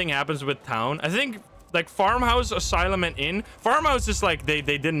same thing happens with Town. I think like Farmhouse, Asylum, and Inn. Farmhouse is like they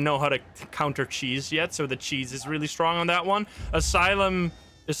didn't know how to counter cheese yet, so the cheese is really strong on that one. Asylum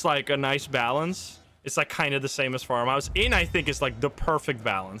is like a nice balance. It's like kind of the same as Farmhouse. Inn, I think, is like the perfect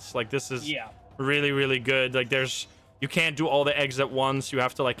balance. Like this is really, really good. Like you can't do all the eggs at once. You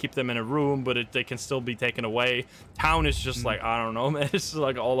have to like keep them in a room, but they can still be taken away. Town is just like, I don't know, man. It's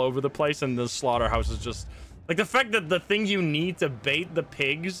like all over the place, and the slaughterhouse is just like the fact that the thing you need to bait the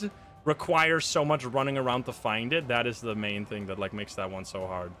pigs requires so much running around to find it. That is the main thing that like makes that one so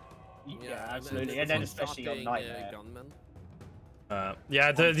hard. Yeah, absolutely. And then especially on Nightmare.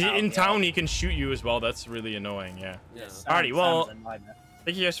 Yeah, in Town he can shoot you as well. That's really annoying. Yeah. Alrighty, well,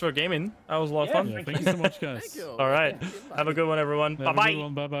 thank you guys for gaming. That was a lot of fun. Thank you so much, guys. All right, have a good one, everyone. Bye bye.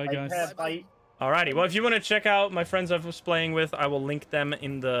 Bye bye, guys. Bye. Alrighty, well, if you want to check out my friends I was playing with, I will link them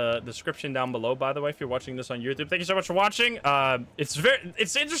in the description down below, by the way, if you're watching this on YouTube. Thank you so much for watching.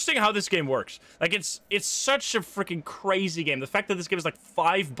 It's interesting how this game works. Like, it's such a freaking crazy game. The fact that this game is like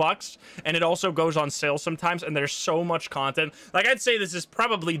 $5, and it also goes on sale sometimes, and there's so much content. Like, I'd say this is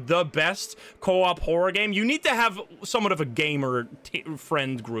probably the best co-op horror game. You need to have somewhat of a gamer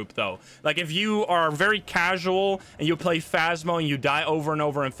friend group, though. Like, if you are very casual, and you play Phasmo, and you die over and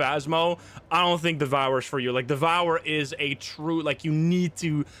over in Phasmo, I don't think Devour's for you. Like, Devour is a true, like, you need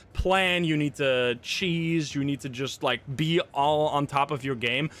to plan, you need to cheese, you need to just, like, be all on top of your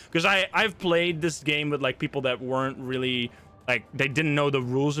game. Because I've played this game with, like, people that weren't really, like, they didn't know the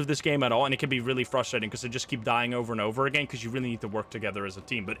rules of this game at all, and it can be really frustrating because they just keep dying over and over again because you really need to work together as a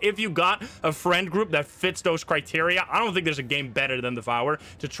team. But if you got a friend group that fits those criteria, I don't think there's a game better than Devour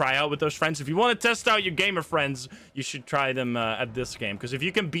to try out with those friends. If you want to test out your gamer friends, you should try them at this game, because if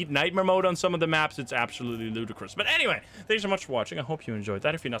you can beat Nightmare Mode on some of the maps, it's absolutely ludicrous. But anyway, thanks so much for watching. I hope you enjoyed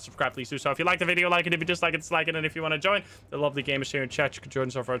that. If you're not subscribed, please do so. If you like the video, like it. If you dislike it, dislike it. And if you want to join the lovely gamers here in chat, you can join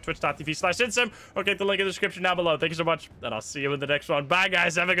us over at twitch.tv/Insym, or get the link in the description down below. Thank you so much, and I'll see you in the next one. Bye,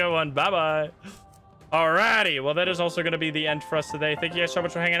 guys. Have a good one. Bye-bye. Alrighty. Well, that is also going to be the end for us today. Thank you guys so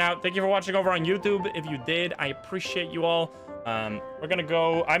much for hanging out. Thank you for watching over on YouTube. If you did, I appreciate you all. We're gonna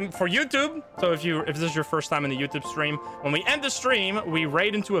go. I'm for YouTube, so if this is your first time in the YouTube stream, when we end the stream, we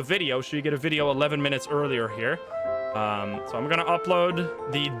raid into a video, so you get a video 11 minutes earlier here. So I'm gonna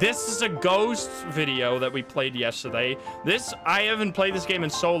upload the "This is a Ghost" video that we played yesterday. I haven't played this game in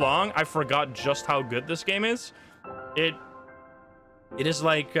so long, I forgot just how good this game is. It is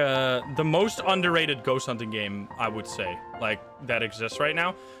like the most underrated ghost hunting game, I would say, like, that exists right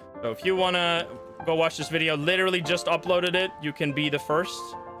now. So if you wanna go watch this video, literally just uploaded it, you can be the first.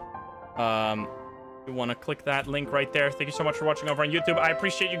 You want to click that link right there. Thank you so much for watching over on YouTube. I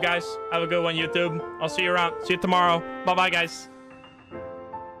appreciate you guys. Have a good one, YouTube. I'll see you around. See you tomorrow. Bye-bye, guys.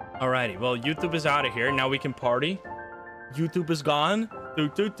 Alrighty, well, YouTube is out of here. Now we can party. YouTube is gone.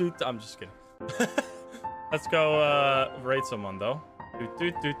 Doot, doot, doot. I'm just kidding. Let's go raid someone, though. Doot,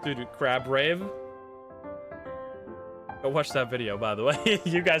 doot, doot, doot, doot. Crab rave. Go watch that video, by the way.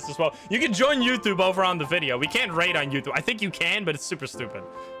 You guys as well. You can join YouTube over on the video. We can't raid on YouTube. I think you can, but it's super stupid.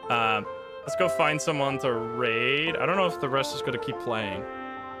 Let's go find someone to raid. I don't know if the rest is going to keep playing.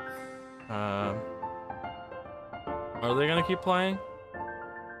 Are they going to keep playing?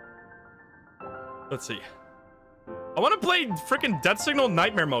 Let's see. I want to play freaking Death Signal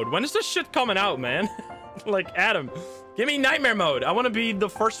Nightmare Mode. When is this shit coming out, man? Like, Adam, give me Nightmare Mode. I want to be the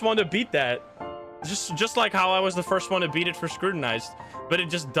first one to beat that. Just like how I was the first one to beat it for Scrutinized, but it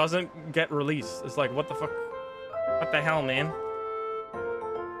just doesn't get released. It's like, what the fuck? What the hell, man?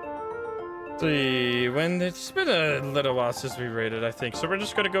 See, it's been a little while since we raided, I think. So we're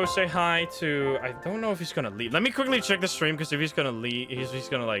just gonna go say hi to. I don't know if he's gonna leave. Let me quickly check the stream, because if he's gonna leave, he's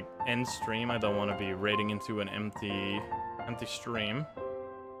gonna like end stream. I don't want to be raiding into an empty stream.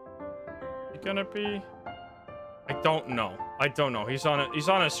 Is he gonna be? I don't know. I don't know. He's on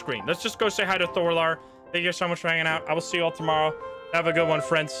a screen. Let's just go say hi to Thorlar. Thank you so much for hanging out. I will see you all tomorrow. Have a good one,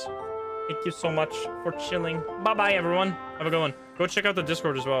 friends. Thank you so much for chilling. Bye-bye, everyone. Have a good one. Go check out the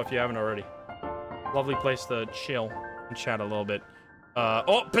Discord as well if you haven't already. Lovely place to chill and chat a little bit.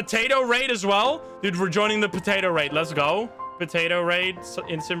 Oh, potato raid as well? Dude, we're joining the potato raid. Let's go. Potato raid,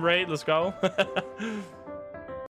 Insym raid. Let's go.